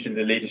you mentioned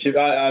the leadership,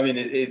 I mean,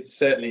 it's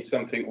certainly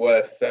something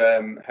worth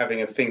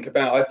having a think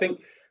about. I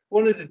think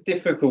one of the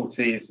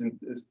difficulties, and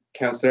as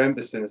Councillor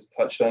Emberson has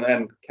touched on,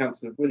 and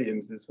Councillor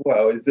Williams as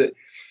well, is that,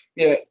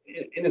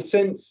 in a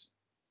sense,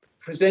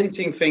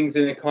 presenting things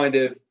in a kind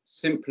of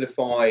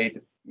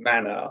simplified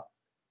manner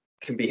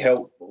can be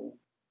helpful,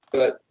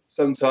 but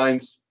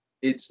sometimes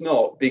it's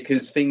not,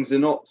 because things are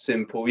not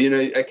simple.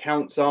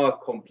 Accounts are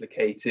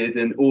complicated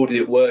and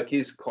audit work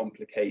is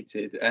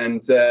complicated,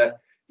 and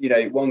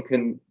one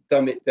can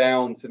dumb it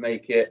down to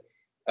make it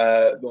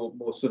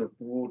more sort of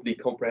broadly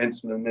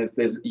comprehensible, and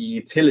there's a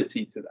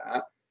utility to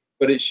that,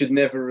 but it should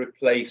never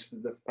replace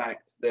the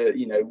fact that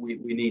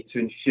we need to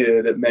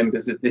ensure that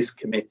members of this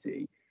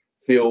committee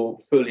feel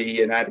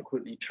fully and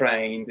adequately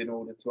trained in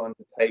order to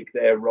undertake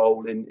their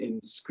role in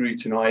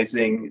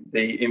scrutinising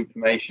the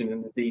information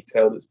and the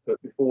detail that's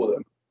put before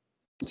them.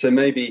 So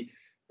maybe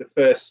the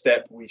first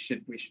step we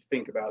should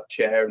think about,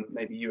 Chair, and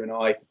maybe you and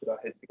I could put our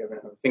heads together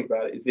and have a think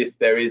about it, is if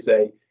there is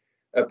a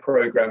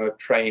programme of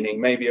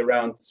training, maybe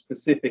around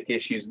specific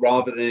issues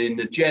rather than in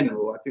the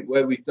general. I think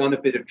where we've done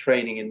a bit of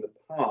training in the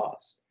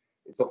past,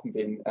 it's often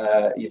been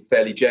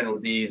fairly general.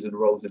 These are the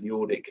roles of the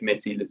audit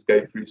committee. Let's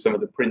go through some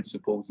of the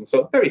principles and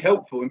so on. Very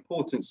helpful,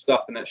 important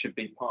stuff, and that should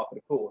be part of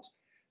the course.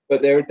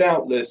 But there are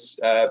doubtless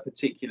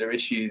particular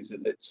issues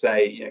that, let's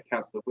say,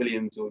 Councillor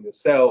Williams or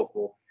yourself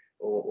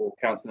or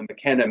Councillor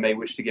McKenna may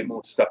wish to get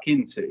more stuck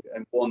into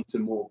and want a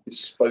more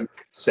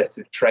bespoke set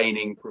of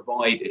training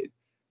provided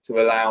to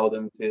allow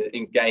them to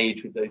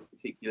engage with those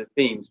particular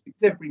themes,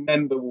 because every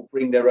member will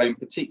bring their own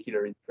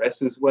particular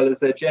interests as well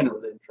as their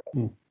general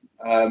interests.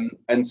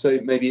 And so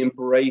maybe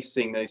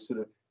embracing those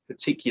sort of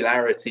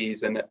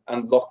particularities and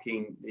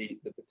unlocking the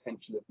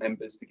potential of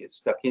members to get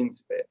stuck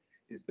into it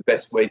is the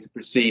best way to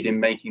proceed in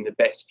making the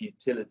best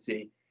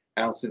utility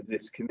out of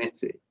this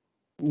committee.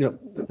 Yeah,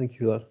 thank you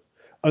for that.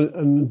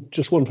 And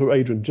just one for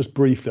Adrian, just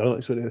briefly,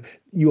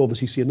 you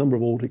obviously see a number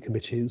of audit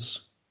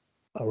committees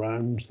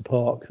around the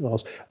park.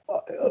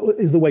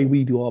 Is the way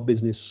we do our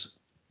business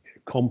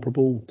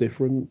comparable,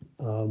 different,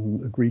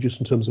 egregious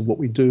in terms of what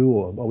we do,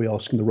 or are we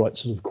asking the right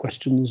sort of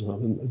questions?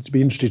 It'd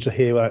be interesting to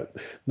hear about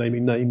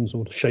naming names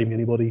or to shame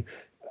anybody.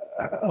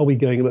 Are we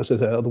going about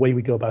the way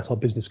we go about our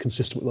business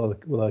consistent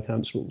with our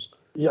councils?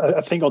 Yeah,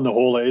 I think on the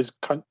whole it is,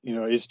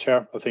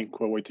 Chair. I think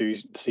what we do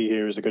see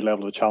here is a good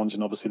level of challenge,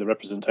 and obviously the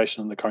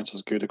representation in the council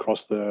is good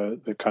across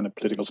the kind of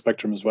political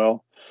spectrum as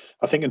well.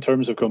 I think in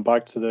terms of going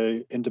back to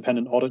the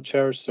independent audit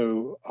chairs,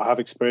 so I have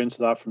experience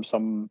of that from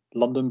some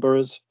London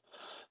boroughs.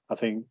 I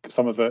think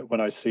some of it,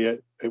 when I see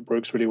it, it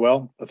works really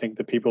well. I think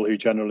the people who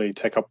generally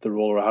take up the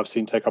role, or I have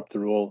seen take up the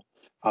role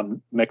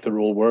and make the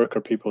role work,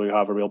 are people who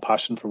have a real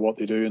passion for what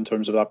they do in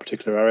terms of that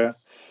particular area.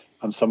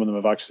 And some of them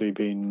have actually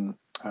been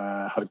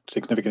had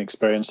significant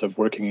experience of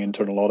working in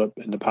internal audit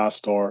in the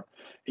past, or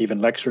even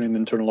lecturing in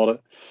internal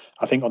audit.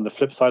 I think on the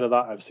flip side of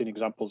that, I've seen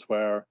examples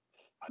where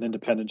an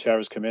independent chair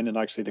has come in and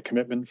actually the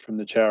commitment from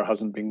the chair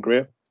hasn't been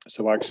great.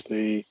 So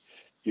actually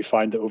you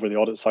find that over the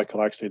audit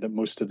cycle, actually that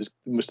most of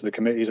the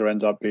committees are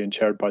end up being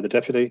chaired by the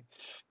deputy,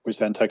 which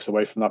then takes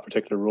away from that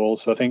particular role.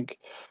 So I think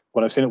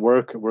when I've seen it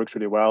works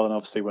really well, and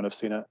obviously when I've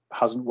seen it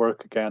hasn't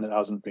worked, again, it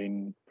hasn't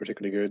been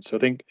particularly good. So I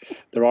think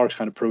there are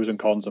kind of pros and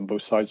cons on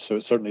both sides. So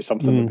it's certainly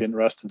something that'd be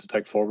interesting to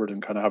take forward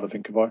and kind of have a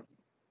think about.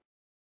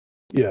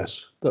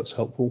 Yes, that's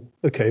helpful.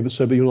 Okay, but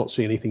you're not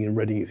seeing anything in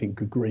Reading you think,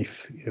 good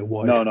grief,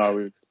 why?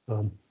 No.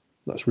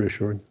 That's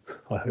reassuring,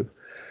 I hope.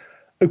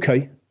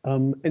 Okay,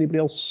 anybody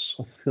else?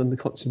 I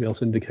can't see anybody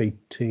else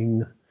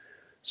indicating.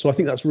 So I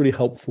think that's really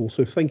helpful.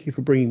 So thank you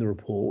for bringing the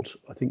report.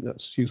 I think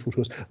that's useful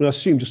to us. And I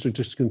assume, just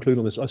to conclude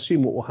on this, I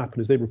assume what will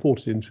happen is they've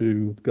reported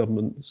into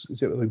government.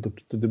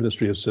 The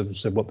ministry has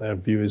said what their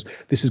view is.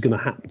 This is going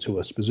to happen to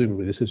us.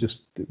 Presumably, this is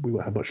just, we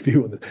won't have much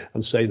view on it.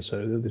 I'm saying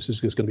so. This is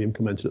just going to be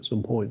implemented at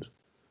some point.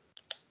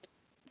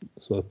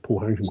 So, Paul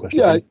Harrington question.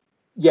 Yeah.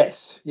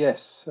 Yes.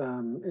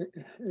 In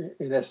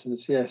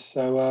essence, yes.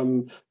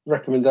 So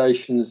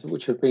recommendations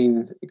which have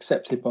been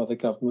accepted by the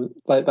government,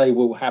 they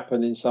will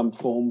happen in some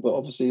form, but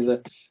obviously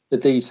the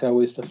detail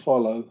is to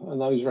follow.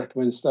 And those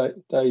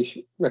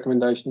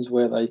recommendations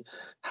where they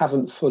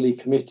haven't fully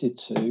committed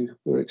to,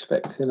 we're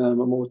expecting a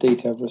more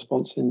detailed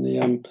response in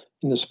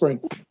the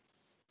spring.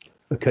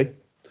 Okay.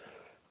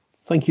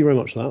 Thank you very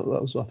much for that.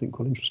 That was, I think,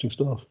 quite interesting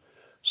stuff.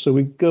 So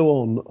we go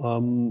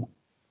on.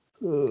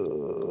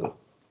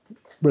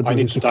 I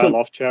need to dial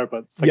off, Chair,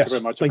 but thank you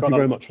very much. Thank you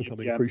very much for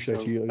coming.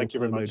 Appreciate you. Thank you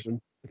very much.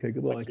 Okay,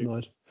 goodbye. Good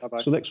night. Bye-bye.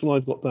 So next one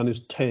I've got down is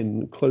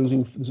 10,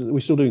 closing.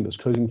 We're still doing this,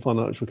 closing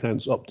financial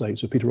accounts update.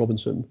 So Peter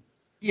Robinson.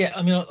 Yeah,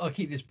 I mean, I'll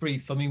keep this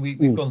brief. I mean,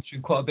 we've gone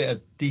through quite a bit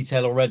of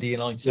detail already in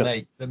item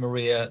 8 that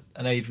Maria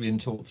and Adrian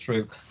talked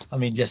through. I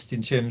mean, just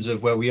in terms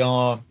of where we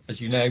are,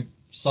 as you know,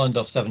 signed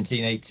off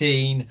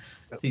 17/18,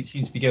 It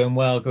seems to be going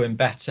well, going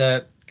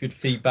better. Good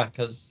feedback,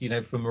 as you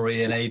know, from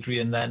Maria and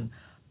Adrian. Then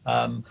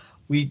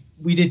we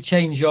did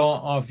change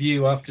our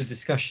view after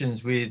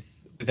discussions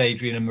with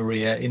Adrian and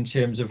Maria in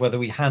terms of whether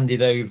we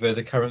handed over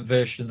the current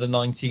version of the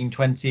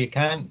 1920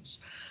 accounts.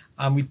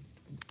 And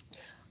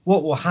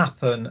what will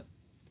happen,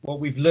 what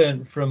we've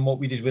learned from what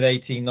we did with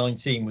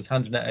 1819 was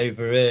handing it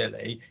over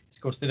early.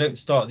 Of course, they don't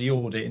start the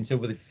audit until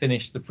we've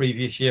finished the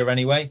previous year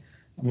anyway.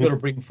 We've got to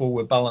bring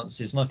forward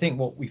balances. And I think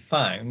what we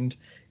found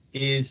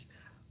is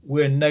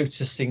we're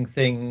noticing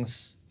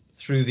things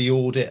through the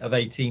audit of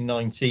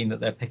 1819 that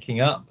they're picking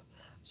up.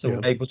 So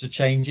we're able to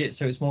change it.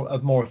 So it's a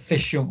more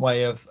efficient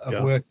way of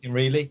working,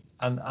 really,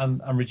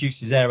 and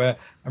reduces error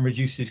and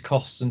reduces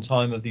costs and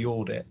time of the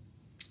audit.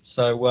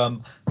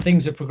 So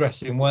things are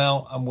progressing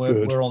well, and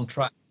we're on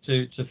track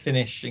to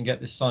finish and get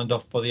this signed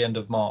off by the end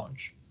of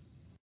March.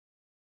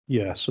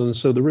 Yes, and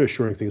so the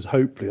reassuring thing is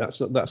hopefully that's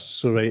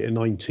sort of a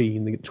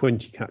 19, the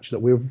 20 catching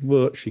up. We're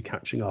virtually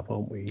catching up,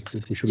 aren't we?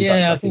 We should be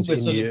back I think we're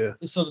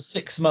sort of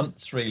 6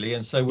 months really,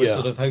 and so we're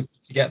sort of hoping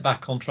to get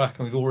back on track.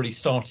 And we've already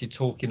started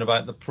talking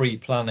about the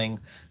pre-planning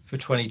for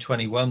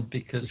 2021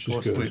 because of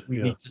course we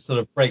need to sort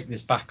of break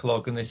this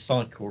backlog and this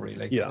cycle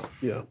really.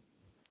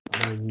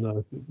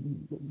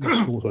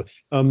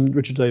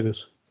 Richard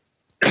Davis.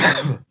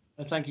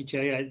 Thank you,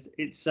 Chair. Yeah,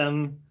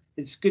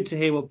 it's good to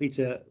hear what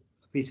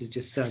Peter's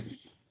just said.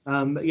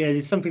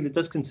 It's something that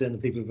does concern the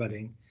people of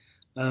Reading,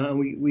 and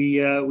we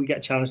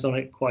get challenged on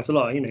it quite a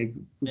lot. You know,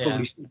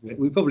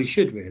 we probably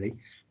should really.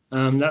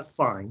 That's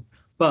fine,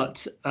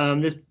 but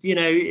there's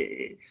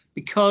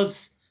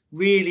because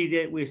really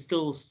that we're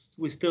still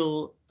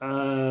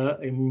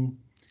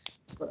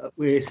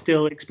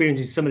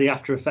experiencing some of the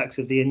after effects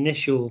of the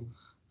initial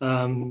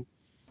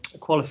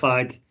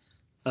qualified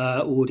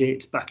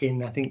audit back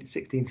in, I think,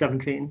 16,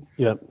 17.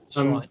 Yeah, that's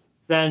right.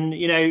 Then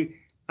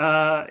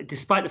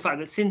despite the fact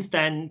that since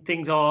then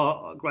things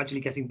are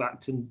gradually getting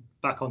back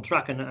on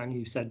track, and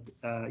you said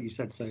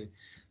so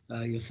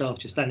yourself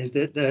just then, is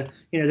that there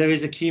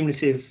is a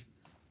cumulative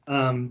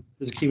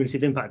there's a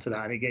cumulative impact to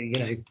that, and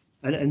again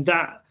and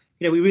that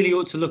we really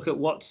ought to look at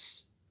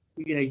what's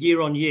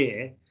year on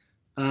year.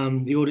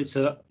 The audits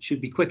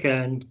should be quicker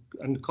and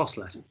cost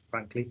less,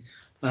 frankly.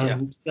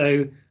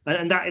 So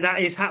that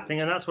is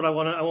happening, and that's what I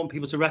want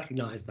people to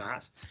recognise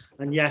that.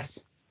 And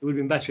yes, it would have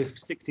been better if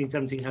 16,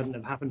 17 hadn't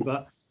have happened,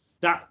 but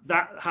that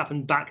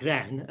happened back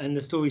then, and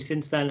the story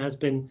since then has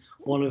been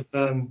one of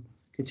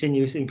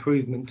continuous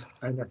improvement,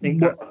 and I think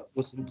that's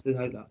important to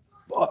note that.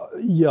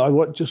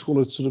 I just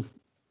want to sort of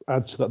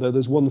add to that.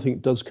 There's one thing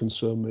that does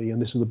concern me,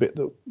 and this is the bit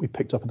that we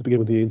picked up at the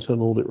beginning of the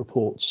internal audit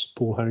reports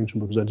Paul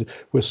Harrington presented.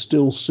 We're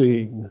still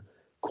seeing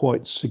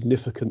quite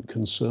significant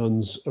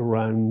concerns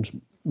around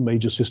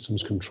major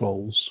systems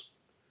controls.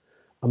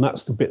 And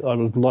that's the bit I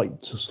would like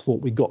to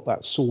thought we got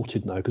that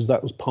sorted now, because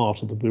that was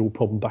part of the real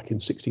problem back in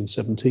 16,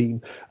 17.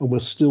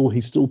 And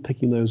he's still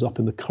picking those up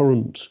in the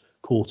current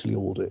quarterly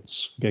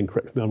audits. Again,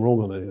 correct me if I'm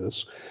wrong on any of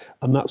this.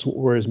 And that's what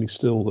worries me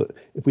still, that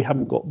if we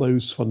haven't got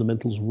those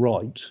fundamentals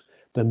right,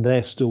 then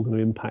they're still going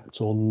to impact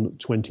on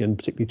 20 and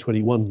particularly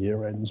 21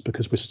 year ends,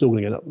 because we're still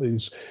going to get up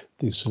these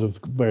sort of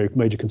very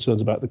major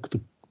concerns about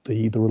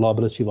the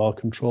reliability of our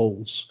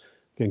controls.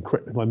 Again,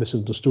 correct me if I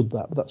misunderstood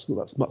that, but that's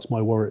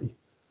my worry.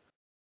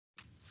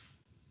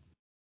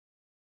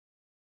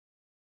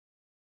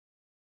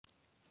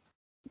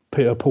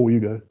 Paul, you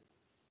go.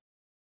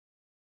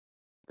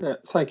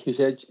 Thank you,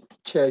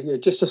 Chair. Yeah,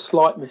 just a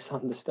slight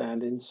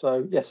misunderstanding.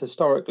 So yes,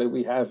 historically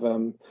we have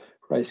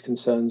raised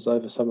concerns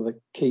over some of the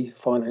key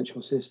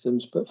financial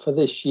systems, but for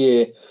this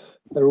year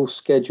they're all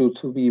scheduled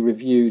to be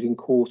reviewed in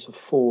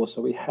Q4,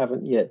 so we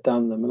haven't yet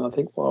done them. And I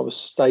think what I was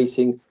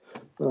stating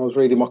when I was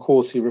reading my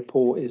quarterly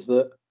report is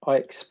that I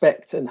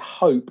expect and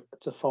hope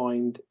to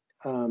find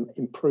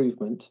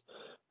improvement,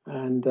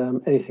 and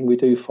anything we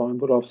do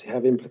find would obviously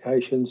have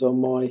implications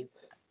on my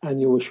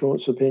annual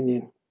assurance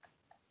opinion.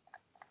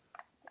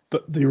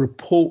 But the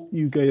report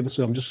you gave us,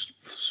 I'm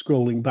just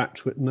scrolling back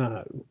to it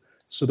now.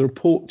 So the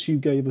report you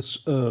gave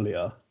us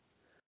earlier,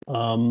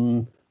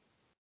 so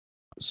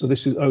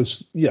this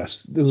is,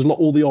 yes, there was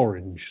all the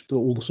orange,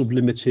 all the sort of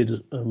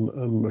limited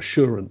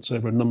assurance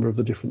over a number of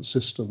the different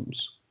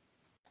systems.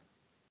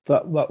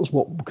 That was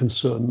what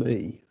concerned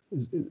me.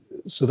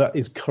 So that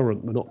is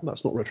current, but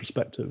that's not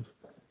retrospective.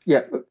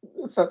 Yeah,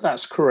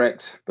 that's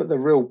correct. But the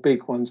real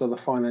big ones are the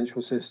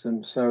financial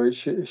systems. So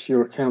it's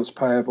your accounts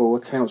payable,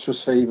 accounts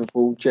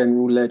receivable,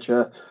 general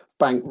ledger,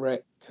 bank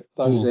rec,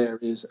 those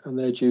areas, and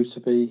they're due to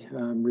be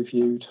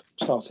reviewed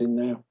starting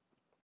now.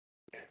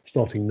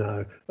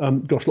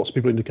 Gosh, lots of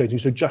people indicating.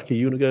 So Jackie,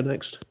 you want to go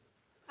next?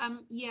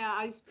 Yeah,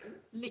 I was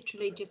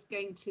literally just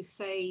going to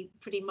say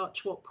pretty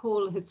much what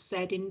Paul had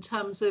said in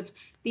terms of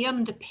the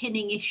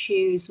underpinning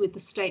issues with the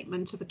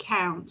statement of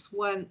accounts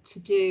weren't to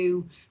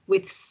do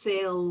with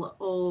SIL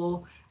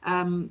or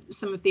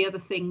some of the other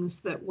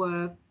things that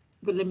were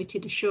the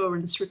limited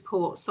assurance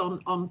reports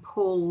on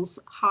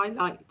Paul's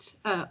highlight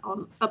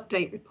on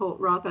update report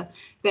rather.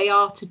 They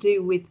are to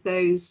do with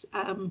those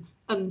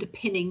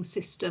underpinning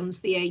systems,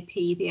 the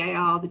AP, the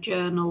AR, the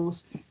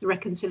journals, the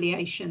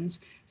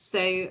reconciliations.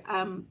 So,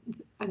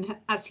 and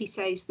as he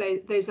says,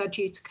 those are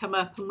due to come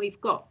up, and we've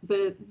got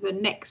the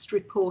next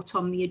report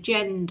on the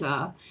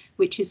agenda,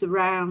 which is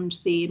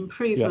around the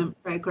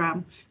improvement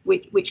programme,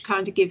 which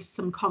kind of gives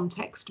some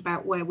context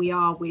about where we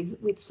are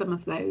with some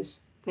of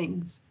those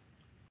things.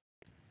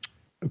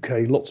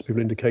 Okay, lots of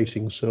people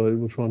indicating, so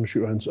we'll try and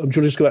shoot around. I'm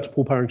sure just go back to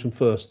Paul Parrington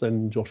first,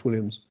 then Josh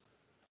Williams.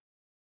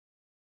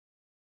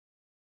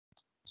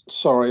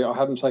 Sorry, I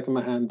haven't taken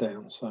my hand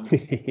down. So,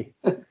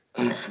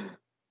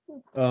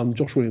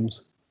 Josh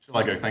Williams. Shall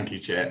I go? Thank you,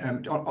 Chair.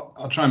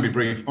 I'll try and be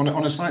brief. On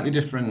a slightly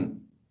different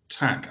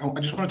tack, I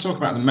just want to talk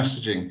about the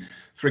messaging.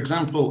 For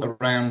example,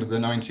 around the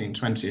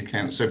 1920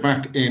 account. So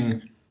back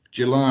in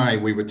July,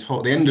 we were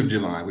told, the end of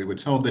July, we were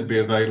told they'd be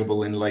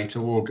available in late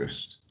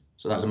August.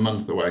 So that's a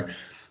month away.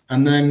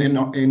 And then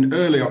in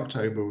early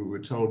October, we were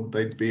told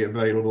they'd be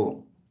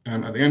available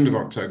at the end of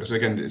October. So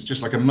again, it's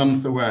just like a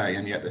month away,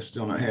 and yet they're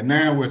still not here.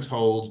 Now we're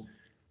told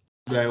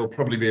they'll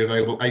probably be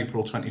available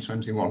April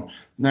 2021.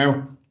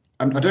 Now,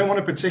 I don't want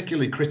to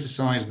particularly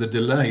criticise the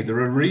delay. There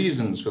are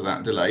reasons for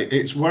that delay.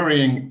 It's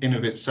worrying in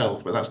of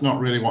itself, but that's not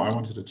really what I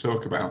wanted to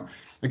talk about.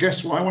 I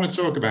guess what I want to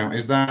talk about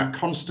is that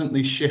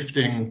constantly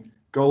shifting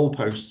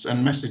goalposts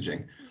and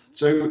messaging.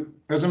 So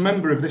as a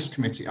member of this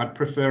committee, I'd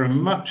prefer a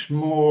much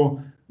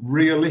more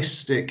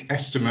realistic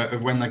estimate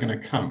of when they're going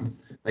to come.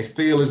 They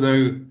feel as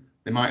though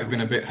they might have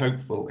been a bit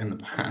hopeful in the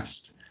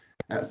past.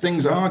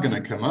 Things are going to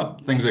come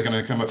up. Things are going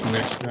to come up from the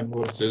external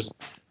auditors.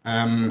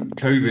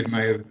 COVID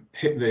may have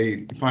hit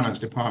the finance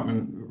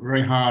department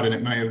very hard, and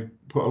it may have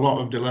put a lot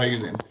of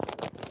delays in.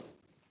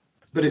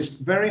 But it's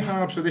very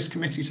hard for this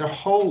committee to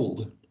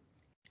hold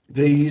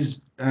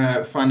these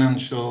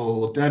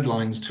financial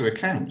deadlines to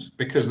account,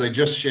 because they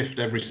just shift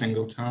every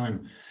single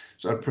time.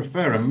 So I'd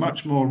prefer a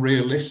much more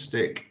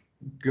realistic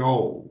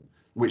goal,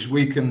 which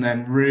we can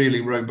then really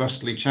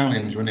robustly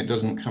challenge when it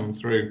doesn't come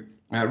through,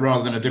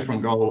 rather than a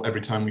different goal every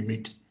time we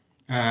meet.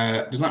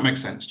 Does that make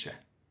sense, Chair?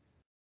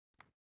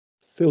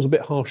 Feels a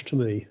bit harsh to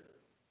me.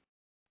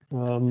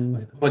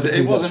 But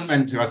it wasn't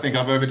meant to. I think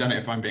I've overdone it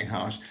if I'm being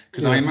harsh,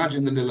 because I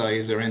imagine the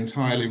delays are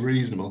entirely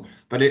reasonable.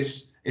 But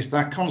it's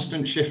that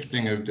constant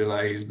shifting of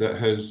delays that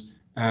has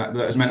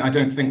meant I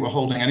don't think we're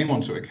holding anyone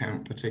to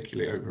account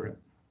particularly over it.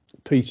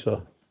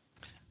 Peter.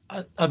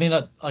 I mean,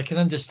 I can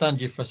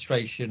understand your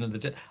frustration.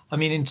 I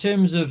mean, in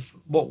terms of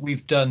what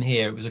we've done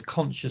here, it was a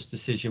conscious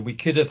decision. We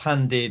could have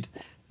handed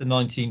the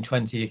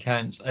 1920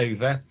 accounts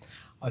over.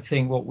 I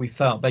think what we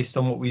felt, based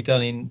on what we've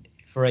done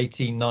for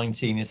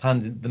 18-19, is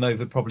handed them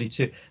over probably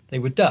to. They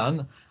were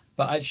done,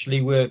 but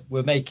actually we're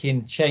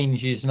making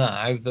changes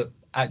now that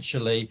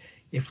actually,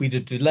 if we'd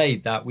have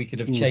delayed that, we could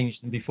have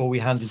changed them before we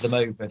handed them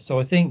over. So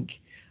I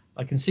think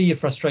I can see your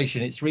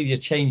frustration. It's really a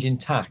change in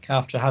tack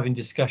after having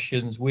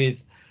discussions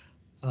with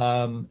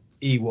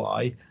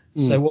EY.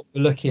 So what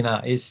we're looking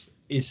at is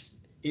it's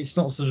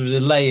not sort of a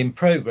delay in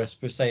progress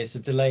per se, it's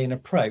a delay in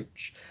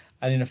approach,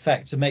 and in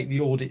effect to make the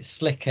audit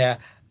slicker,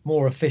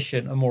 more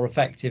efficient and more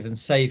effective, and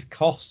save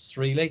costs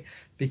really,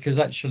 because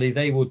actually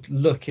they would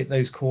look at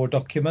those core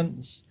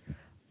documents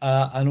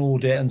and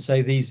audit and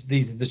say these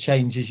are the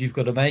changes you've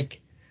got to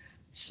make.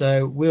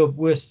 So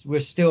we're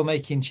still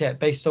making check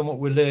based on what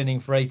we're learning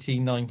for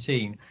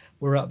 18-19.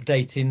 We're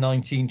updating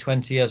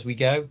 19-20 as we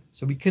go.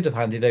 So we could have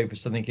handed over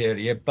something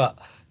earlier, but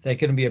they're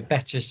going to be a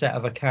better set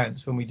of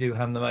accounts when we do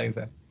hand them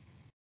over.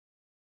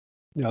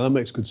 Yeah, that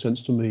makes good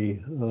sense to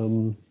me.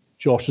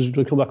 Josh, did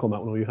you come back on that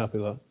one, or are you happy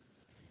with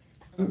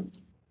that?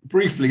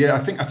 Briefly, yeah, I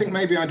think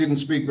maybe I didn't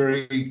speak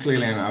very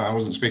clearly, and I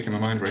wasn't speaking my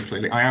mind very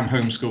clearly. I am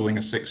homeschooling a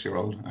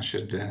 6-year-old, I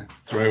should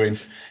throw in.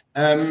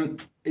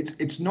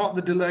 It's not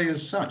the delay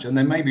as such, and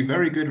there may be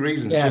very good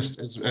reasons, just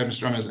as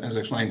Mr. Rumm has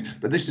explained.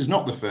 But this is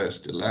not the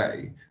first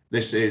delay.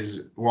 This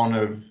is one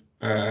of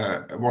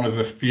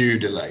a few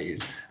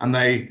delays, and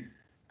they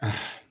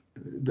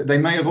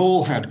may have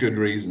all had good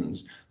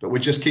reasons, but we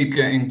just keep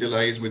getting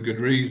delays with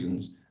good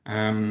reasons.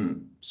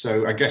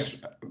 So I guess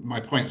my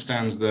point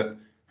stands that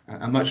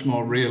a much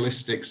more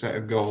realistic set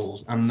of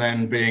goals and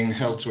then being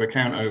held to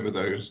account over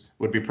those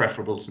would be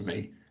preferable to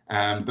me.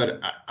 But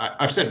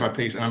I've said my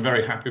piece, and I'm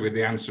very happy with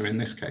the answer in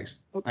this case.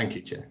 Thank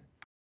you, Chair.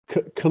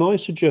 Can I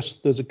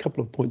suggest there's a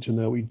couple of points in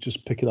there, we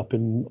just pick it up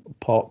in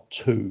part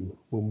 2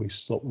 when we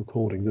stop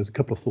recording. There's a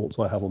couple of thoughts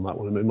I have on that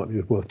one, and it might be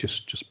worth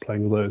just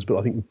playing with those, but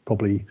I think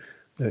probably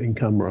in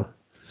camera.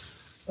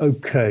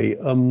 Okay.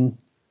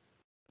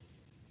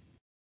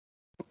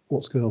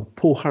 What's going on?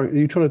 Paul Harrington,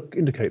 are you trying to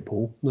indicate,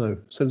 Paul? No,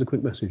 send us a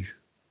quick message.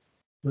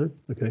 No?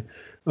 Okay.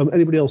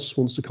 Anybody else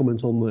wants to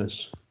comment on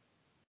this?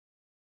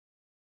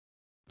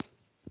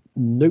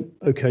 Nope.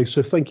 Okay,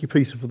 so thank you,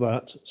 Peter, for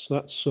that. So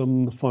that's the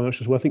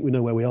financials. Well, I think we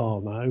know where we are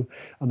now.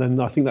 And then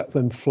I think that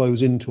then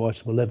flows into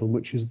item 11,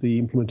 which is the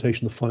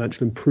implementation of the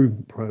financial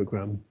improvement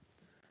programme,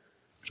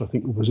 which I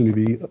think will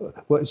presumably be,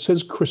 well, it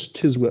says Chris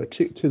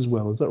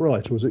Tiswell, is that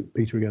right? Or is it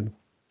Peter again?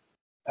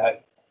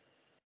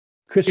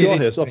 Chris, you are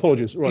here, so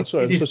apologies. Right,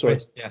 sorry, I'm so sorry.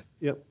 Yeah.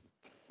 Yep.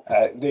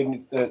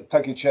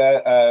 Thank you,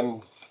 Chair.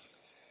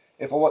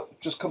 if I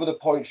just cover the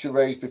points you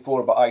raised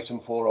before about item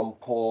 4 on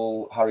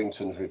Paul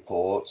Harrington's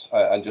report,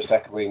 and just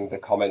echoing the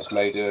comments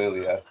made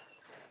earlier.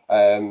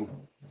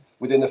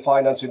 Within the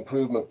finance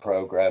improvement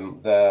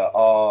programme, there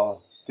are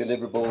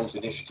deliverables,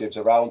 initiatives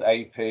around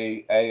AP,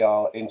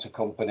 AR,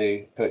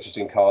 intercompany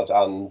purchasing cards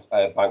and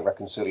bank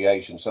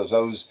reconciliation. So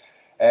those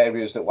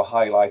areas that were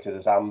highlighted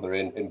as amber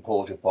in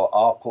Paul's report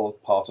are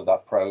part of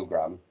that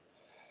programme.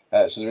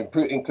 So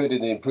they're included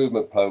in the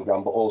improvement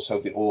programme, but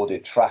also the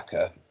audit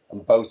tracker,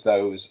 and both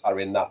those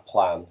are in that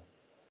plan.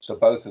 So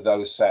both of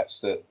those sets,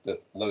 those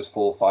 4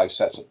 or 5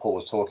 sets that Paul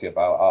was talking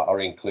about are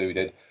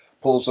included.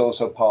 Paul's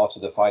also part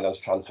of the Finance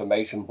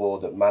Transformation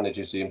Board that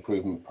manages the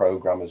improvement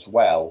programme as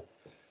well.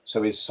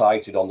 So he's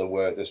cited on the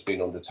work that's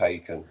been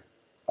undertaken.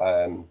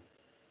 And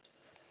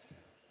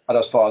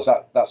as far as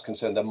that's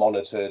concerned, they're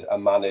monitored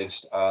and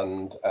managed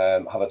and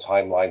have a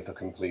timeline for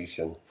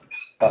completion.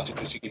 That's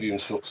just to give you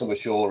some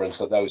assurance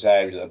that those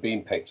areas that have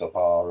been picked up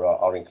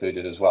are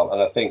included as well.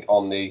 And I think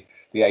on the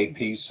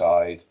AP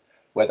side,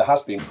 where there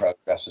has been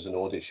progress, there's an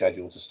audit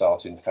scheduled to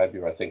start in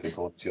February, I think,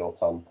 according to your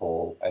plan,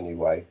 Paul,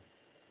 anyway.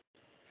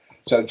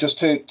 So just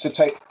to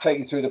take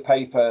you through the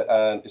paper,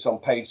 it's on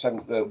page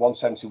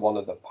 171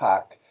 of the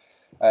pack.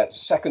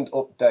 Second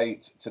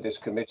update to this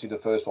committee, the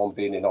first one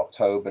being in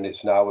October, and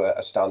it's now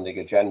a standing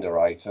agenda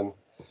item.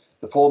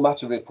 The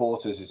format of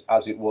report is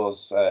as it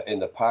was in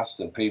the past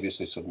and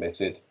previously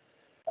submitted.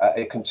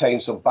 It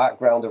contains some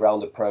background around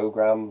the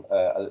programme,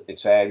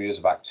 its areas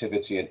of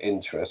activity and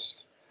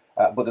interest,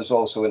 but there's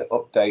also an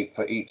update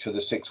for each of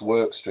the 6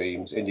 work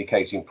streams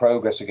indicating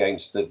progress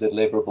against the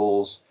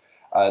deliverables,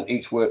 and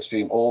each work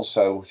stream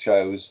also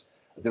shows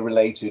the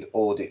related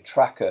audit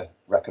tracker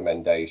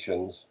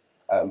recommendations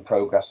and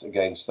progress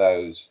against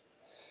those.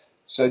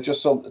 So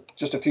just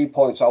a few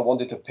points I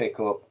wanted to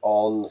pick up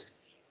on.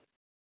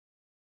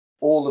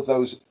 All of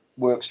those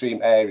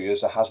workstream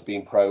areas, there has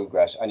been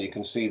progress, and you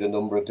can see the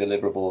number of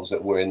deliverables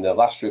that were in the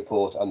last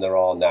report and there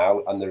are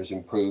now, and there's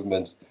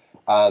improvement.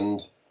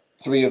 And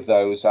 3 of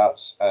those,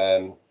 that's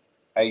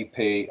AP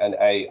and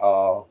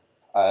AR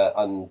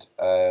and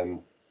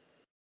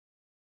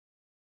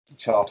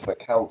chart of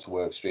accounts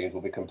work streams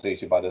will be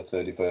completed by the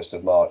 31st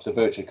of March. They're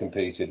virtually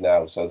completed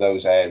now, so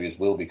those areas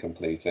will be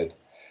completed.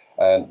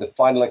 The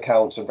final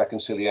accounts and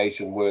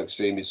reconciliation work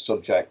stream is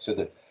subject to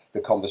the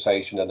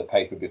conversation and the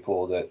paper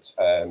before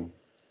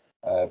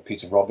that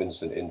Peter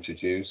Robinson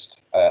introduced,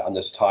 and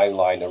there's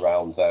timeline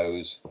around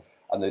those,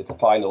 and the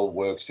final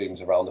work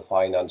streams around the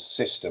finance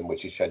system,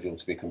 which is scheduled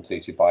to be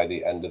completed by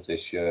the end of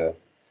this year.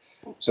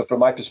 So from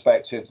my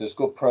perspective, there's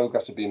good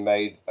progress to be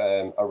made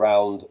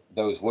around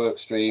those work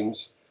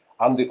streams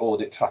and the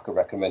audit tracker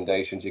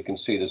recommendations. You can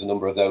see there's a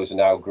number of those are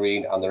now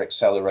green and they're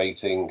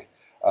accelerating,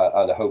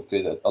 and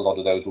hopefully that a lot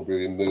of those will be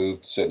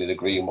removed, certainly the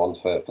green ones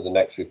for the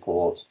next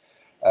report.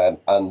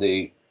 And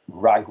the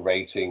RAG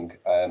rating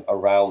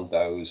around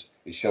those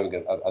is showing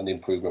an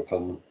improvement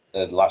from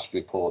the last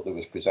report that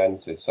was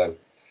presented. So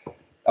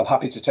I'm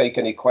happy to take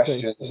any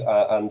questions,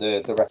 and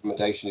the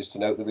recommendation is to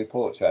note the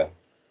report, Chair.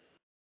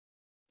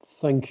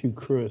 Thank you,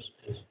 Chris.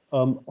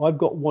 I've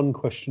got one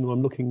question.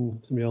 I'm looking,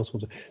 somebody else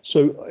wants to.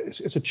 So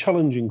it's a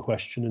challenging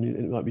question, and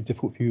it might be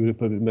difficult for you,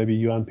 but maybe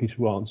you and Peter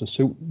will answer.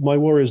 So my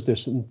worry is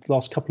this: in the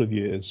last couple of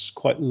years,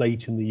 quite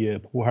late in the year,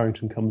 Paul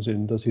Harrington comes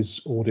in, does his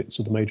audits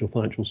of the major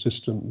financial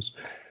systems,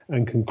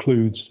 and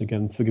concludes,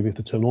 again, forgive me if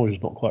the terminology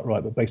is not quite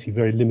right, but basically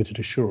very limited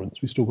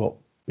assurance. We've still got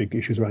big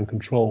issues around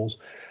controls.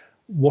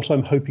 What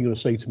I'm hoping you're going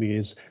to say to me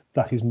is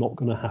that is not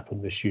going to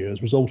happen this year. As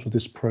a result of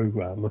this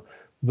programme,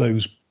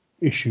 those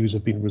issues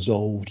have been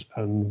resolved,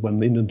 and when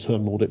the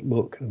internal audit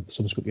look and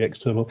subsequently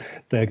external,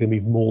 they're going to be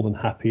more than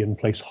happy and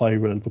place high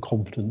relative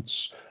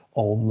confidence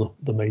on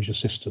the major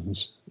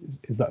systems.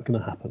 Is that going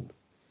to happen?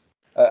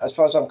 As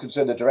far as I'm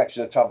concerned, the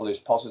direction of travel is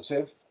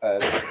positive. Well,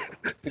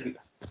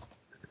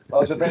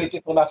 it's a very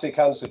diplomatic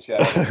answer,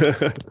 Chair.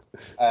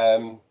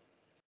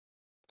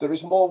 There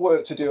is more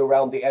work to do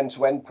around the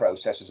end-to-end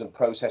processes and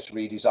process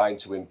redesign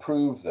to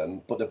improve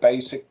them, but the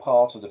basic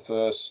part of the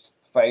first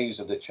phase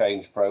of the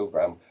change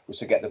programme was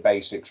to get the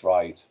basics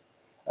right,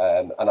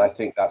 and I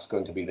think that's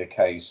going to be the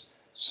case.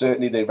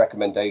 Certainly the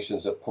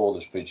recommendations that Paul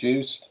has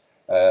produced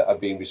have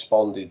been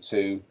responded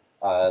to,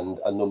 and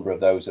a number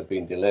of those have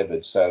been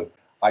delivered. So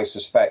I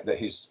suspect that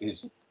his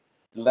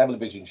level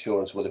of his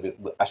assurance will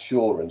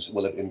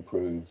have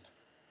improved.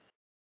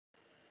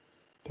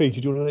 Peter,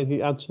 do you want anything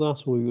to add to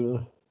that, or are you going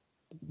to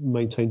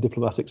maintain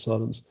diplomatic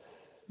silence?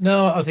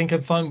 No, I think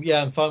I'm fine.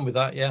 Yeah, I'm fine with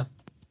that. Yeah.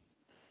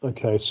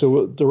 Okay,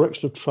 so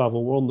direction of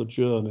travel, we're on the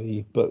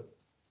journey, but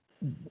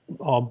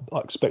our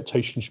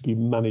expectation should be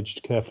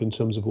managed carefully in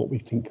terms of what we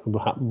think will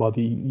happen by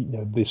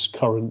this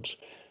current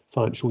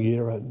financial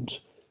year end.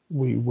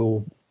 We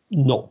will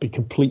not be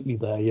completely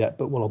there yet,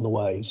 but we're on the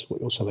way, is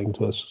what you're selling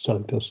to us.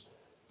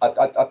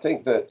 I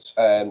think that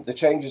the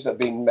changes that have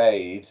been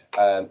made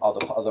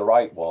are the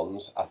right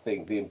ones. I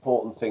think the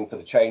important thing for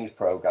the change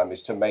programme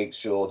is to make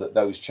sure that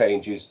those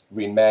changes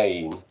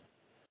remain,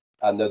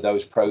 and that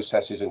those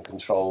processes and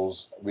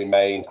controls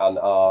remain and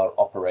are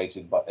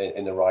operated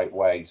in the right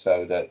way,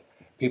 so that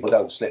people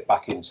don't slip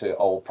back into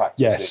old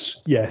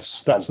practices.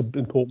 Yes, that's an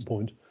important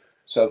point.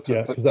 So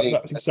yeah, because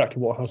that's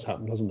exactly what has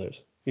happened, hasn't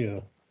it? Yeah.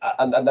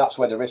 And that's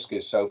where the risk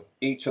is. So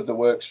each of the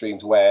work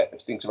streams where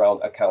things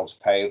around accounts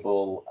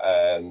payable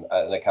and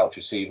accounts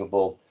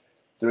receivable,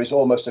 there is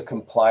almost a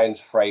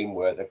compliance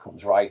framework that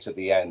comes right at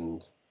the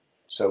end.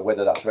 So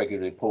whether that's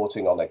regular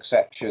reporting on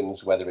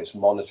exceptions, whether it's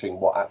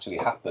monitoring what actually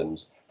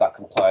happens, that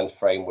compliance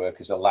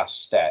framework is the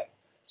last step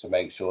to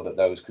make sure that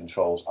those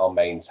controls are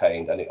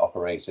maintained and it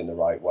operates in the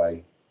right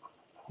way.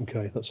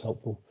 Okay, that's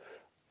helpful.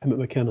 Emmett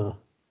McKenna.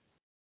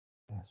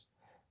 Yes.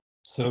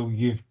 So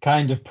you've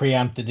kind of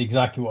preempted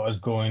exactly what I was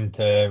going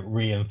to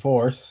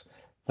reinforce,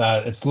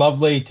 that it's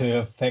lovely to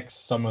have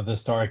fixed some of the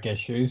historic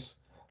issues,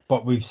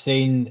 but we've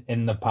seen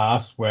in the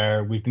past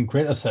where we can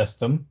create a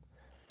system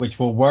which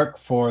will work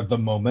for the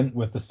moment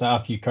with the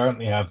staff you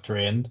currently have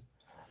trained,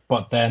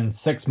 but then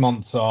 6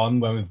 months on,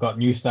 when we've got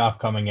new staff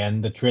coming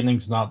in, the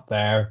training's not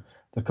there,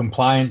 the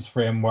compliance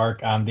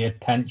framework and the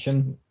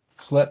attention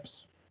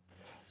slips.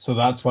 So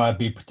that's why I'd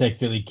be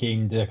particularly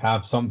keen to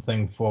have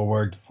something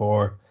forward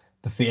for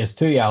the phase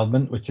 2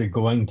 element, which you're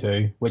going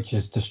to, which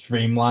is to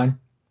streamline.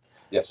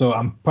 Yes. So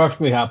I'm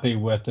perfectly happy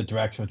with the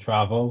direction of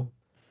travel.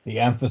 The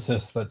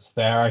emphasis that's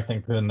there, I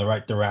think, are in the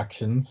right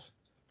directions.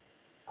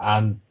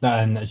 And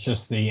then it's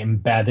just the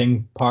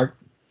embedding part,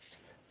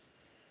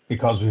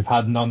 because we've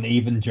had an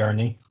uneven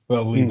journey.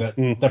 We'll leave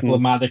it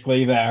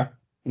diplomatically there.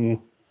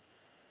 The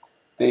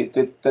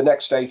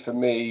next stage for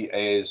me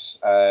is,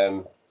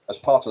 as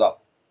part of that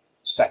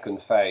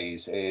second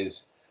phase,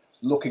 is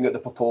looking at the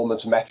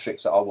performance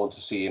metrics that I want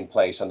to see in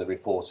place and the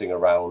reporting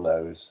around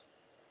those.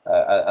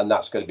 And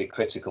that's going to be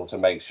critical to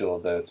make sure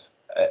that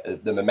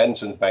the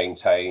momentum's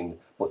maintained,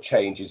 but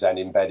change is then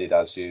embedded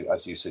as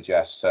you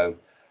suggest. So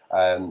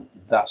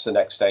that's the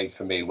next stage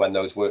for me, when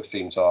those work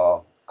streams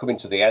are coming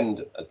to the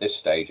end at this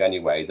stage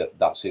anyway,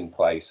 that's in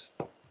place.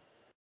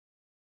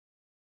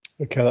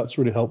 Okay, that's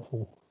really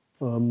helpful.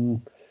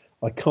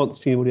 I can't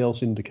see anybody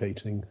else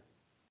indicating.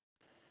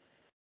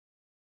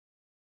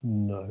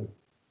 No.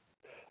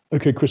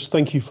 Okay, Chris,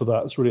 thank you for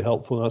that. It's really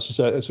helpful. It's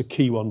a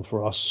key one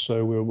for us,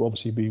 so we'll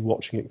obviously be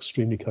watching it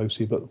extremely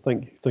closely. But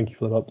thank you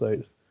for that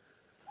update.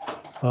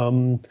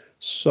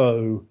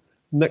 So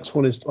next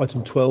one is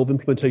item 12,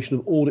 implementation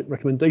of audit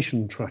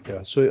recommendation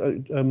tracker.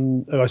 So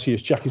I see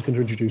it's Jackie's going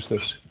to introduce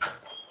this.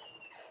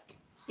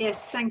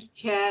 Yes, thank you,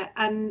 Chair.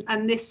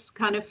 And this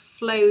kind of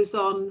flows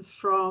on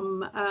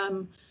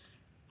from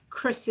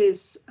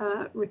Chris's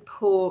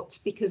report,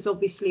 because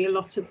obviously a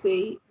lot of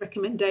the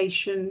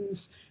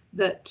recommendations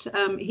that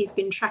he's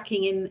been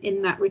tracking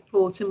in that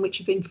report and which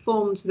have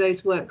informed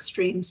those work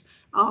streams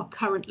are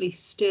currently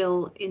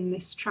still in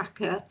this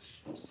tracker.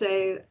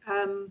 So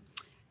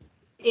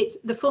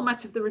the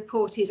format of the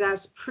report is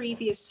as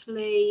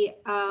previously.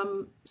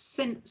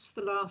 Since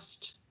the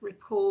last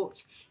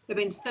report, there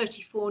have been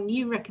 34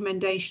 new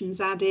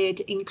recommendations added,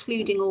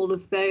 including all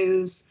of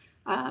those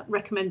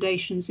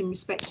recommendations in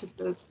respect of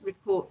the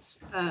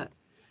reports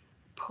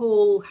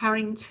Paul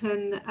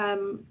Harrington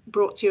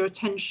brought to your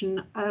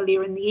attention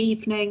earlier in the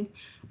evening.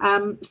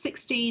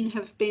 16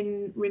 have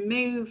been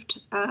removed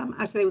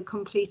as they were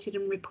completed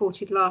and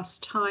reported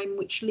last time,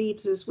 which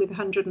leaves us with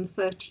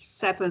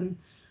 137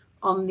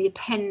 on the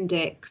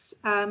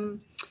appendix.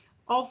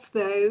 Of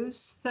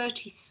those,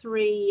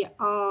 33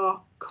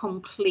 are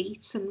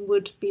complete and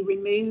would be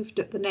removed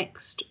at the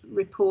next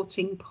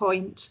reporting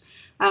point.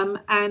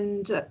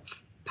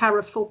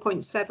 Para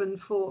 4.7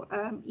 for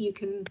you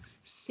can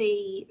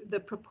see the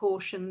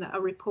proportion that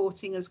are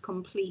reporting as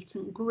complete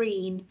and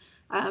green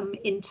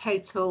in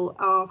total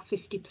are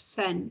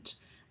 50%,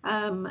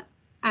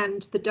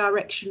 and the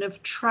direction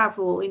of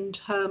travel in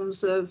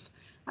terms of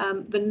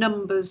the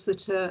numbers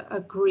that are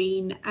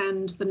green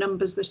and the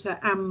numbers that are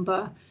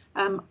amber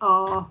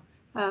are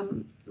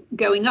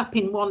going up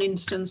in one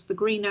instance, the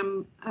green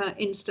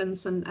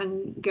instance,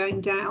 and going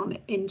down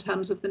in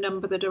terms of the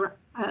number that are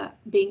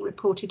being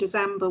reported as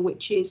amber,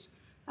 which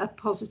is a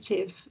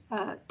positive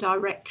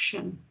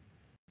direction.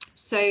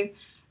 So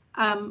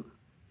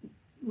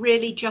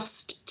really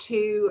just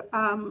to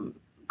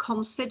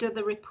consider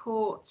the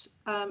report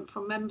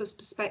from members'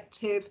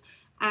 perspective,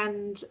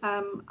 and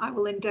I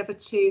will endeavour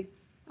to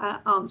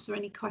answer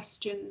any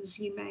questions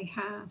you may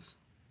have.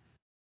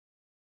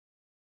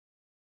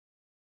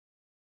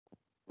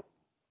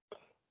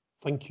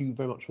 Thank you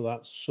very much for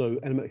that. So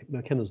Emmett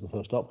McKenna's the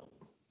first up.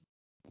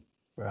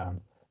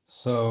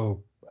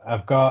 So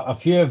I've got a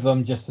few of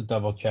them just to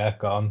double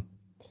check on.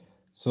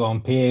 So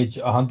on page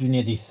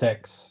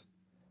 186,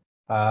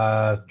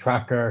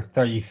 tracker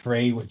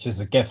 33, which is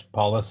a gift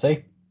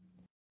policy,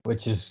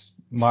 which is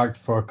marked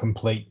for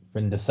complete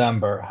in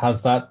December.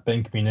 Has that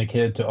been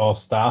communicated to all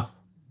staff,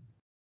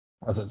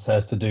 as it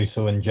says to do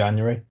so in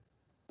January?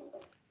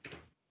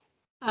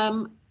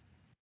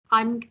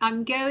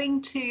 I'm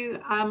going to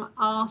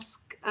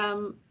ask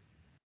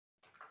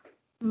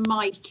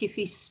Mike, if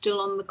he's still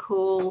on the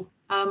call,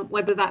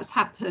 whether that's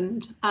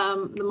happened,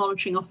 the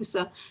monitoring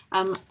officer.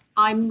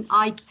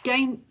 I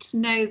don't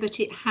know that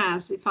it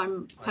has, if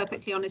I'm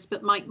perfectly honest,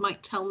 but Mike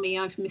might tell me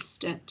I've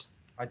missed it.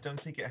 I don't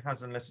think it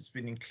has, unless it's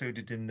been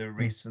included in the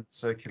recent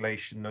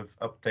circulation of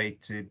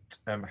updated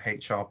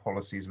HR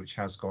policies, which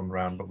has gone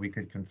round, but we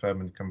could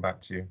confirm and come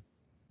back to you.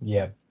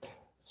 Yeah.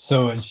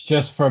 So it's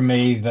just for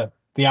me that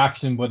the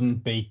action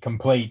wouldn't be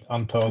complete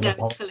until the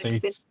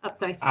policy's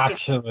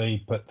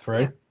actually put through.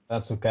 Yeah.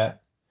 That's okay.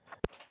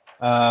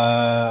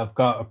 I've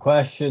got a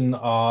question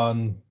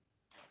on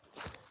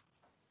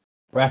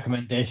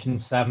recommendation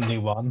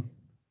 71,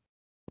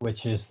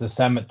 which is the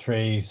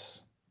cemeteries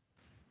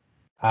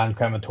and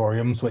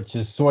crematoriums, which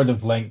is sort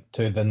of linked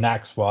to the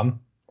next one,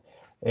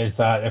 is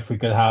that if we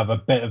could have a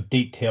bit of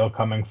detail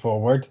coming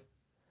forward.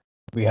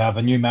 We have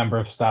a new member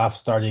of staff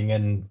starting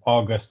in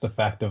August,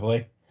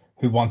 effectively,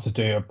 who wants to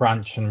do a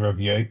branch and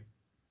review.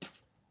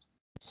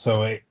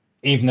 So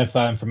even if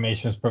that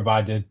information is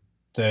provided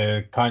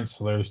to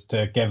councillors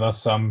to give us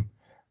some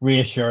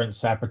reassurance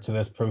separate to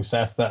this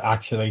process that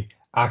actually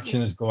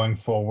action is going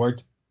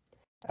forward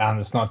and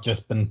it's not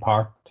just been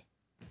parked.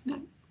 No,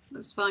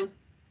 that's fine.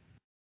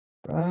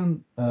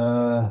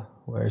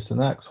 Where's the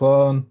next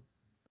one?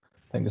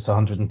 I think it's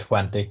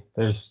 120.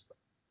 There's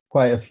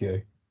quite a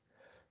few.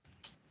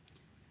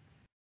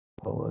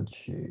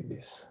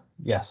 Apologies.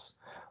 Yes,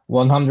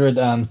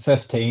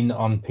 115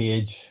 on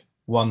page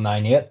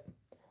 198,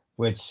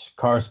 which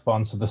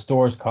corresponds to the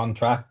stores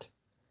contract.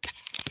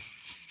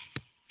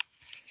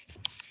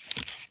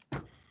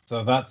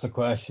 So that's a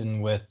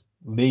question with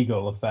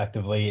legal,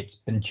 effectively. It's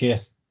been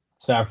chased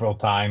several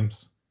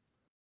times.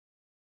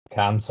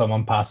 Can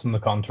someone pass them the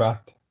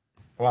contract?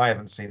 Well, I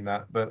haven't seen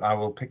that, but I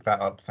will pick that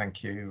up.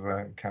 Thank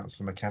you,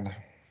 Councillor McKenna.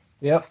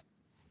 Yep,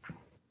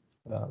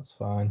 that's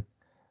fine.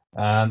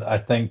 And I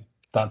think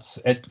that's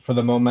it for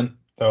the moment.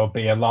 There'll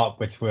be a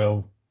lot which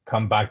will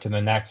come back to the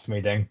next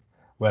meeting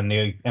when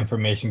the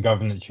information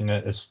governance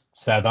unit is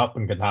set up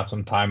and can have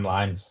some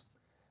timelines.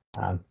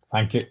 And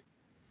thank you.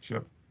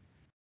 Sure.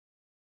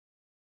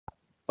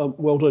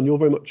 Well done. You're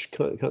very much,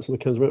 Councillor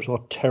McKenna, very much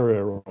our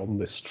terrier on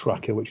this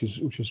tracker, which is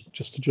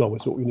just the job.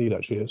 It's what we need,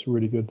 actually. It's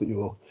really good that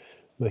you're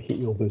making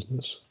it your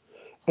business.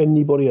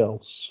 Anybody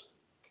else?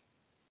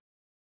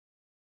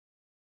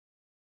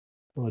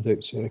 I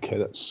don't see. Okay,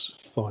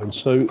 that's fine.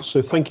 So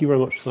thank you very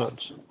much for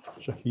that,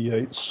 Jackie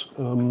Yates.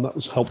 That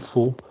was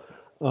helpful.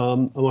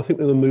 And I think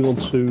we're going to move on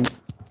to.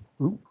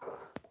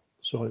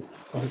 Sorry,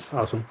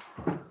 Alison.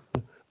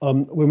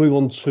 We'll move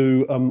on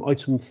to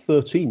item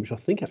 13, which I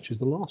think actually is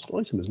the last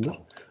item, isn't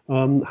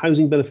it?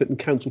 Housing Benefit and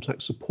Council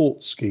Tax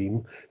Support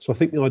Scheme. So I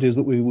think the idea is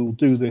that we will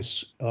do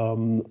this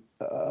an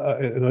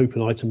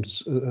open item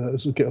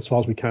to get as far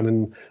as we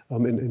can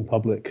in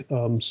public.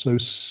 So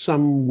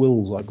Sam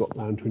Wills, I've got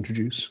down to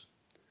introduce.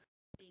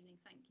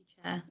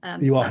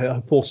 You are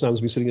here. Poor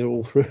Sam's been sitting here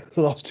all through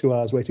the last 2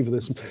 hours waiting for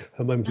this,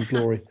 her moment of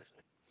glory.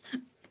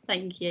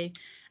 Thank you.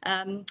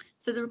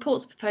 So the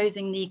report's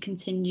proposing the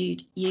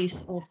continued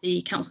use of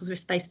the Council's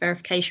risk-based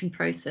verification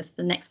process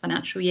for the next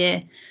financial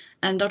year.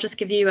 And I'll just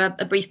give you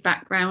a brief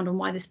background on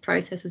why this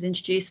process was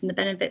introduced and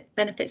the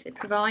benefits it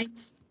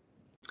provides.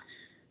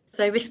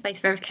 So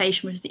risk-based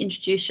verification was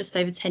introduced just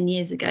over 10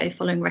 years ago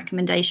following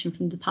recommendation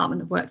from the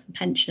Department of Works and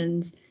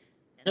Pensions.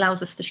 It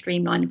allows us to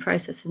streamline the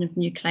processing of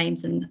new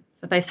claims and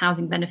for both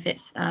housing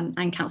benefits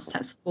and council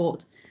tax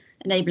support,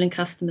 enabling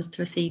customers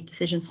to receive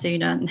decisions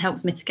sooner and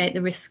helps mitigate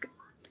the risk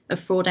of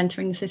fraud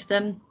entering the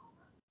system.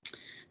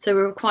 So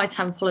we're required to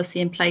have a policy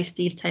in place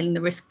detailing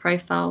the risk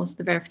profiles,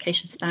 the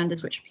verification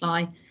standards which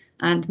apply,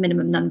 and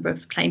minimum number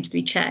of claims to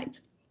be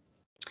checked.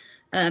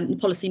 The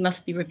policy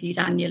must be reviewed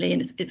annually,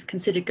 and it's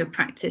considered good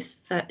practice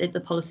for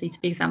the policy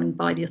to be examined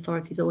by the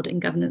authority's Audit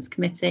and Governance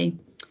Committee.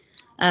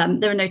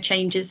 There are no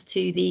changes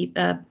to the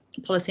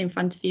policy in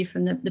front of you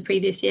from the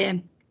previous year.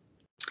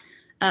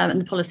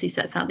 And the policy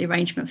sets out the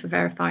arrangement for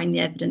verifying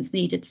the evidence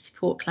needed to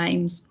support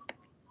claims.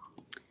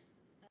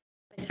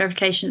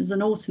 Verification is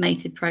an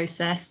automated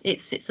process.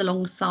 It sits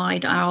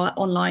alongside our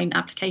online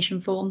application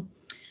form.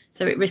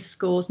 So it risk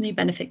scores new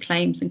benefit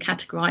claims and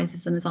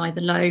categorises them as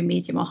either low,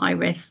 medium or high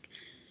risk,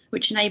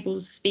 which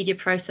enables speedier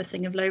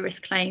processing of low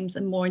risk claims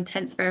and more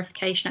intense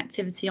verification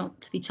activity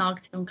to be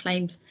targeted on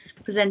claims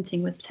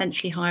presenting with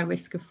potentially higher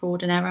risk of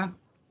fraud and error.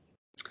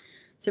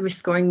 So risk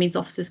scoring means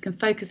officers can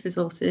focus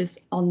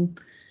resources on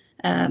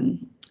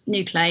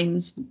new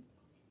claims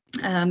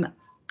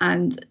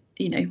and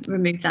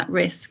remove that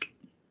risk.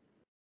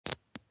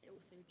 It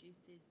also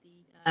reduces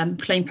the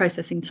claim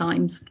processing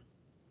times.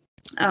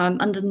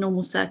 Under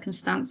normal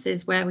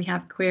circumstances where we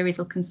have queries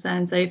or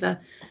concerns over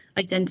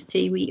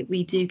identity,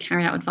 we do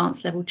carry out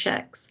advanced level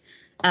checks.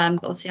 But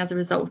obviously, as a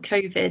result of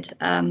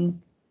COVID,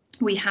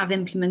 we have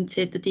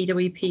implemented the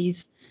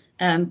DWP's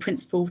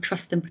principle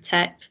Trust and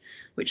Protect,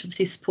 which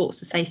obviously supports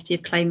the safety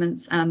of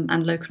claimants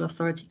and local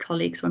authority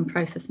colleagues when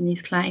processing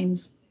these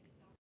claims.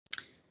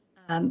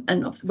 And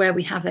obviously where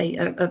we have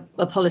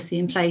a policy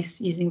in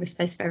place using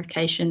risk-based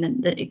verification,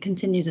 and that it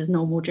continues as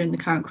normal during the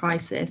current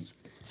crisis.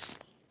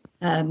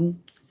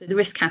 So the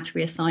risk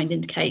category assigned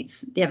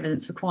indicates the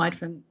evidence required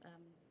from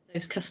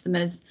those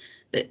customers,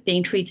 but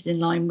being treated in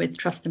line with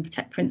Trust and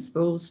Protect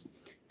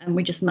principles. And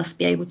we just must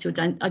be able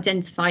to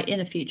identify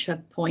in a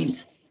future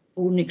point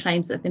all new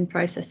claims that have been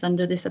processed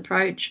under this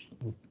approach.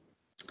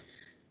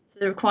 So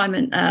the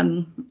requirement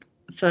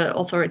for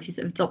authorities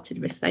that have adopted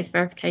risk-based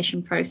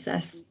verification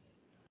process,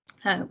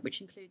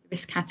 which include the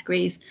risk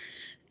categories,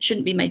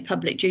 shouldn't be made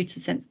public due to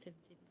sensitivity.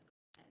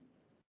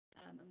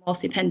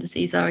 Whilst the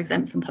appendices are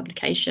exempt from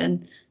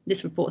publication,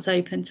 this report's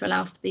open to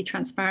allow us to be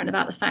transparent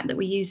about the fact that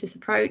we use this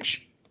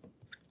approach.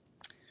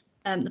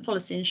 The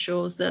policy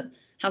ensures that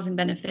housing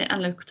benefit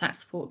and local tax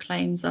support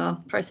claims are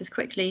processed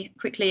quickly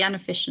and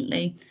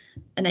efficiently,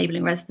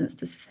 enabling residents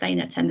to sustain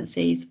their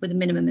tenancies with a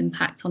minimum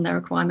impact on their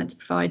requirement to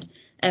provide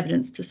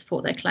evidence to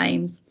support their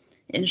claims.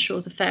 It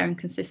ensures a fair and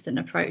consistent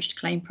approach to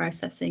claim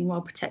processing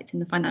while protecting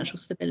the financial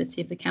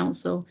stability of the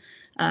council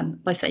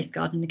by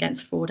safeguarding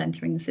against fraud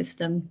entering the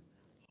system.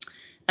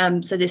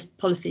 So this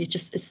policy is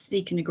just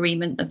seeking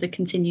agreement of the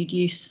continued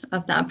use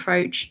of that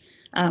approach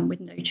with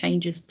no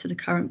changes to the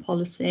current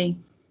policy.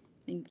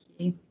 Thank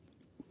you.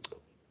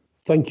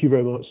 Thank you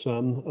very much,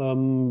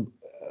 Sam.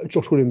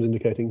 Josh Williams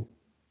indicating.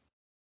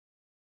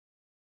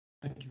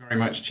 Thank you very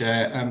much,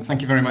 Chair.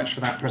 Thank you very much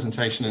for that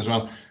presentation as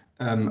well.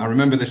 I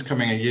remember this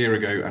coming a year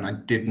ago and I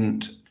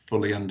didn't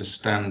fully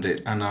understand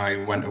it, and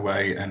I went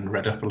away and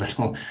read up a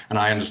little and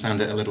I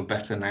understand it a little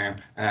better now.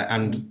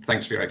 And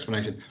thanks for your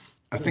explanation.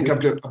 I think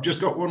I've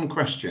just got one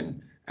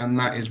question, and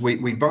that is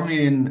we buy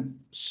in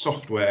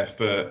software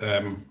for,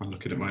 I'm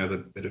looking at my other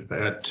bit of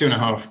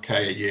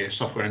 2.5k a year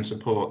software and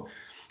support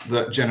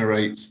that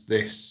generates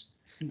this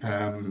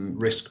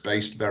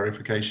risk-based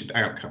verification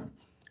outcome.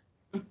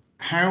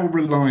 How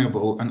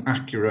reliable and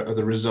accurate are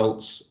the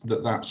results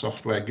that that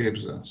software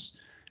gives us?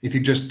 If you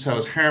just tell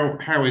us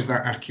how is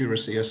that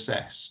accuracy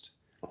assessed,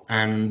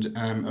 and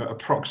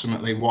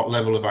approximately what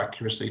level of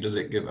accuracy does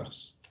it give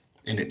us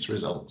in its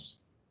results?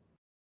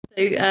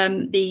 So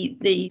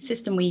the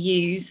system we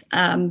use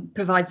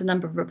provides a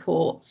number of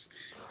reports,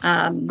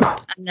 and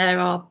there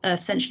are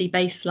essentially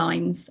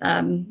baselines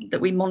that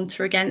we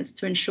monitor against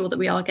to ensure that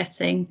we are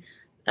getting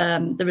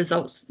the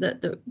results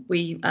that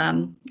we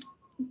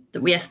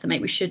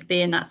estimate we should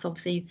be, and that's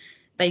obviously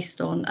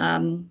based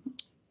on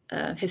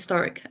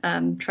historic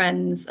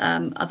trends,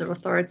 other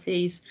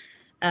authorities.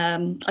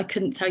 I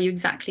couldn't tell you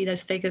exactly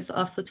those figures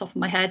off the top of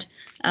my head,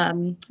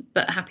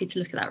 but happy to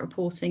look at that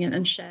reporting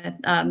and share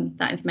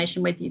that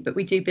information with you. But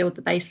we do build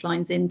the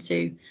baselines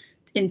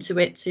into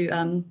it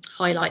to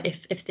highlight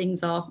if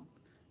things are,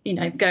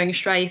 going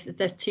astray, if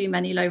there's too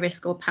many low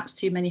risk or perhaps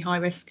too many high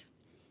risk.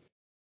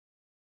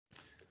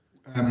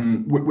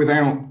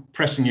 Without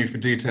pressing you for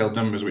detailed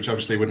numbers, which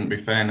obviously wouldn't be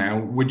fair now,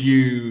 would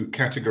you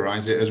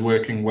categorise it as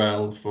working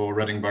well for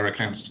Reading Borough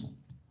Council?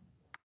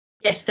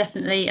 Yes,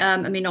 definitely. I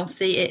mean,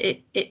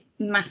 obviously, it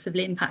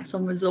massively impacts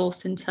on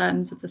resource in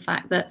terms of the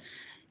fact that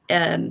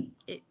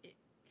it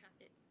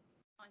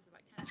finds the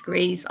right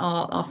categories.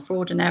 Our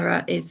fraud and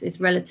error is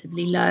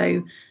relatively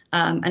low,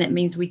 and it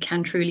means we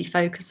can truly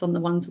focus on the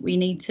ones that we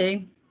need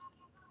to.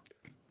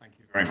 Thank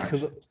you very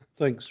much.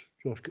 Thanks,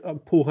 Josh.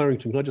 Paul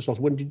Harrington, can I just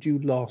ask, when did you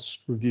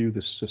last review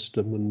this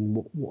system,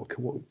 and what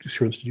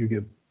assurance did you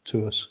give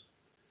to us?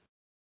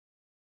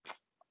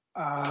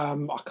 I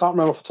can't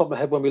remember off the top of my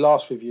head when we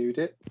last reviewed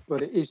it,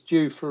 but it is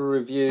due for a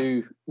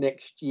review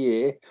next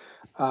year.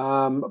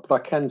 But I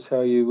can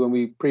tell you when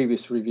we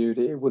previously reviewed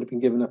it, it would have been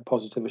given a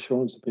positive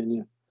assurance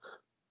opinion.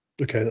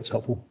 Okay, that's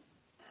helpful.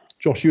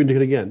 Josh, you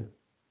indicate again?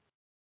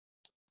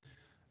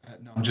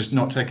 No, I'm just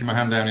not taking my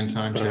hand down in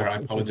time, Chair. I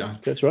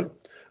apologise. That's right.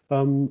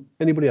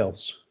 Anybody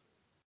else?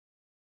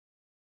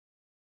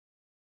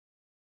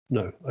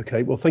 No.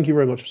 Okay. Well, thank you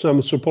very much,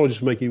 Sam. So apologies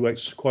for making you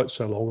wait quite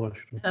so long. I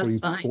should have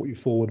probably brought you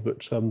forward,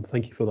 but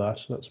thank you for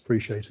that. That's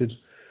appreciated.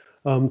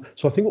 So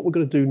I think what we're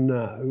going to do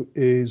now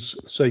is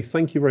say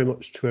thank you very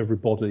much to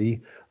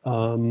everybody.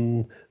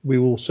 We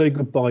will say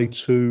goodbye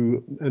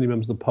to any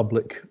members of the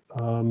public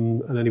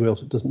and anyone else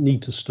that doesn't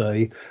need to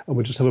stay, and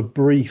we'll just have a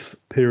brief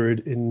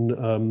period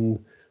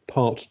in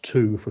part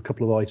 2 for a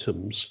couple of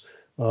items.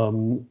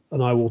 And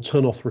I will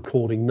turn off the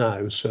recording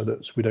now so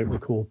that we don't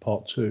record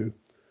part 2.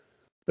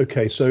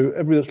 Okay, so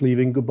everybody that's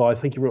leaving, goodbye.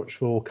 Thank you very much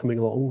for coming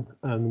along,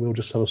 and we'll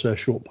just have a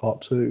short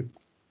part 2.